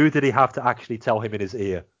then? Who did he have to actually tell him in his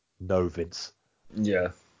ear? No, Vince. Yeah.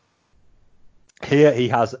 Here he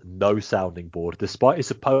has no sounding board. Despite his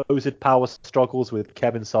supposed power struggles with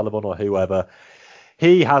Kevin Sullivan or whoever,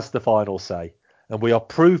 he has the final say. And we are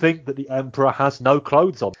proving that the Emperor has no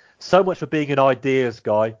clothes on. So much for being an ideas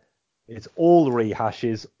guy. It's all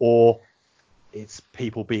rehashes, or it's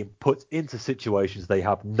people being put into situations they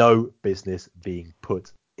have no business being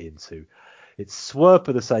put into. It's swerve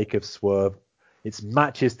for the sake of swerve. It's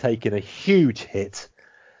matches taking a huge hit.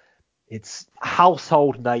 It's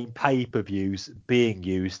household name pay-per-views being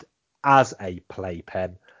used as a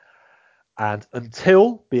playpen. And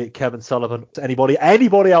until, be it Kevin Sullivan,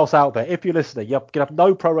 anybody else out there, if you're listening, you have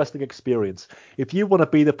no pro wrestling experience. If you want to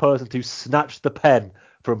be the person to snatch the pen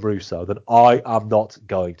from Russo, then I am not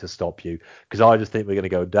going to stop you, because I just think we're going to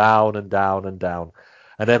go down and down and down.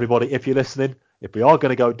 And everybody, if you're listening, if we are going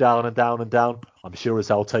to go down and down and down, I'm sure as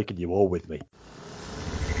hell taking you all with me.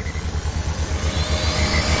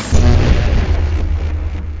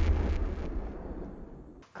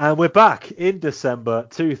 And we're back in December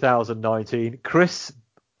 2019. Chris,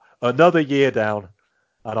 another year down,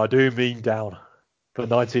 and I do mean down, for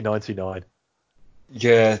 1999.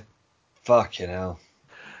 Yeah, fucking hell.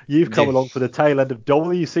 You've come along for the tail end of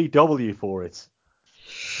WCW for it.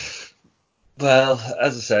 Well,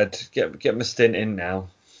 as I said, get my stint in now.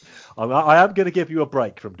 I am going to give you a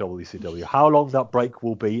break from WCW. How long that break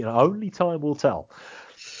will be, only time will tell.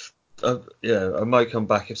 I might come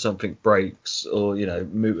back if something breaks or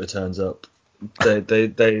Muta turns up.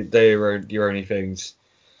 They are your only things.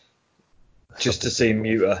 Just to see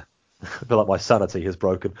Muta. I feel like my sanity has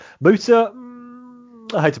broken. Muta,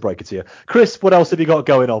 I hate to break it to you, Chris. What else have you got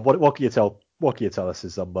going on? What can you tell? What can you tell us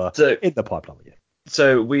is in the pipeline with you?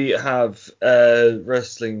 So we have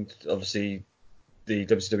wrestling, obviously the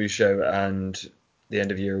WCW show and the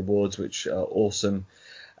end of year awards, which are awesome.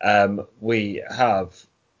 We have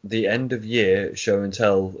the end of year show and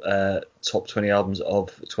tell top 20 albums of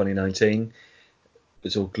 2019.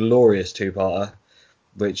 It's a glorious two-parter,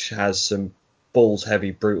 which has some balls heavy,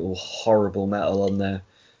 brutal, horrible metal on there,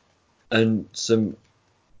 and some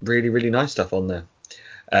really, really nice stuff on there.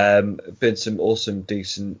 Been some awesome,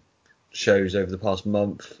 decent shows over the past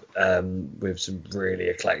month, with some really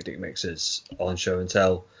eclectic mixes on show and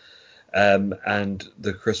tell, and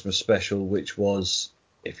the Christmas special, which was,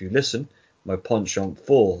 if you listen, my penchant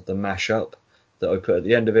for the mashup that I put at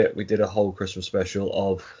the end of it. We did a whole Christmas special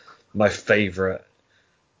of my favourite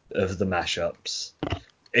of the mashups,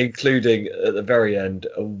 including at the very end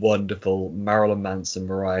a wonderful Marilyn Manson,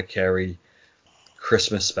 Mariah Carey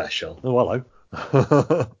Christmas special. Oh,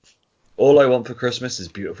 hello. All I want for Christmas is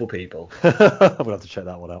beautiful people. I'm going to have to check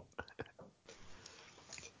that one out.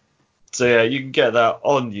 So yeah, you can get that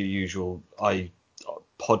on your usual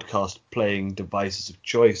podcast playing devices of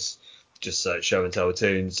choice. Just search Show and Tell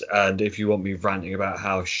Tunes. And if you want me ranting about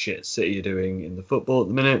how shit City are doing in the football at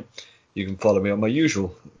the minute, you can follow me on my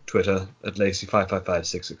usual Twitter at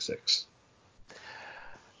Lacey555666.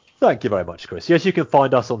 Thank you very much, Chris. Yes, you can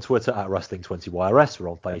find us on Twitter at Wrestling20YRS.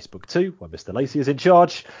 We're on Facebook too, where Mr. Lacey is in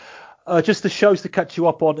charge. Just the shows to catch you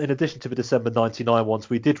up on, in addition to the December 99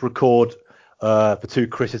 ones, we did record for two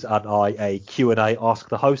Chris's and I a Q&A Ask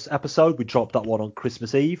the Host episode. We dropped that one on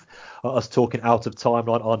Christmas Eve, us talking out of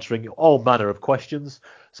timeline, answering all manner of questions,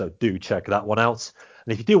 so do check that one out.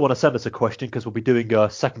 And if you do want to send us a question, because we'll be doing a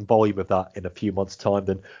second volume of that in a few months' time,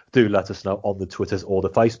 then do let us know on the Twitters or the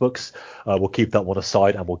Facebooks. We'll keep that one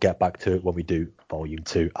aside and we'll get back to it when we do volume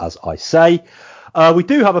 2, as I say. We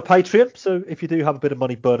do have a Patreon, so if you do have a bit of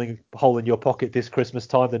money burning a hole in your pocket this Christmas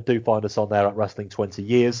time, then do find us on there at Wrestling 20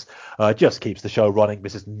 Years. Just keeps the show running.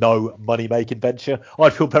 This is no money-making venture.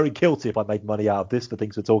 I'd feel very guilty if I made money out of this for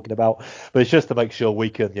things we're talking about, but it's just to make sure we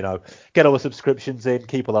can, get all the subscriptions in,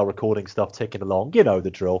 keep all our recording stuff ticking along. You know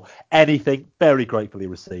the drill. Anything, very gratefully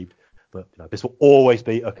received. But this will always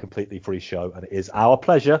be a completely free show, and it is our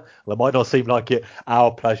pleasure. Well, it might not seem like it,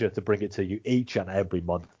 our pleasure to bring it to you each and every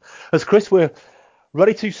month. As Chris, we're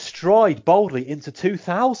ready to stride boldly into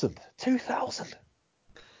 2000. 2000.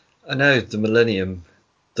 I know, the millennium,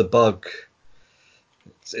 the bug.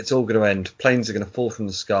 It's all going to end. Planes are going to fall from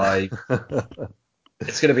the sky.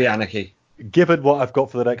 It's going to be anarchy. Given what I've got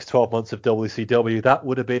for the next 12 months of WCW, that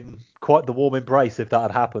would have been quite the warm embrace if that had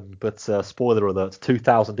happened. But spoiler alert,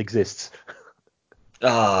 2000 exists.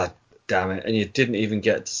 Ah, damn it. And you didn't even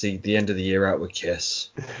get to see the end of the year out with Kiss.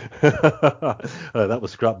 That was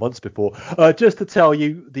scrapped months before. Just to tell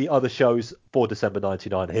you the other shows for December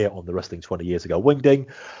 99 here on the Wrestling 20 Years Ago Wingding.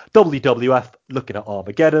 WWF looking at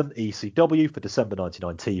Armageddon. ECW for December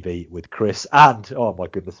 99 TV with Chris. And, oh my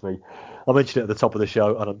goodness me, I mentioned it at the top of the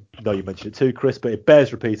show, and I know you mentioned it too, Chris, but it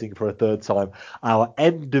bears repeating for a third time. Our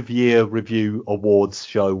end of year review awards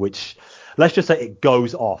show, which, let's just say it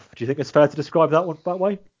goes off. Do you think it's fair to describe that one that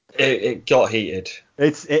way? It got heated.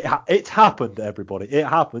 It's happened, everybody. It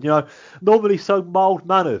happened. Normally so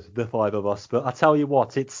mild-mannered, the five of us, but I tell you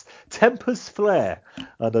what, it's tempers flare.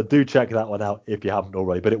 And do check that one out if you haven't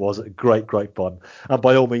already. But it was great, great fun. And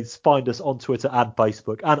by all means, find us on Twitter and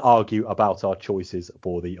Facebook and argue about our choices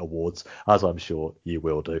for the awards, as I'm sure you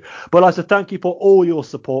will do. But as a thank you for all your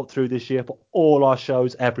support through this year, for all our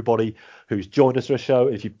shows, everybody who's joined us for a show.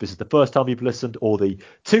 If this is the first time you've listened or the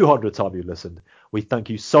 200th time you've listened, we thank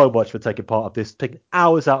you so much for taking part of this, taking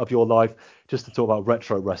hours out of your life just to talk about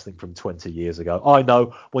retro wrestling from 20 years ago. I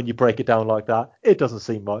know when you break it down like that, it doesn't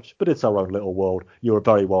seem much, but it's our own little world. You're a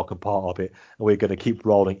very welcome part of it, and we're going to keep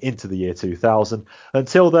rolling into the year 2000.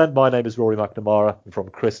 Until then, my name is Rory McNamara, and from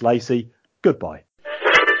Chris Lacey, goodbye.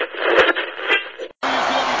 Who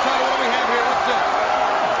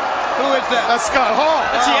is that? That's Scott Hall.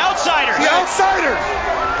 It's the outsider. The outsider.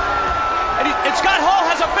 And Scott Hall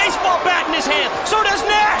has a baseball bat in his hand. So does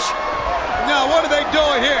Nash. Now, what are they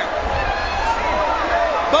doing here?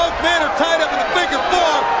 Both men are tied up in the figure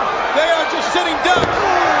four. They are just sitting ducks.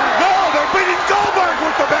 No, they're beating Goldberg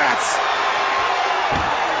with the bats.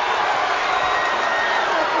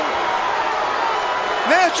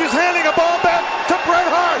 Nash is handing a ball back to Bret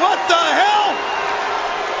Hart. What the hell?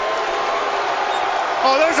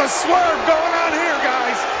 Oh, there's a swerve going on here,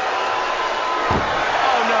 guys.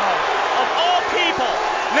 Oh, no. Of all people.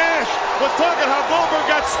 Nash was talking how Goldberg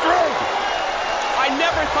got screwed. I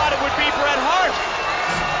never thought it would be Bret Hart.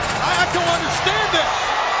 I don't understand this.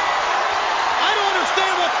 I don't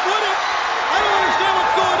understand what's with it. I don't understand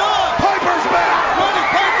what's going on. Piper's back. Roddy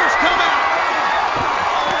Piper's come out.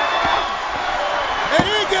 And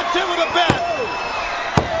he gets hit with a bat.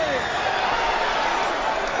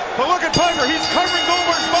 But look at Piper. He's covering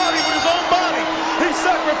Goldberg's body with his own body. He's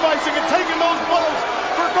sacrificing and taking those blows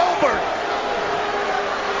for Goldberg.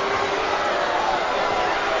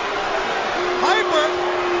 Piper.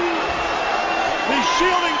 He's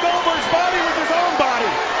shielding Goldberg's body with his own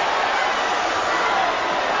body.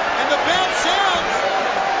 And the bell sounds.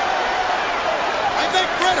 I think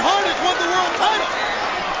Bret Hart has won the world title.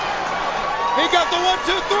 He got the 1,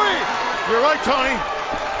 2, 3. You're right, Tony.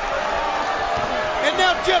 And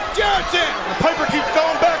now Jeff Jarrett's in. And Piper keeps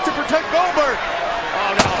going back to protect Goldberg.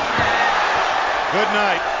 Oh, no. Good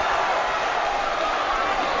night.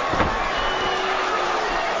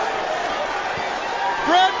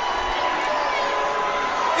 Bret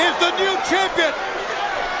is the new champion.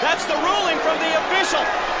 That's the ruling from the official.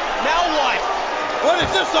 Now what? What is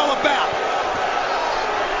this all about?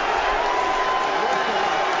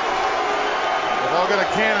 They've all got a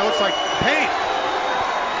can. It looks like paint.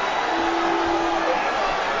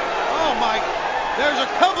 Oh, my. There's a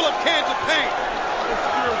couple of cans of paint.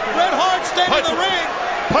 Bret Hart stayed in the ring.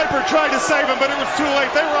 Piper tried to save him, but it was too late.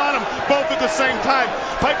 They were on him both at the same time.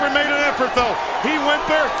 Piper made an effort, though. He went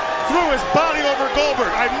there, threw his body over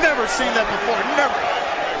Goldberg. I've never seen that before. Never.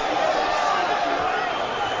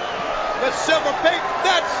 The silver paint.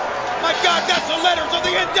 That's, my God, that's the letters of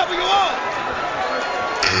the NWO.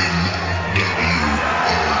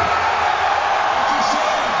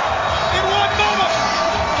 In one moment,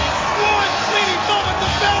 one fleeting moment,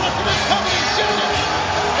 the balance of this company shifted.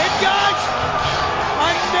 And guys,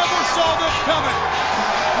 I never saw this coming.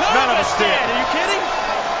 None of us did. Are you kidding?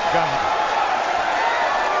 God.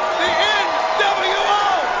 The NWO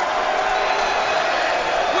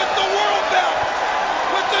with the world belt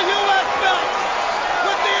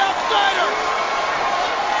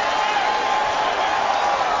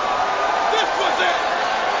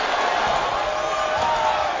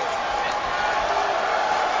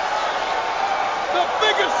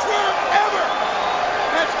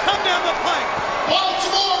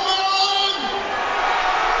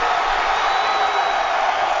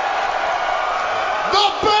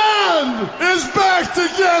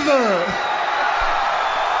together.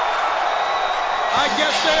 I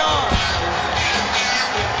guess they are.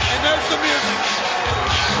 And there's the music.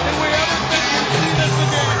 Did we ever think we'd see this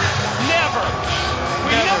again? Never.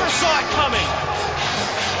 We never saw it coming.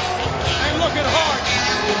 And look at Hart.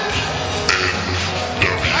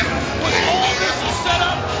 Was all this a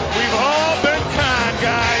setup? We've all been kind,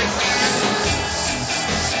 guys.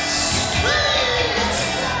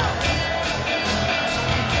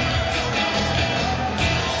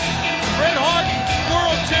 Bret Hart,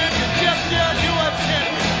 world champion. Jeff Jarrett, U.S.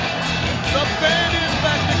 champion. The band is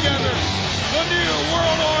back together. The new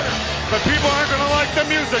world order. But people aren't going to like the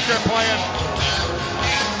music they're playing.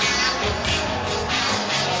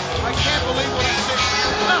 I can't believe what I'm seeing.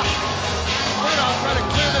 I'll try to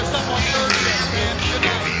clear this up on Thursday. And good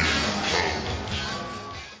night.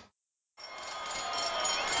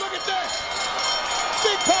 Look at this.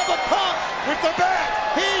 Big Papa Pump With the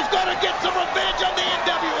bat. He's going to get some revenge on the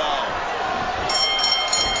NWO.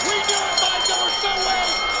 We knew it, Mike. There was no way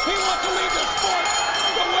he wants to leave the sport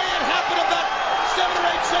the way it happened about 7 or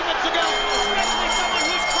 8 seconds ago. Especially someone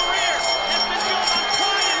whose career has been built on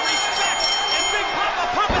pride and respect. And Big Papa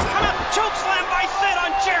Pump has come out chokeslam by Sid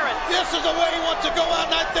on Jarrett. This is the way he wants to go out,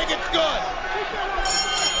 and I think it's good.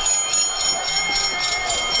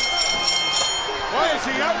 What is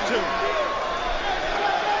he up to?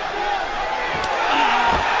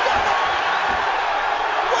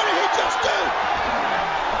 What did he just do?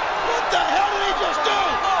 What the hell did he just do?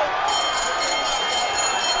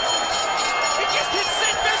 He just hit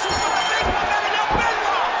Sid Vicious with the big one and now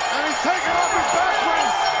Bedrock. And he's taking off his back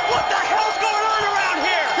brace. What the hell's going on around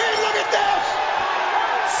here? Hey, look at this.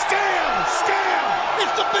 Scam!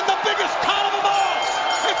 It's been the biggest con of them all.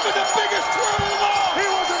 It's been the biggest twirl of them all. He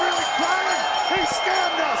wasn't really crying. He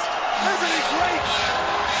scammed us. Isn't he great?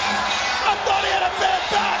 I thought he had a bad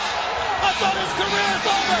back. I thought his career is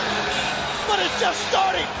over. But it's just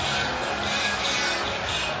starting.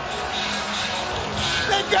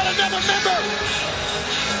 They've got another member.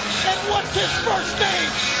 And what's his first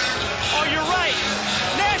name? Oh, you're right.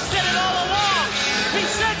 Nash said it all along. He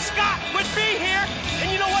said Scott would be here. And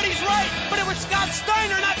you know what? He's right. But it was Scott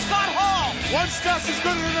Steiner, not Scott Hall. One Scott's as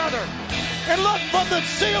good as another. And look, from the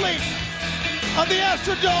ceiling of the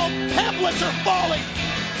Astrodome, pamphlets are falling.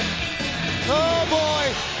 Oh, boy.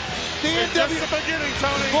 It's just the beginning,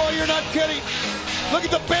 Tony. Boy, you're not kidding. Look at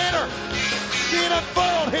the banner being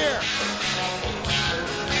unfurled here.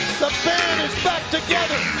 The band is back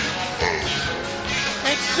together.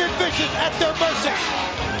 And Sid Vicious at their mercy.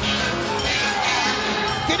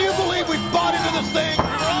 Can you believe we bought into this thing?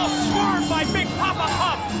 We're all swarmed by Big Papa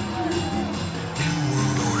Pump.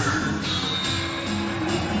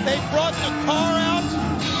 They brought the car out.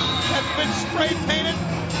 That's been spray painted.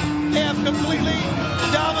 They have completely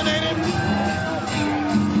dominated.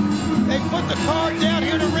 They put the car down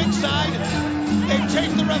here to ringside. They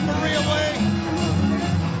chased the referee away.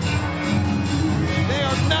 They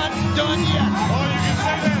are not done yet. Oh, you can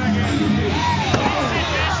say that again. Sid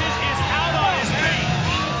Vicious is out on his feet.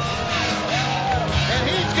 And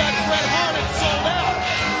he's got Bret Hart and sold out.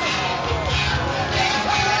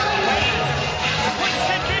 They're putting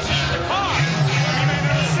Sid Vicious in the car. We may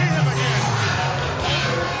never see him again.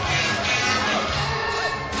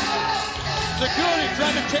 Security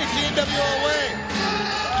trying to chase the NWO away.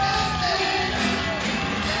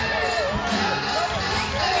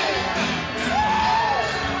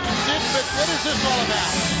 What is this all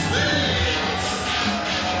about?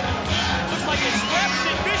 Looks like they strapped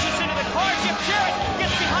Sid Vicious into the car. Jeff Jarrett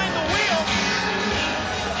gets behind the wheel.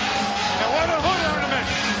 And what a hood ornament.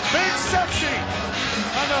 Big sexy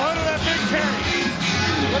on the hood of that big carry.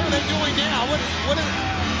 What are they doing now? Where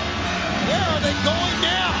are they going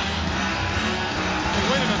now? Hey,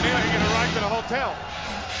 wait a minute, maybe I can get a ride to the hotel.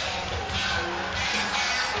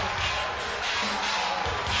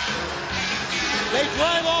 They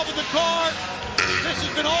drive off in the car. This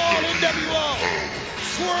has been all NWO.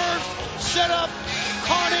 Swerves, setup,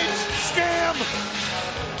 carnage, Scam.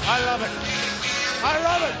 I love it. I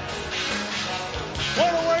love it.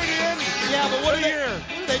 What a way to end. Yeah, but what are they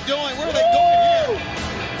doing? Where are they Woo! going here?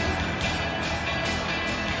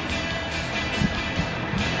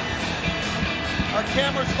 Our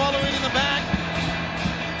camera's following in the back.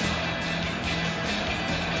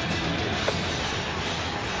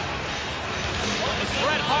 It's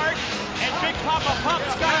Bret Hart and Big Papa Pump,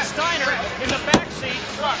 Scott Steiner in the backseat.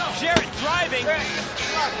 Jarrett driving.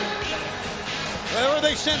 Where will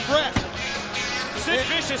they send Bret? Sid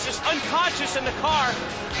Vicious is unconscious in the car.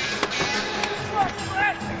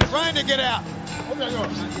 Trying to get out.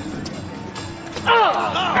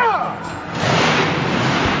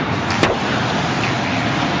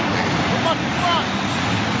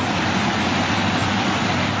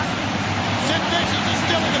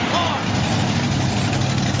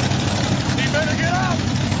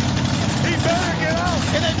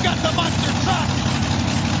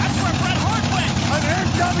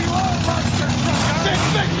 love you all, monster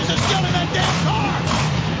trucker.